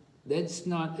 But that's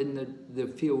not in the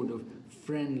field of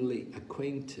friendly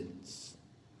acquaintance.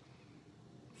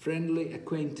 Friendly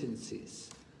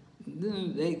acquaintances.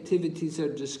 The activities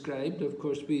are described. Of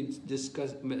course, we've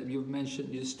discussed, you've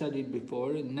mentioned, you studied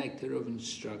before in Nectar of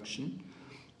Instruction,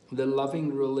 the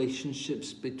loving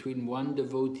relationships between one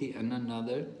devotee and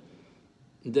another.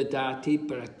 Dadati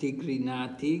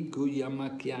pratigrinati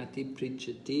guyamakyati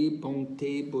prichati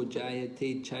bhongte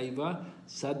bojayate chaiva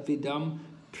sadvidam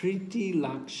priti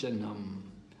lakshanam.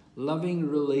 Loving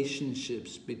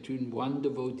relationships between one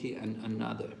devotee and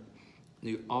another.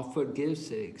 You offer gifts,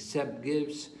 they accept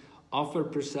gifts, offer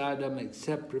prasadam,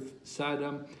 accept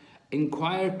prasadam,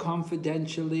 inquire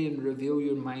confidentially and reveal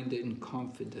your mind in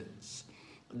confidence.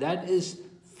 That is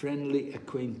friendly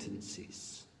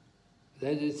acquaintances.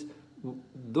 That is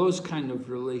those kind of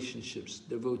relationships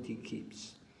devotee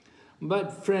keeps.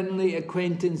 But friendly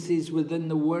acquaintances within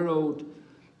the world,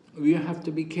 you have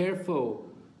to be careful.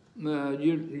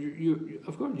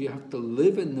 Of course, you have to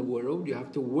live in the world, you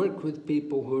have to work with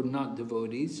people who are not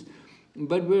devotees,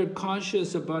 but we're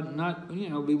cautious about not,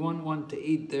 we won't want to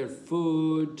eat their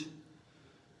food.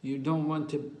 You don't want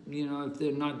to, if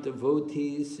they're not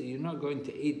devotees, you're not going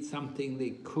to eat something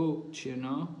they cooked,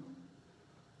 And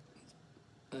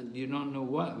you don't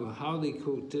know how they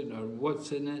cooked it or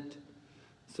what's in it.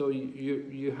 So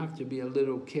you have to be a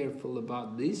little careful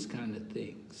about these kind of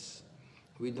things.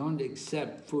 We don't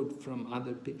accept food from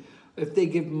other people. If they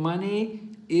give money,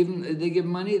 even if they give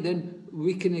money, then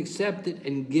we can accept it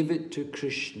and give it to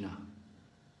Krishna.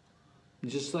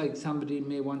 Just like somebody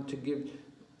may want to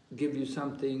give you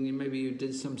something, maybe you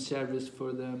did some service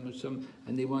for them or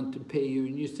and they want to pay you,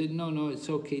 and you say, no, it's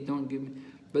okay, don't give me.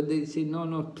 But they say,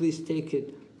 no, please take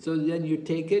it. So then you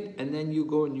take it, and then you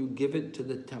go and you give it to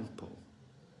the temple.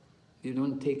 You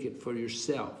don't take it for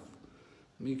yourself.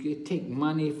 You take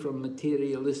money from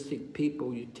materialistic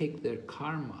people, you take their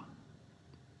karma.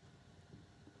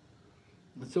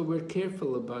 So we're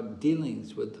careful about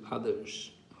dealings with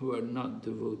others who are not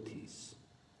devotees.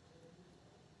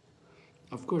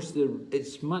 Of course,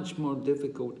 it's much more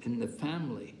difficult in the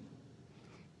family.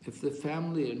 If the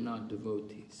family are not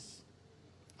devotees,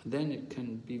 then it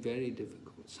can be very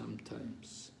difficult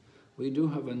sometimes. We do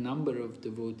have a number of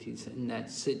devotees in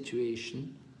that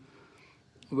situation,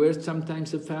 where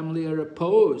sometimes the family are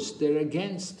opposed, they're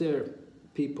against their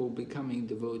people becoming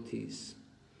devotees.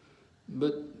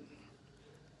 But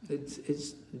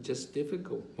it's just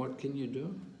difficult. What can you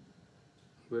do?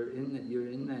 You're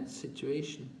in that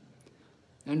situation.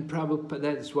 And Prabhupada,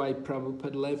 that's why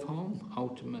Prabhupada left home,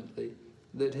 ultimately,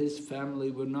 that his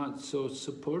family were not so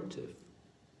supportive.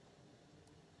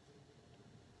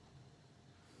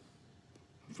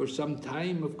 For some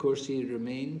time, of course, he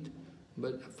remained,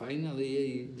 but finally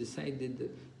he decided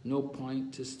that no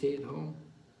point to stay at home.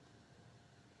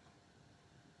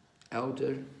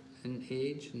 Elder in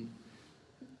age, and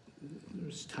it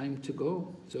was time to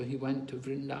go. So he went to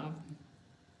Vrindavan.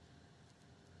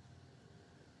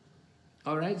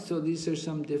 All right, so these are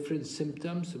some different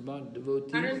symptoms about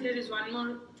devotees. Maharaj, there is one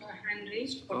more hand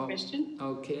raised for question.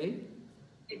 Okay.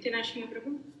 Narasimha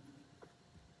Prabhu.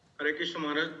 Hare Krishna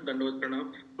Maharaj, Dandavat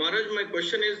Pranam. Maharaj, my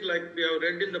question is, like we have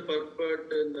read in the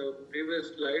purport in the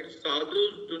previous slide,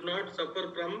 sadhus do not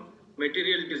suffer from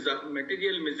material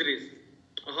miseries.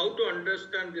 How to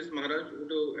understand this, Maharaj? Would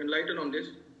you enlighten on this?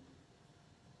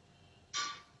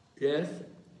 Yes.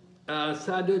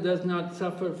 Sadhu does not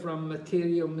suffer from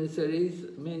material miseries.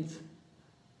 Means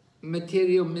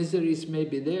material miseries may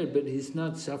be there, but he's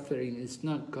not suffering. It's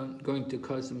not going to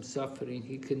cause him suffering.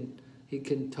 He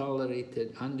can tolerate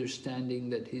it, understanding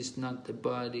that he's not the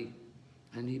body,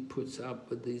 and he puts up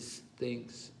with these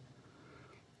things.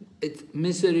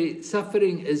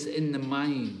 Suffering is in the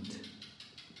mind,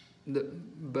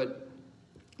 but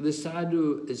the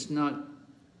sadhu is not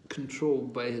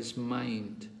controlled by his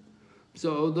mind.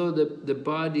 So although the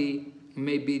body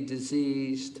may be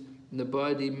diseased, the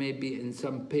body may be in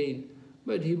some pain,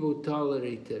 but he will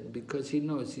tolerate it because he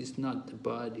knows he's not the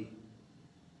body.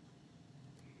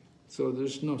 So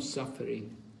there's no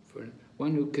suffering for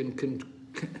one who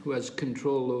has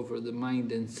control over the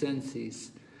mind and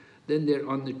senses. Then they're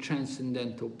on the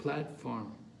transcendental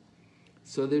platform.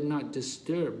 So they're not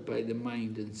disturbed by the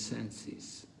mind and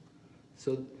senses.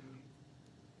 So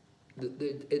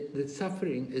the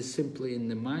suffering is simply in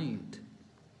the mind.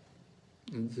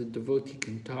 And the devotee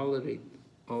can tolerate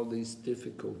all these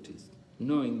difficulties,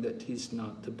 knowing that he's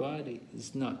not the body,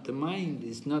 he's not the mind,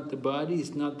 he's not the body,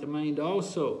 he's not the mind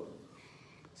also.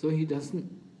 So he doesn't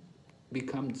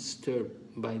become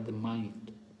disturbed by the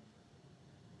mind.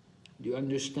 Do you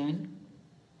understand?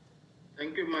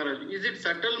 Thank you, Maharaj. Is it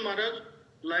subtle, Maharaj?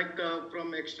 Like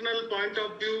from external point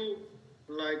of view,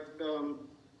 like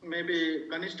maybe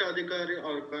Kanishta Adhikari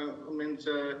or means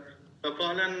the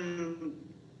fallen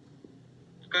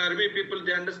Karmi people,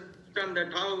 they understand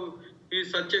that how he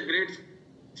is such a great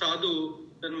sadhu,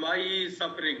 then why he is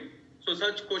suffering. So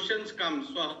such questions come.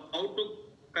 So how to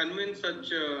convince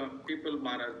such people,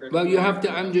 Maharaj? Well, you have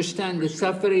to understand the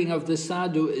suffering of the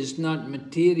sadhu is not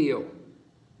material.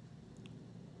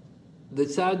 The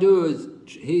sadhu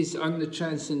he's on the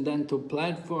transcendental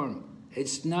platform.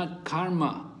 It's not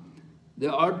karma.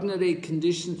 The ordinary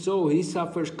conditioned soul, he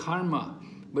suffers karma.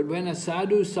 But when a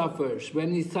sadhu suffers,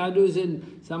 when the sadhu is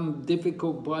in some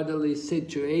difficult bodily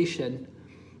situation,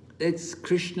 it's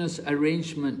Krishna's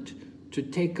arrangement to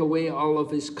take away all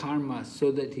of his karma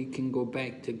so that he can go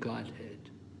back to Godhead.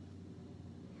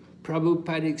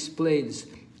 Prabhupada explains,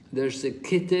 There's the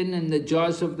kitten in the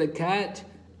jaws of the cat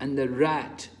and the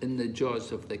rat in the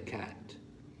jaws of the cat.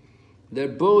 They're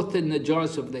both in the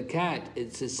jaws of the cat.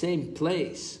 It's the same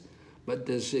place. But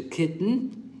there's a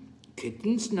kitten.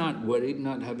 Kitten's not worried,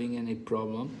 not having any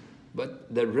problem.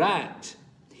 But the rat,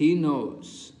 he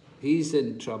knows. He's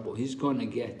in trouble. He's going to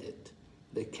get it.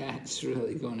 The cat's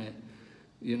really going to,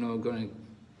 going to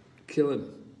kill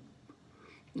him.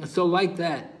 So like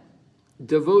that,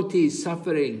 devotee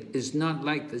suffering is not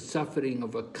like the suffering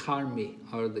of a karmi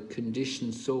or the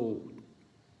conditioned soul.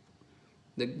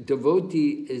 The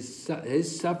devotee,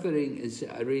 his suffering is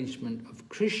the arrangement of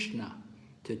Krishna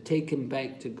to take him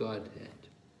back to Godhead.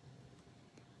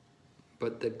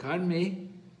 But the karmi,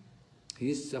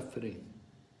 he's suffering.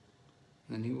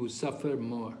 And he will suffer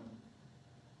more.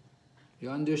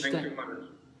 You understand? Thank you, Maharaj.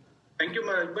 Thank you,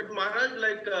 Maharaj. But Maharaj,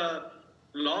 like,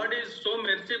 Lord is so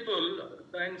merciful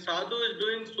and Sadhu is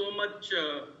doing so much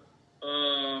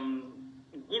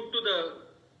good to the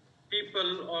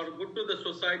people or good to the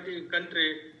society,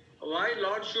 country. Why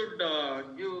Lord should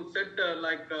set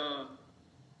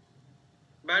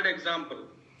bad example?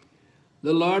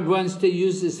 The Lord wants to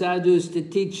use the sadhus to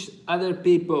teach other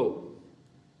people.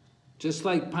 Just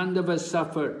like Pandavas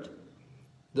suffered.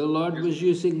 The Lord was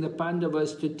using the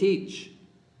Pandavas to teach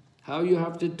how you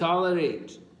have to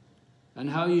tolerate and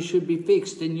how you should be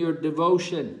fixed in your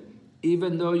devotion,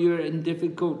 even though you're in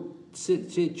difficult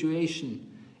situation,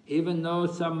 even though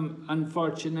some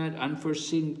unfortunate,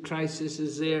 unforeseen crisis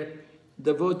is there,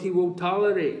 devotee will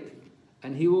tolerate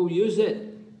and he will use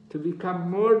it to become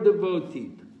more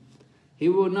devoted. He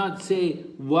will not say,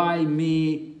 why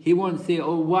me? He won't say,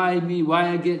 oh, why me? Why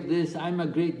I get this? I'm a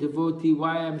great devotee.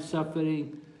 Why I'm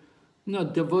suffering? No,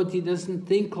 devotee doesn't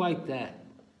think like that.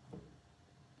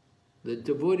 The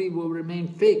devotee will remain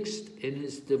fixed in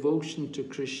his devotion to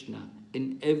Krishna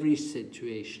in every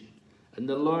situation. And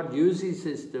the Lord uses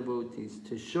his devotees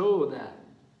to show that.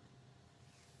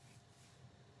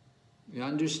 You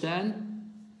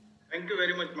understand? Thank you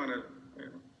very much, Maharaj.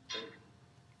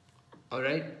 All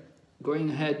right, going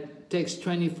ahead, text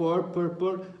 24,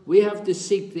 purport. We have to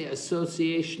seek the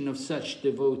association of such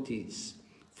devotees.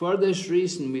 For this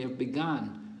reason, we have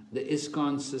begun the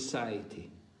ISKCON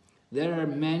society. There are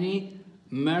many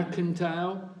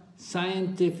mercantile,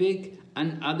 scientific,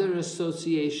 and other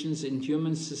associations in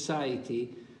human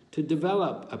society to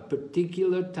develop a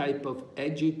particular type of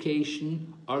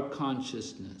education or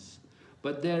consciousness.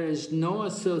 But there is no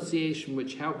association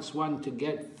which helps one to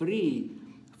get free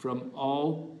from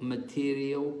all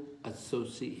material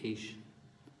association.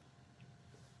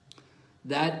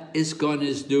 That ISKCON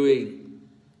is doing,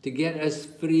 to get us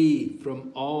free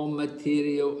from all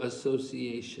material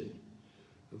association.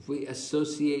 If we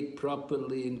associate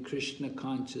properly in Krishna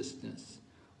consciousness,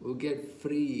 we'll get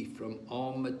free from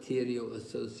all material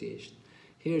association.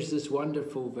 Here's this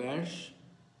wonderful verse.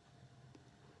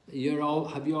 Have you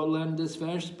all learned this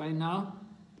verse by now?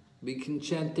 We can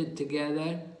chant it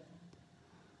together.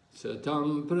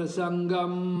 Satam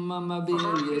prasangam mama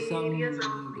viryasam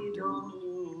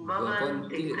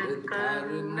bhavanti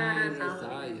hridkarna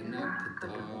rasayana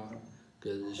katha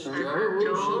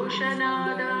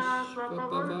Kishoshanada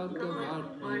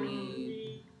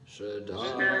svapavagavatmani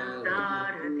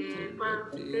Shraddharati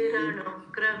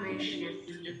bhaktiranukramishya.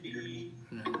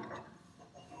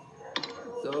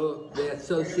 So the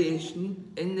association,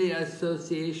 in the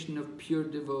association of pure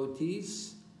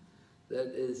devotees,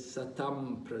 that is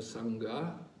Satam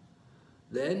Prasanga,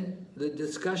 then the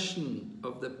discussion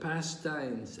of the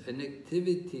pastimes and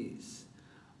activities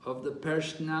of the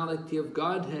personality of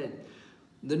Godhead.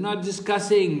 They're not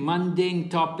discussing mundane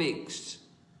topics.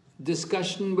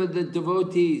 Discussion with the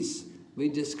devotees, we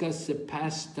discuss the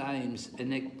pastimes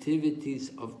and activities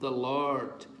of the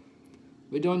Lord.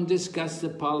 We don't discuss the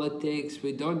politics,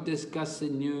 we don't discuss the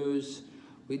news,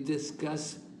 we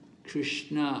discuss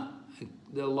Krishna,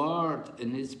 the Lord,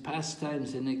 and his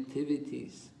pastimes and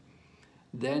activities.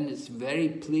 Then it's very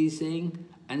pleasing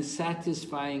and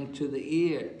satisfying to the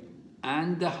ear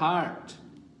and the heart.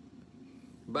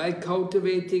 By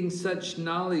cultivating such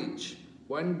knowledge,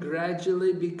 one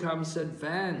gradually becomes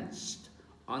advanced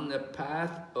on the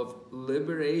path of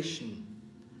liberation.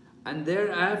 And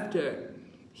thereafter,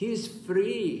 he is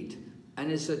freed and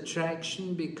his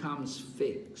attraction becomes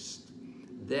fixed.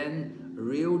 Then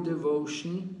real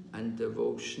devotion and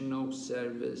devotional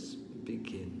service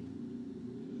begin.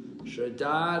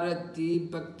 Shraddharati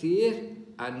bhaktir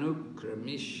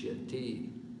anukramishati.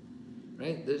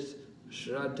 Right, this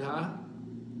Shraddha,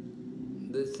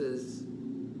 this is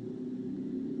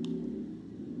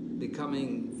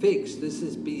becoming fixed. This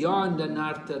is beyond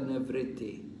anartha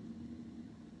nivritti.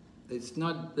 It's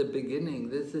not the beginning.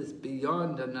 This is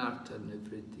beyond anartha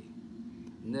nivritti.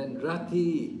 And then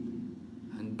rati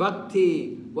and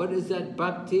bhakti. What is that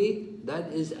bhakti?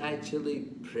 That is actually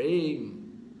prema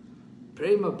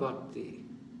bhakti.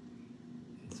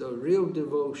 So real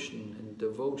devotion and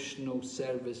devotional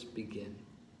service begin.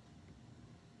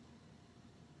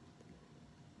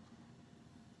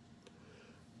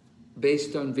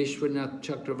 Based on Vishwanath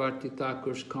Chakravarti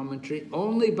Thakur's commentary,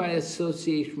 only by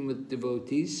association with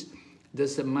devotees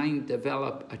does the mind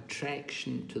develop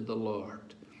attraction to the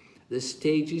Lord. The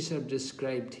stages are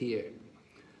described here.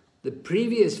 The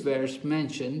previous verse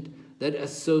mentioned that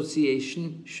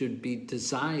association should be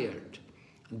desired.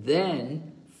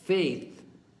 Then faith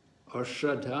or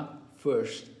shraddha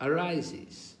first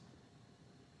arises.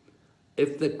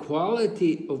 If the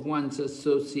quality of one's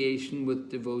association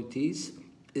with devotees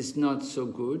is not so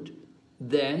good,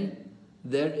 then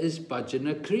there is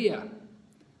bhajana kriya.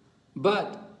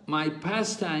 But my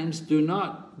pastimes do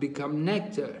not become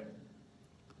nectar.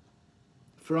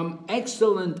 From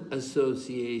excellent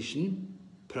association,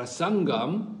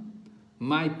 prasangam,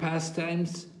 my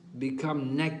pastimes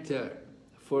become nectar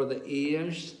for the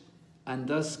ears and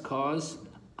thus cause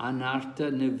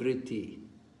anartha nivritti.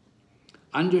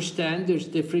 Understand there's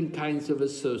different kinds of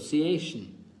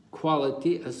association.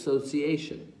 Quality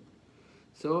association.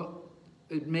 So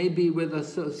it may be with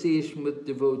association with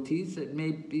devotees, it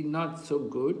may be not so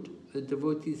good, the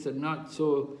devotees are not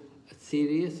so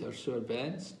serious or so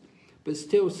advanced, but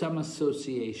still some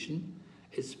association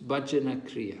is bhajana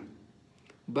kriya.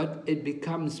 But it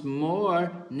becomes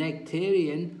more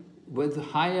nectarian with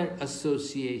higher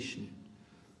association.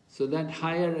 So that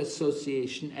higher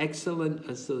association, excellent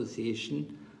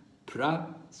association,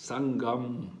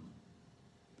 prasangam.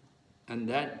 And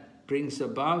that brings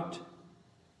about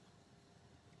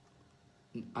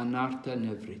anartha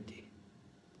nivritti.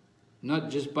 Not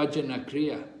just bhajana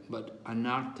kriya, but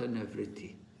anartha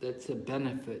nivritti. That's a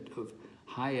benefit of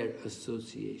higher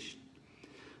association.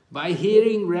 By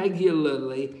hearing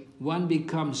regularly, one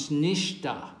becomes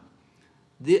nishta.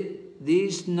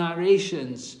 These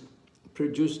narrations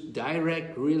produce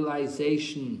direct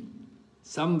realization,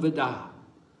 samvada,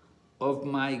 of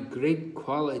my great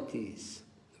qualities,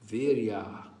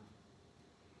 virya.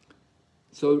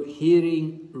 So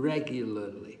hearing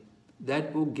regularly,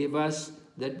 that will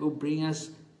bring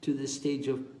us to the stage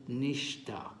of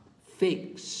nishta,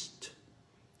 fixed.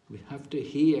 We have to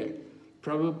hear.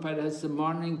 Prabhupada has the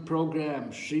morning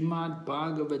program, Srimad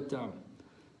Bhagavatam.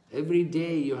 Every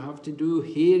day you have to do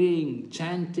hearing,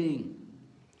 chanting.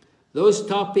 Those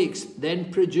topics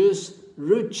then produce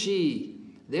ruchi.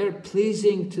 They're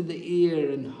pleasing to the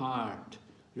ear and heart.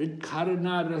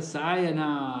 Ritkarna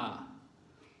rasayana.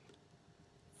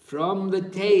 From the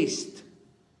taste,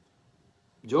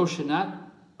 Joshanat,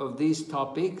 of these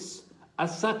topics,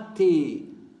 asakti,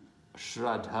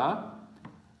 shraddha,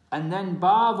 and then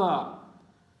bhava,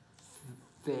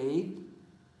 faith,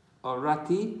 or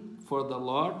rati, for the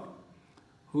Lord,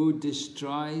 who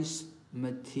destroys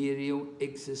material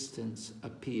existence,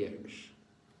 appears.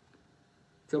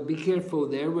 So be careful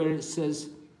there where it says,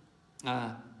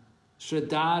 Shraddha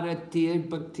ratir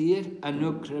bhaktir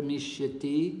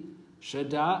anukramishyati,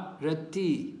 Shraddha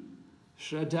rati.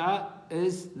 Shraddha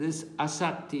is this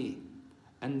asakti,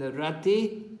 and the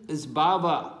rati is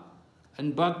bhava,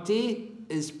 and bhakti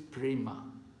is prema.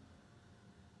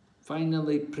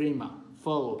 Finally, prema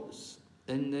follows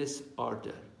in this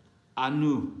order.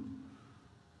 Anu.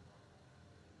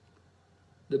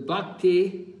 The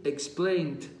bhakti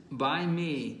explained by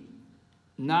me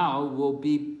now will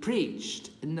be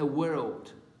preached in the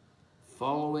world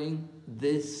following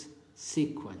this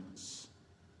sequence.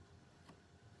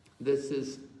 This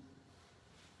is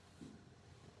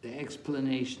the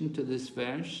explanation to this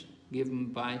verse given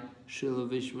by Srila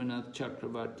Vishwanath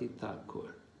Chakravarti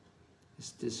Thakur.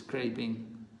 It's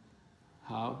describing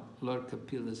how Lord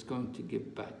Kapila is going to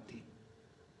give bhakti.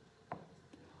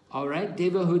 All right,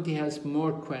 Devahuti has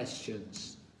more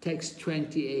questions. Text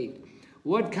 28.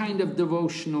 What kind of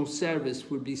devotional service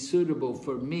would be suitable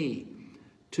for me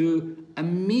to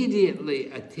immediately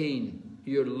attain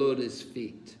your lotus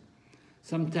feet?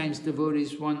 Sometimes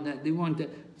devotees want that. They want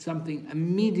something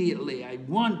immediately. I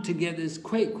want to get this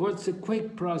quick. What's the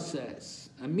quick process?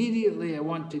 Immediately I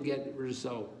want to get a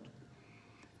result.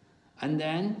 And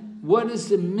then, what is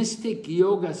the mystic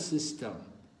yoga system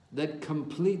that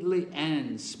completely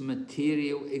ends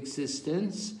material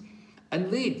existence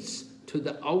and leads to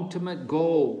the ultimate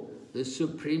goal, the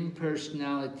Supreme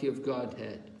Personality of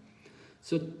Godhead?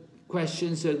 So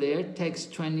questions are there,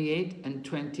 text 28 and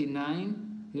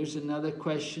 29. Here's another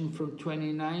question from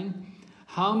 29.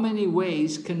 How many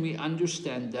ways can we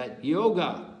understand that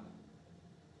yoga?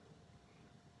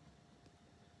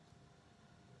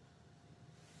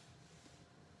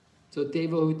 So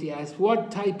Devahuti asks,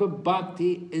 what type of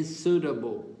bhakti is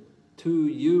suitable to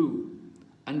you?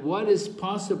 And what is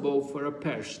possible for a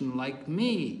person like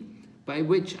me, by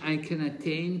which I can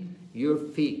attain your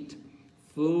feet,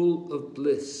 full of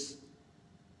bliss?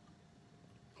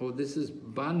 Oh, this is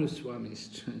Bhanu Swami's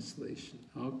translation.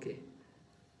 Okay.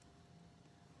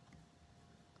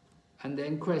 And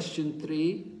then question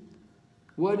 3.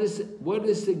 What is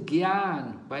the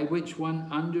gyan by which one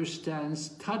understands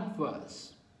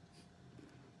tattvas?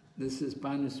 This is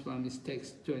Bhanu Swami's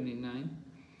text 29.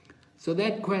 So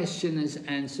that question is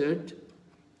answered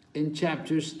in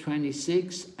chapters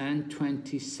 26 and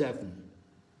 27,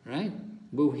 right?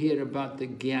 We'll hear about the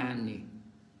jnani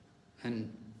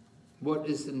and what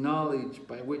is the knowledge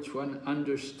by which one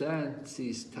understands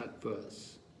these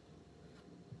tattvas.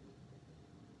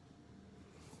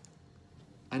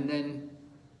 And then,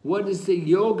 what is the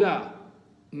yoga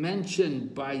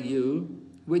mentioned by you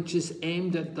which is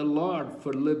aimed at the Lord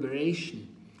for liberation?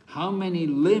 How many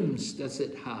limbs does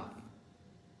it have?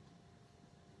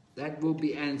 That will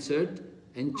be answered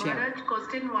in chapter. Maharaj,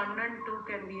 question 1 and 2,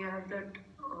 can we have that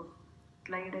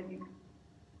slide again?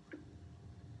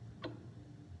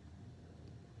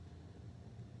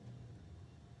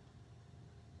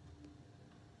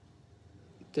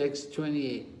 Text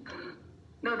 28.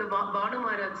 No, the Bhanu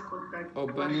Maharaj quote that. Oh,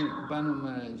 Bhanu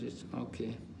Maharaj's,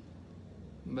 okay.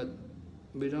 But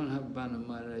we don't have Bhanu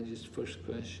Maharaj's first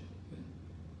question.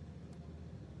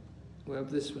 We have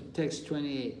this one, text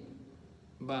 28,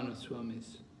 Bhanu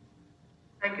Swami's.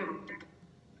 Thank you.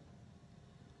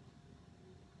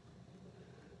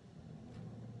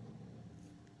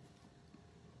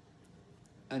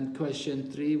 And question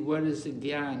 3, what is the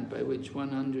gyan by which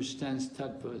one understands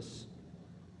tattvas?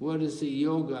 What is the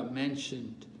yoga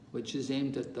mentioned which is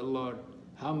aimed at the Lord?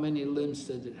 How many limbs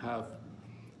does it have?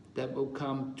 That will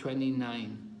come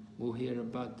 29. We'll hear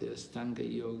about the Astanga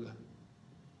Yoga.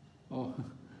 Oh,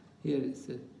 here it's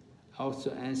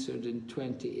also answered in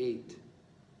 28.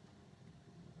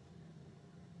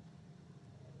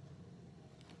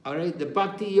 All right, the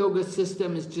Bhakti Yoga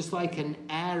system is just like an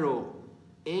arrow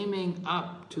aiming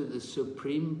up to the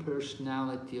Supreme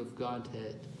Personality of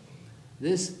Godhead.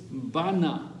 This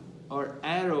bana, or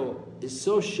arrow, is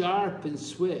so sharp and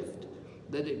swift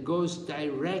that it goes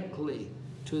directly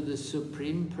to the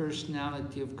Supreme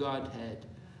Personality of Godhead,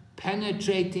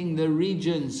 penetrating the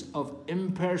regions of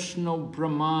impersonal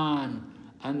Brahman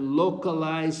and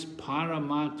localized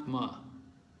Paramatma.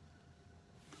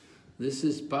 This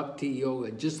is Bhakti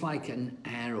Yoga, just like an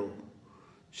arrow,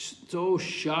 so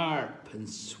sharp and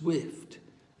swift,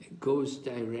 it goes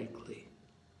directly.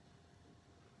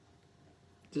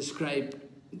 Describe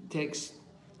text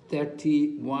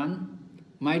 31.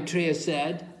 Maitreya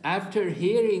said, after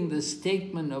hearing the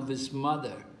statement of his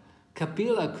mother,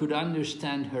 Kapila could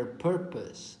understand her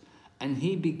purpose, and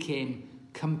he became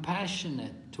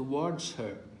compassionate towards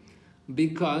her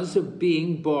because of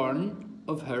being born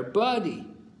of her body.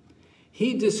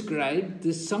 He described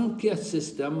the Sankhya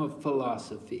system of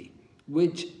philosophy,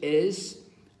 which is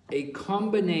a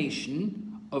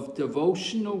combination of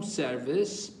devotional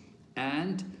service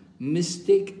and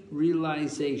mystic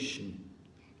realization,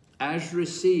 as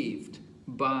received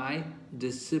by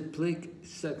disciplic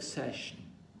succession.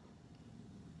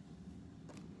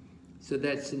 So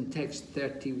that's in text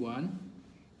 31.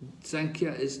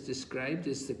 Sankhya is described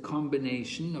as the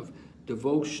combination of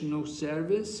devotional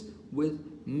service with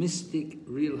mystic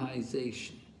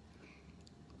realization.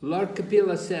 Lord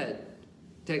Kapila said,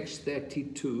 text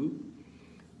 32,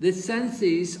 the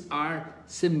senses are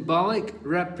symbolic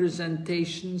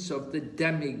representations of the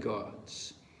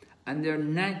demigods, and their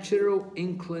natural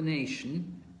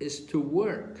inclination is to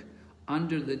work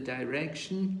under the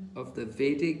direction of the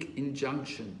Vedic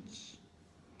injunctions.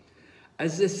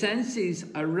 As the senses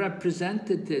are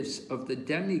representatives of the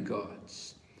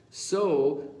demigods,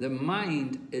 so the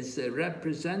mind is the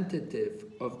representative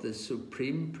of the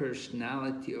Supreme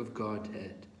Personality of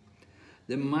Godhead.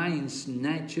 The mind's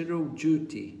natural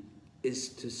duty is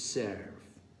to serve.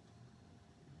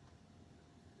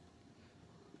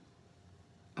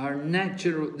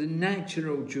 The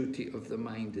natural duty of the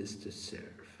mind is to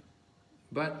serve.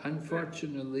 But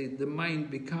unfortunately, the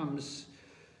mind becomes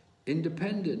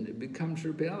independent, it becomes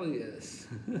rebellious.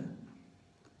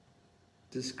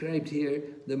 Described here,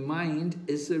 the mind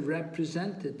is the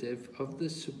representative of the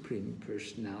Supreme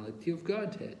Personality of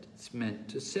Godhead. It's meant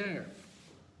to serve.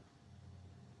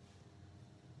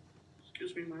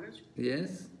 Excuse me, Maharaj.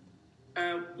 Yes?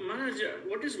 Maharaj,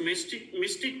 what is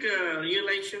mystic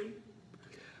realization?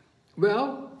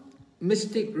 Well,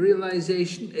 mystic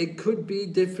realization, it could be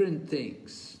different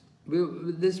things.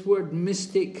 This word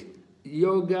mystic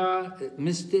yoga,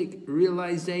 mystic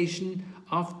realization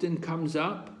often comes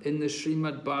up in the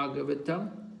Srimad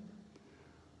Bhagavatam.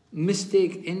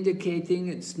 Mystic indicating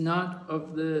it's not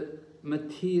of the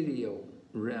material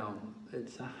realm,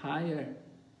 it's a higher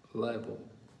level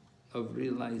of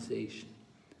realization.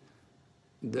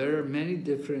 There are many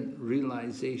different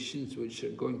realizations which are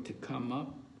going to come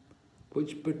up.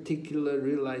 Which particular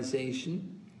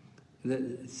realization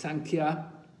the Sankhya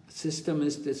system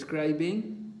is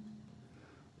describing?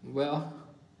 Well,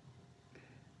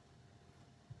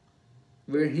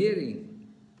 we're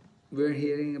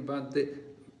hearing about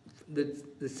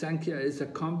the Sankhya is a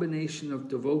combination of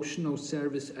devotional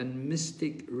service and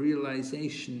mystic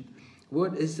realization.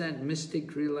 What is that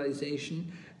mystic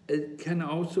realization? It can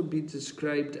also be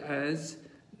described as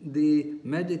the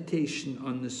meditation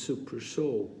on the Super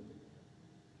Soul,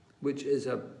 which is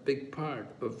a big part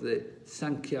of the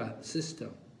Sankhya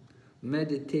system.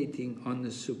 Meditating on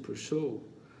the Super Soul,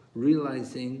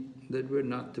 realizing that we're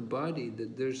not the body,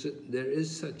 that there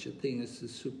is such a thing as the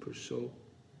Super Soul.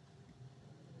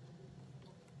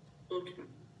 Okay.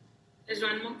 There's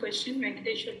one more question,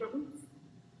 Venkateshwar Prabhu.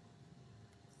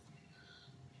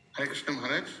 Hare Krishna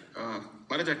Maharaj.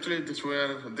 Maharaj, actually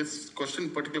this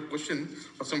particular question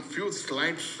was some few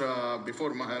slides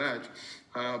before Maharaj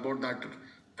about that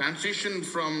transition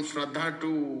from Shraddha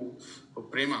to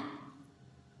Prema.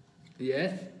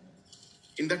 Yes.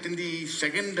 In the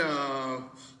second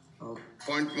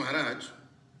point, Maharaj.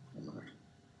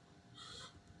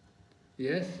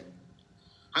 Yes.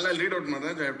 I'll read out,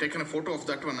 Maharaj. I have taken a photo of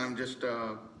that one. I'm just...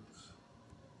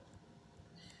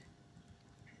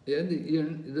 Yeah,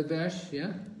 the verse,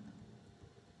 yeah?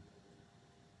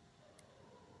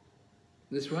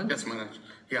 This one? Yes, Maharaj.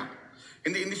 Yeah.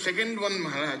 In the second one,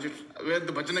 Maharaj, where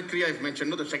the Bhajana Kriya is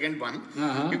mentioned, the second one,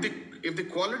 if the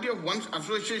quality of one's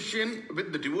association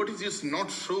with the devotees is not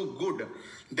so good,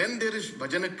 then there is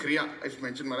Bhajana Kriya, is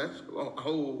mentioned, Maharaj.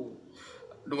 How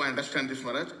do I understand this,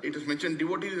 Maharaj? It is mentioned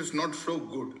devotees is not so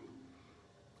good.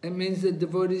 It means the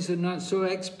devotees are not so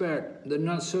expert, they're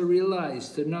not so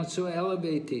realized, they're not so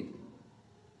elevated.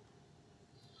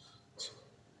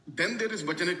 Then there is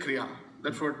Bhajana Kriya.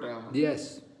 That's what...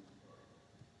 Yes.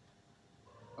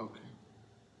 Okay.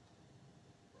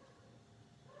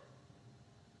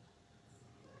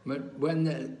 But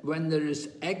when there is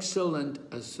excellent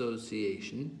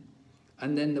association,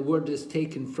 and then the word is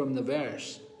taken from the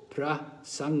verse,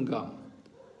 prasangam,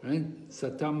 right?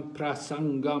 Satam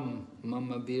prasangam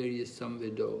mama virya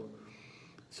samvido.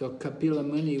 So Kapila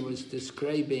Muni was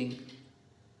describing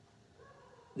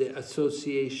the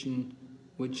association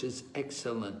which is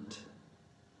excellent.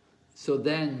 So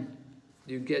then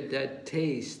you get that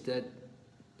taste, that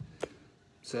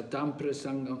satam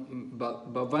prasangam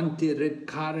bhavanti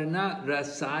ridkarana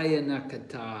rasayana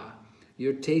kata.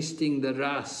 You're tasting the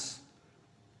ras,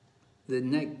 the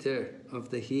nectar of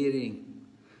the hearing.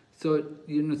 So,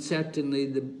 certainly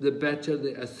the better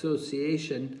the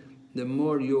association, the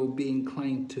more you'll be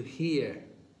inclined to hear.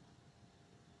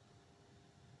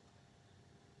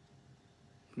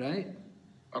 Right?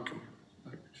 Okay.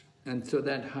 And so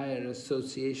that higher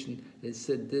association, it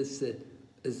said this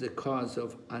is the cause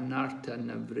of anartha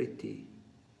navriti.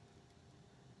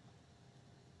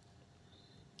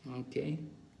 Okay?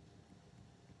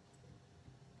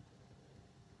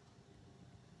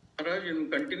 Maharaj, in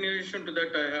continuation to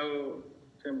that, I have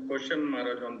some question,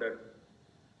 Maharaj, on that.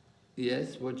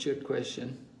 Yes, what's your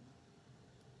question?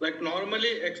 Like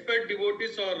normally, expert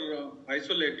devotees are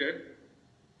isolated,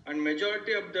 and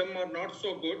majority of them are not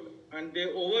so good, and they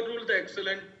overrule the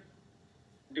excellent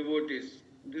devotees.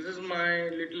 This is my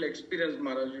little experience,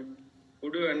 Maharaj.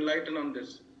 Would you enlighten on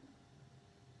this?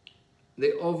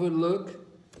 They overlook?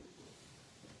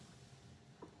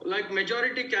 Like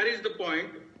majority carries the point.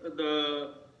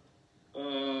 The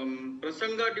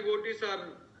Prasanga devotees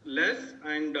are less,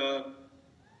 and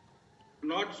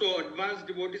not so advanced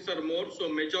devotees are more. So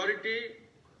majority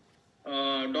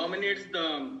dominates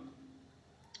the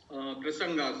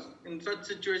Prasangas. In such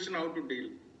situation, how to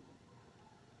deal?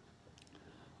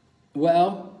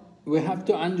 Well, we have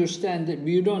to understand that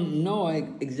we don't know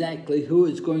exactly who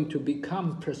is going to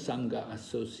become Prasanga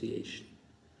association.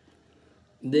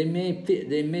 They may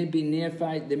be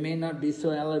neophyte, they may not be so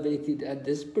elevated at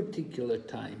this particular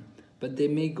time, but they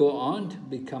may go on to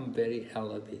become very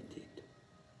elevated.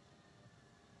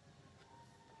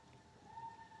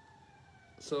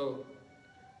 So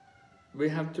we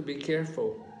have to be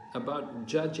careful about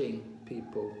judging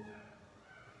people.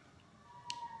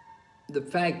 the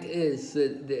fact is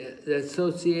that the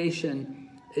association,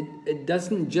 it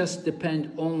doesn't just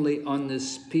depend only on the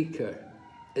speaker.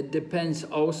 It depends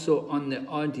also on the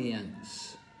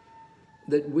audience.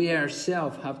 That we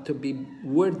ourselves have to be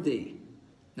worthy,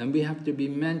 and we have to be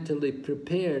mentally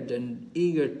prepared and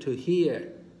eager to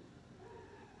hear.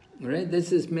 Right?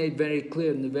 This is made very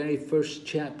clear in the very first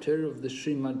chapter of the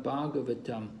Srimad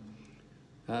Bhagavatam.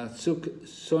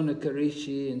 Sonaka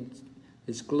Rishi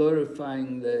is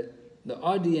glorifying the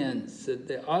audience. That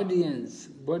the audience,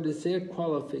 what is their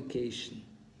qualification?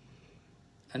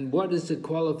 And what is the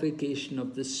qualification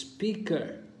of the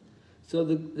speaker? So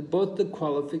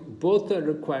both are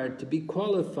required to be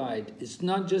qualified. It's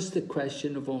not just a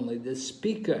question of only the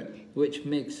speaker, which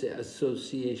makes the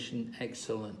association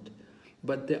excellent.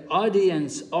 But the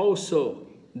audience also,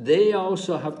 they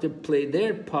also have to play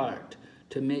their part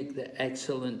to make the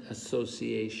excellent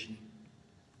association.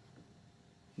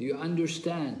 You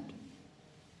understand?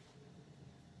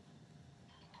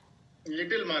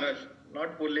 Little, Maharaj,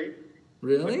 not fully.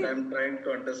 Really? But I'm trying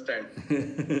to understand.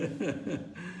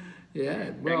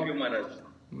 Yeah, well, thank you, Maharaj.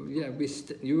 Yeah,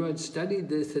 you had studied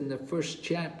this in the first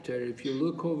chapter. If you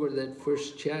look over that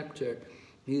first chapter,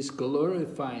 he's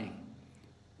glorifying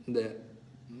the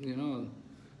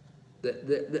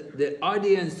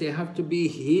audience. They have to be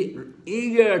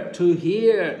eager to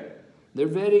hear. They're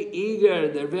very eager.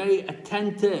 They're very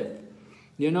attentive.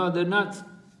 They're not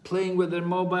playing with their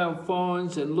mobile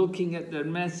phones and looking at their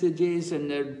messages and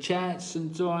their chats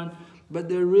and so on. But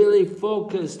they're really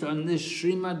focused on this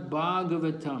Srimad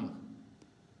Bhagavatam.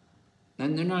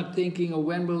 And they're not thinking, oh,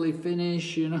 when will he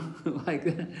finish, like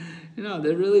that.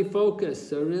 They're really focused.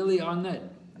 They're really on it.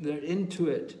 They're into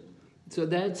it. So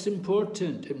that's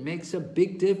important. It makes a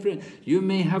big difference. You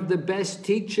may have the best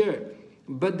teacher,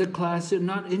 but the class are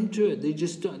not into it. They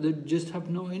just have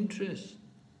no interest.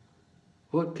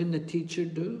 What can the teacher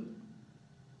do?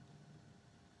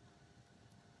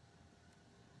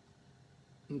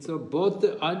 And so both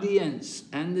the audience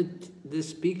and the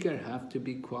speaker have to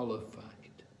be qualified.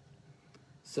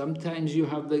 Sometimes you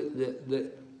have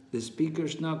the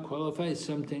speaker's not qualified,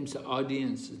 sometimes the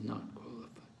audience is not qualified.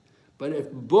 But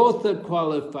if both are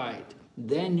qualified,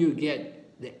 then you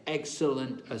get the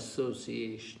excellent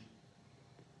association.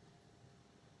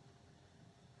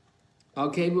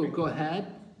 Okay, we'll go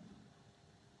ahead.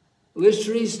 List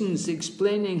reasons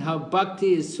explaining how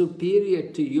bhakti is superior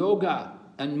to yoga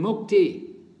and mukti.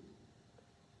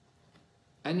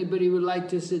 Anybody would like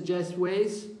to suggest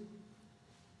ways?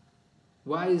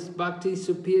 Why is bhakti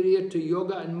superior to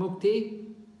yoga and mukti?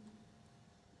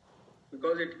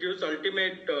 Because it gives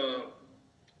ultimate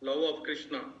love of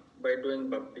Krishna by doing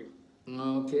bhakti.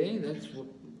 Okay, that's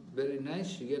very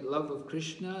nice. You get love of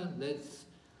Krishna. That's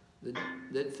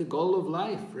the goal of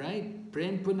life, right?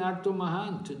 Prem punarto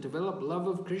mahan, to develop love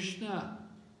of Krishna.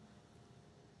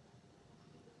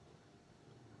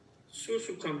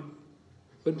 Susukham.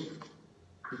 But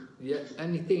yeah,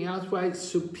 anything else why it's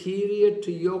superior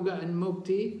to yoga and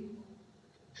mukti?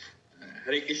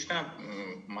 Hare Krishna,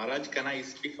 Maharaj, can I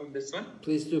speak on this one?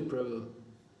 Please do, Prabhu.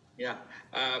 Yeah,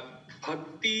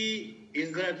 bhakti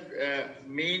is the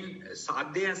main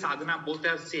sadhya and sadhana, both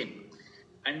are same.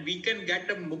 And we can get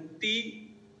a mukti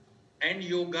and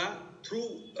yoga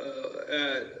through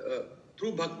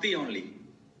bhakti only.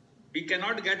 We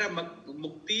cannot get a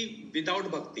mukti without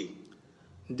bhakti.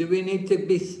 Do we need to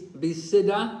be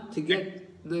siddha to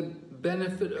get the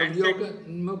benefit of yoga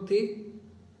and mukti?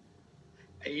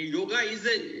 Yoga is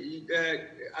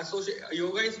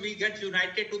yoga is we get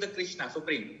united to the Krishna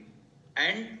Supreme,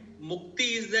 and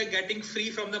mukti is the getting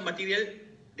free from the material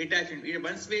detachment.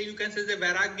 Once way you can say the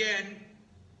vairagya and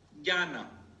jnana,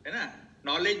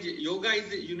 knowledge. Yoga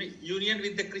is union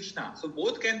with the Krishna. So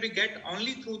both can be get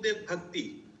only through the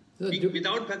bhakti.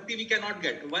 Without bhakti we cannot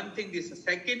get. One thing this.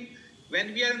 Second,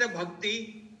 when we are in the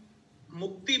bhakti,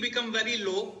 mukti become very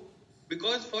low,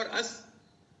 because for us,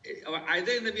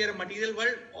 either we are a material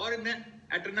world or in an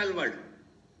eternal world.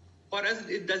 For us,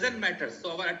 it doesn't matter.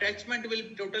 So our attachment will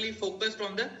be totally focused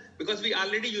on because we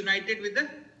already united with the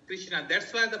Krishna.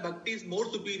 That's why the bhakti is more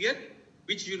superior,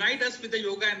 which unite us with the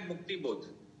yoga and mukti both.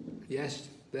 Yes,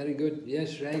 very good.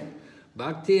 Yes, right.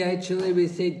 Bhakti actually, we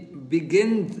say,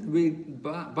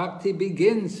 bhakti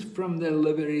begins from the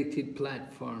liberated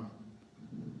platform.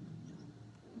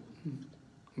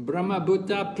 Brahma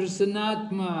Bhuta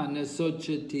Prasanatma na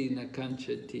sochati na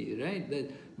kanchati, right?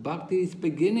 That bhakti is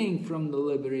beginning from the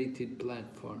liberated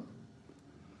platform.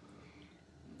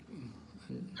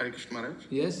 Hare Krishna Maharaj.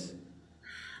 Yes?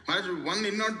 Maharaj, one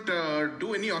need not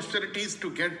do any austerities to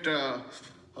get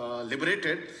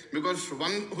liberated, because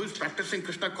one who is practicing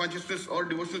Krishna consciousness or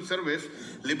devotional service,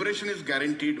 liberation is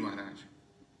guaranteed, Maharaj.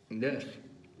 Yes,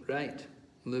 right.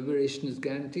 Liberation is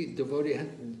guaranteed. Devotee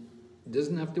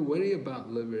doesn't have to worry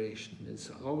about liberation. It's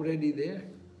already there.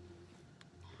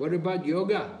 What about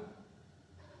yoga?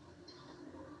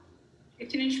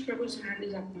 Chaitanya Prabhu's hand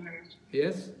is up, Maharaj.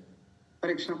 Yes?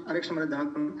 For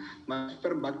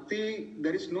bhakti,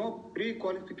 there is no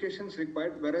pre-qualifications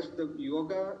required, whereas the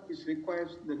yoga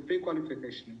requires the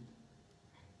pre-qualification.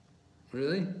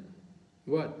 Really?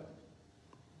 What?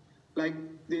 Like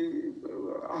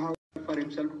how for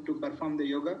himself to perform the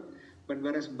yoga, but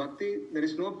whereas bhakti, there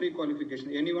is no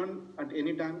pre-qualification. Anyone at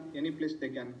any time, any place, they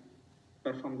can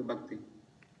perform the bhakti.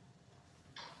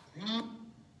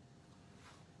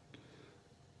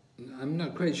 I'm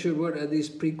not quite sure, what are these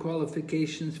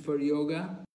pre-qualifications for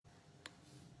yoga?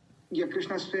 Yeah,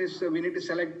 Krishna says we need to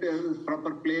select a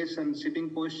proper place and sitting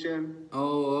posture.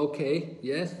 Oh, okay.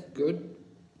 Yes, good.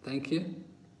 Thank you.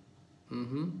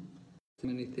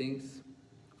 Many things.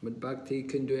 But bhakti you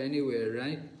can do anywhere,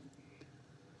 right?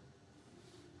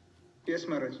 Yes,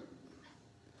 Maharaj.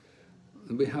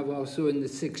 We have also in the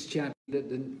 6th chapter that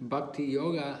the bhakti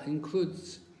yoga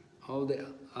includes all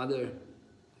the other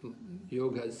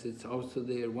yogas. It's also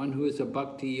there. One who is a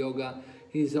bhakti yoga,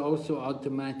 he's also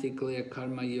automatically a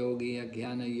karma yogi, a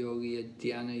jnana yogi, a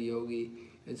dhyana yogi.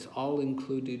 It's all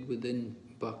included within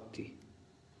bhakti.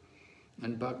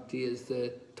 And bhakti is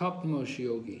the topmost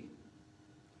yogi.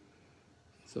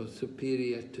 So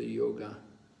superior to yoga.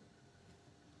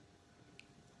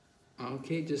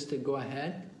 Okay, just to go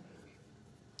ahead.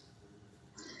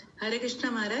 Hare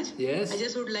Krishna Maharaj. Yes. I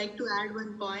just would like to add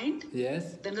one point.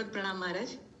 Yes. Dandavat Pranam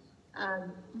Maharaj.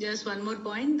 Just one more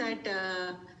point, that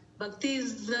bhakti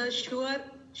is the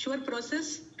sure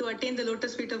process to attain the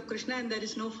lotus feet of Krishna, and there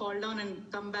is no fall down and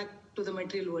come back to the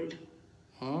material world.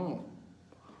 Oh.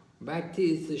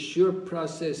 Bhakti is the sure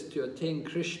process to attain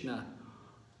Krishna.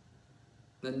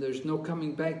 Then there's no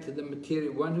coming back to the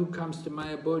material. One who comes to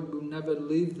my abode will never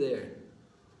leave there.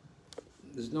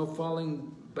 There's no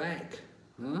falling back.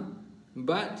 Huh?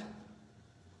 But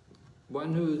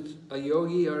one who's a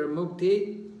yogi or a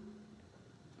mukti,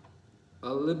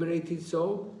 a liberated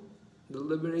soul, the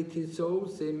liberated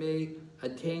souls, they may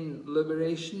attain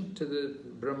liberation to the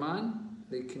Brahman,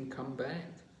 they can come back.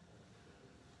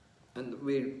 And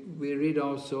we read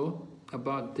also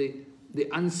about the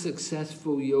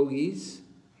unsuccessful yogis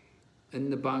in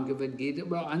the Bhagavad Gita.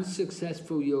 Well,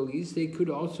 unsuccessful yogis, they could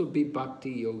also be bhakti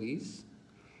yogis.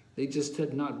 They just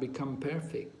had not become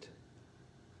perfect.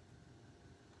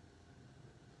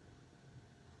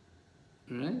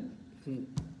 Right?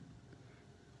 And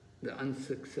the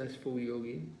unsuccessful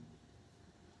yogi.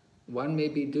 One may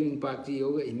be doing bhakti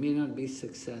yoga, he may not be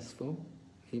successful,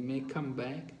 he may come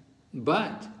back,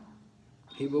 but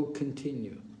he will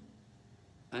continue.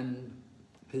 And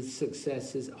his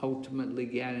success is ultimately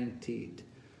guaranteed.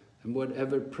 And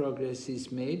whatever progress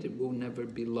he's made, it will never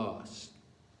be lost.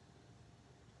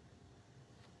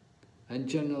 And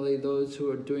generally those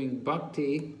who are doing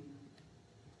bhakti,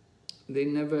 they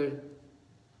never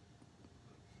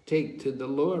take to the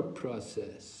lower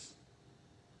process.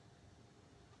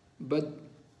 But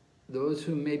those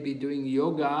who may be doing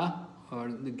yoga or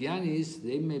the jnanis,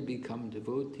 they may become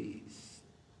devotees.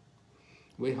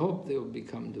 We hope they will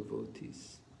become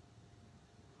devotees.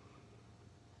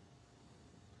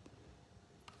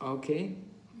 Okay,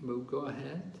 we'll go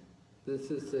ahead.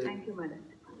 This is Thank you, Maharaj.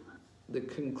 The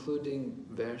concluding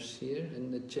verse here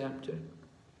in the chapter.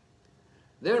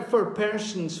 Therefore,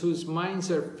 persons whose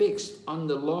minds are fixed on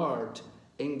the Lord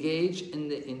engage in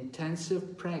the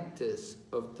intensive practice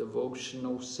of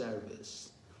devotional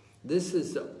service. This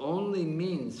is the only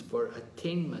means for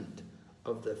attainment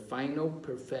of the final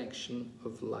perfection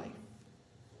of life.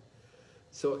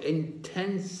 So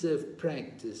intensive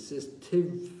practice is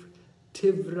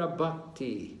tivra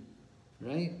bhakti,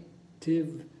 right?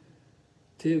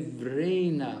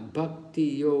 Tivrena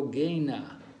bhakti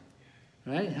yogena.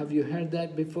 Right? Have you heard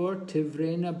that before?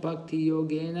 Tivrena bhakti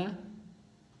yogena?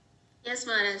 Yes,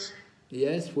 Maharaj.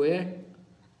 Yes, where?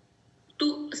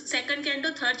 2nd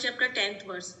canto, 3rd chapter, 10th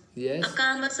verse. Yes.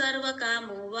 Akama sarva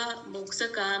kamo va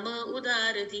moksa kama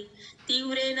udarati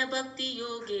tivrena bhakti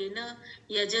yogena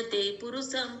yajate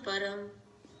purusam param.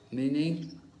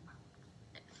 Meaning?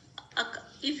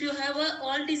 If you have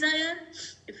all desire,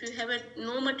 if you have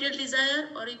no material desire,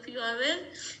 or if you have a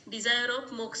desire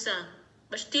of moksha,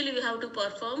 but still you have to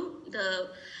perform the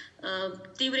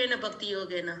Tivrena Bhakti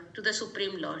Yogena to the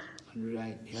Supreme Lord.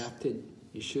 Right.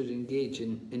 You should engage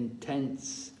in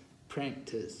intense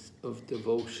practice of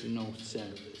devotional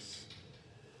service.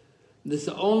 This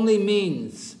only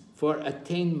means for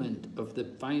attainment of the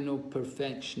final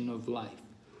perfection of life.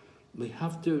 We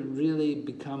have to really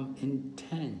become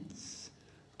intense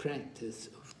practice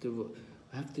of devotion.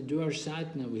 We have to do our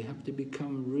sadhana. We have to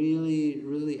become really,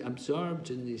 really absorbed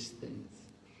in these things.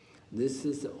 This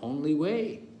is the only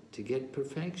way to get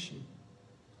perfection.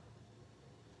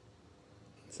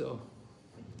 So,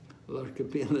 Lord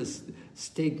Kapila's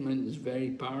statement is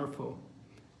very powerful.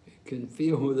 You can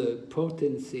feel the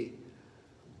potency.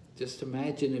 Just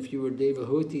imagine if you were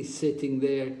Devahuti sitting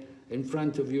there in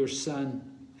front of your son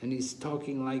and he's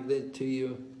talking like that to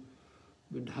you,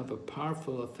 it would have a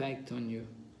powerful effect on you.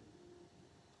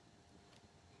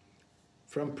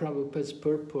 From Prabhupada's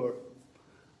purport,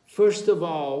 first of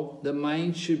all, the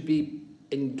mind should be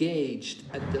engaged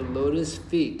at the lotus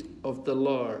feet of the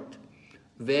Lord,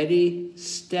 very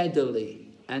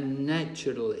steadily and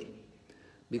naturally,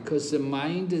 because the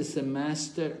mind is the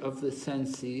master of the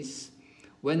senses.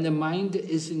 When the mind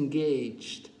is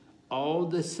engaged, all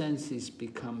the senses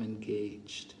become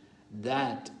engaged.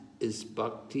 That is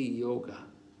Bhakti Yoga.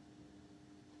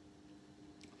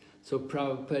 So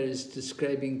Prabhupada is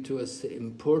describing to us the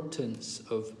importance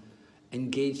of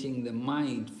engaging the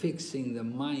mind, fixing the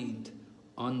mind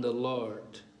on the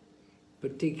Lord,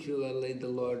 particularly the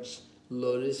Lord's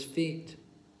lotus feet.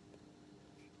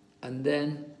 And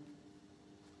then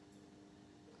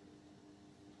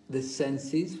the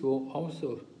senses will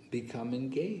also become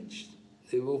engaged.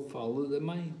 They will follow the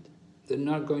mind. They're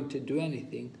not going to do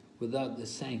anything without the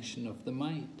sanction of the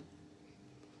mind.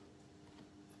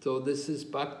 So this is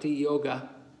Bhakti Yoga.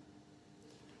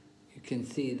 You can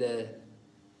see the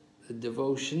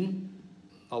devotion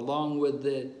along with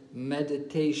the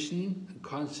meditation and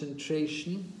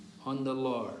concentration on the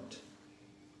Lord.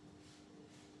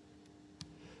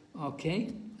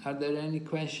 Okay, are there any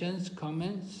questions,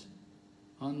 comments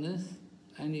on this?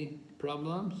 Any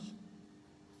problems?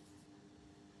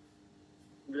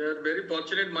 We are very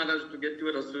fortunate, Maharaj, to get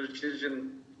your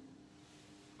association.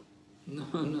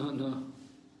 No.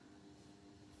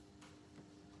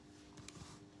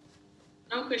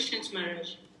 No questions,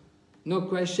 Maharaj. No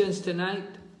questions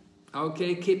tonight?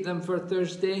 Okay, keep them for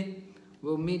Thursday.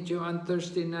 We'll meet you on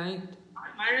Thursday night.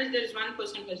 Maharaj, there is one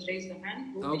person who has raised the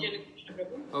hand.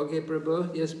 Okay,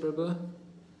 Prabhu. Yes, Prabhu.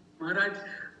 Maharaj,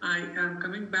 I am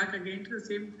coming back again to the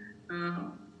same.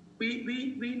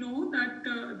 We know that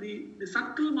the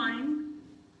subtle mind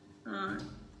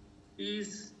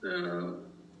is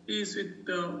with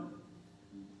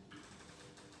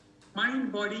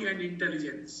mind, body, and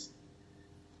intelligence.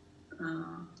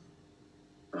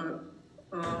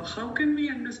 How can we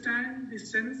understand the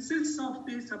senses of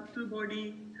the subtle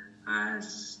body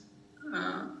as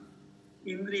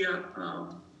Indriya?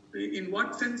 In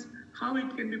what sense, how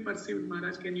it can be perceived,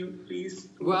 Maharaj? Can you please?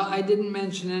 Well, I didn't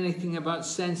mention anything about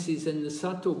senses in the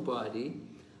subtle body.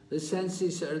 The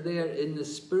senses are there in the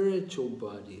spiritual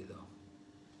body, though.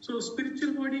 So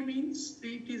spiritual body means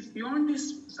it is beyond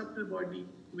this subtle body.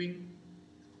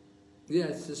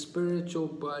 Yes, the spiritual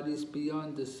body is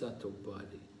beyond the subtle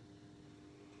body.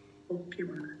 Okay,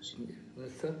 Maharaj. The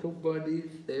subtle body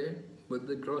is there with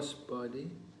the gross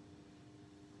body,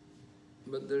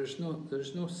 but there's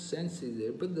no senses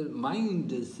there. But the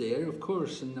mind is there, of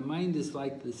course, and the mind is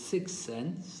like the sixth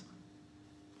sense.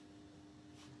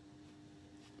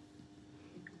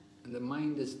 And the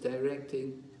mind is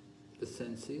directing the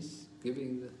senses,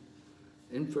 giving the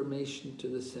information to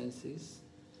the senses.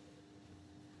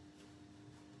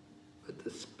 But the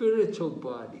spiritual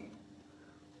body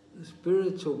is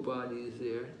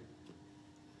there.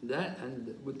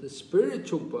 And with the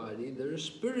spiritual body, there are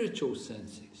spiritual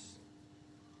senses.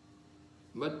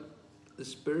 But the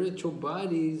spiritual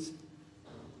bodies,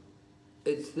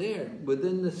 it's there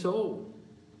within the soul.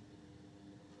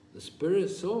 The spirit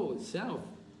soul itself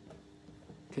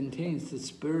contains the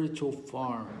spiritual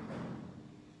form,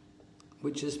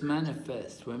 which is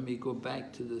manifest when we go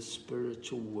back to the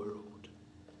spiritual world.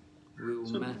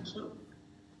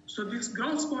 So this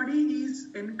gross body is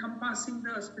encompassing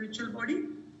the spiritual body?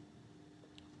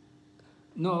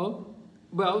 No.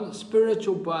 Well, the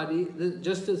spiritual body,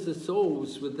 just as the soul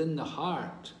is within the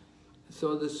heart,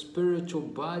 so the spiritual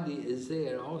body is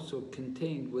there, also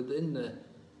contained within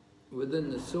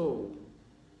the soul.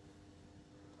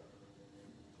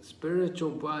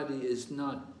 Spiritual body is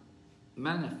not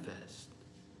manifest,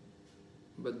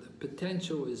 but the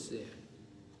potential is there.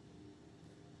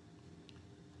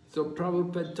 So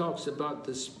Prabhupada talks about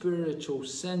the spiritual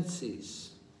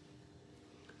senses.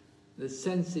 The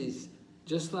senses,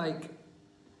 just like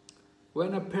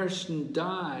when a person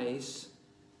dies,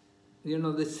 you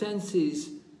know, the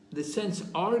senses, the sense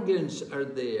organs are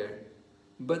there,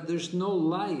 but there's no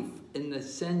life in the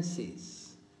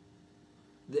senses.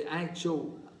 The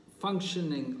actual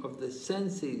functioning of the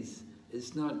senses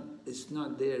is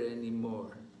not there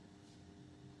anymore.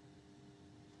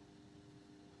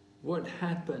 What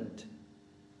happened?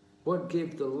 What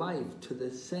gave the life to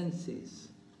the senses?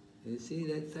 You see,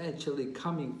 that's actually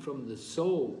coming from the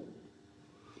soul.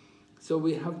 So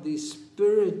we have the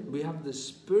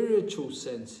spiritual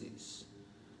senses,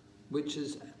 which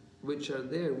are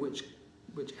there, which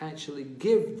actually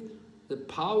give the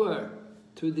power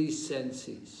to these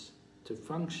senses to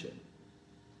function.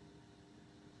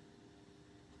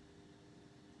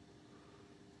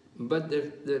 But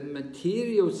the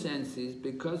material senses,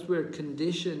 because we're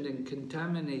conditioned and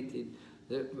contaminated,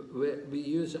 we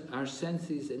use our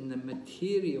senses in the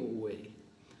material way.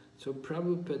 So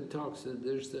Prabhupada talks that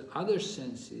there's the other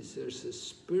senses, there's the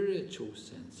spiritual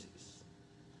senses.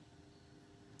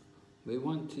 We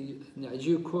want to, as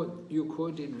you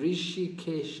quoted,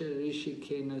 Rishikesha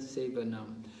Rishikena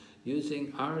Sevanam,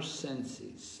 using our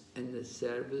senses in the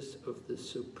service of the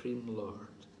Supreme Lord.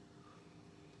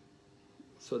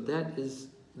 So that is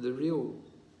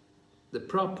the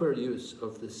proper use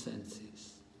of the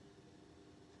senses.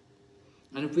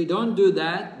 And if we don't do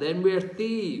that, then we're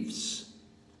thieves.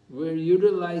 We're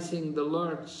utilizing the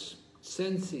Lord's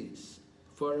senses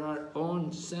for our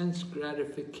own sense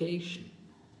gratification.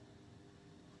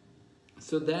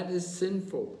 So that is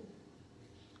sinful.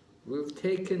 We've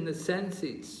taken the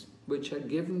senses, which are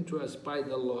given to us by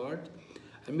the Lord,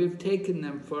 and we've taken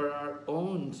them for our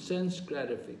own sense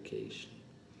gratification.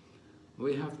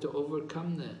 We have to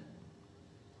overcome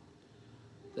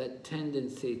that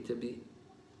tendency to be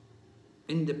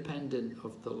independent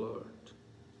of the Lord.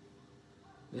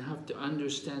 We have to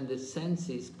understand the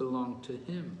senses belong to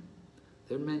Him.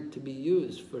 They're meant to be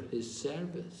used for His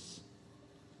service.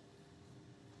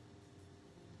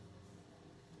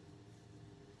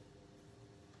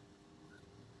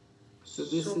 So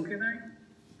this is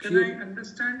can I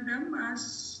understand them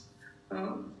as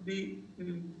the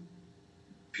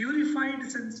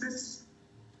purified senses,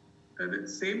 the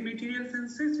same material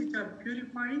senses which are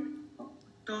purified,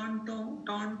 turned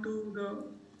to the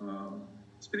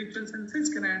spiritual senses?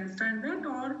 Can I understand that,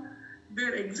 or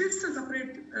there exists a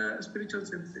separate spiritual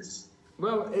senses?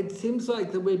 Well, it seems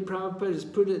like the way Prabhupada has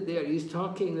put it there, he's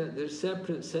talking that they're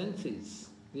separate senses.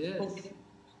 Yes.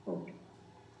 Okay.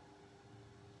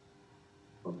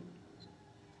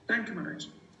 Thank you, Maharaj.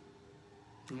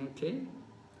 Okay.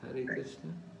 Hare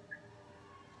Krishna.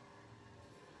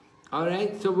 All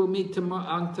right, so we'll meet tomorrow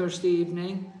on Thursday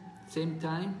evening, same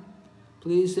time.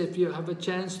 Please, if you have a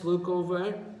chance, look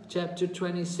over chapter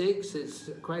 26. It's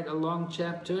quite a long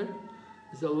chapter.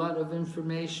 There's a lot of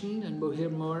information, and we'll hear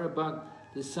more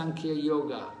about the Sankhya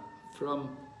Yoga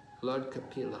from Lord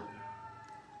Kapila.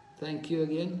 Thank you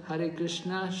again. Hare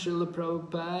Krishna, Srila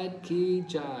Prabhupada ki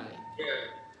jai.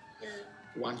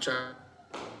 Vancha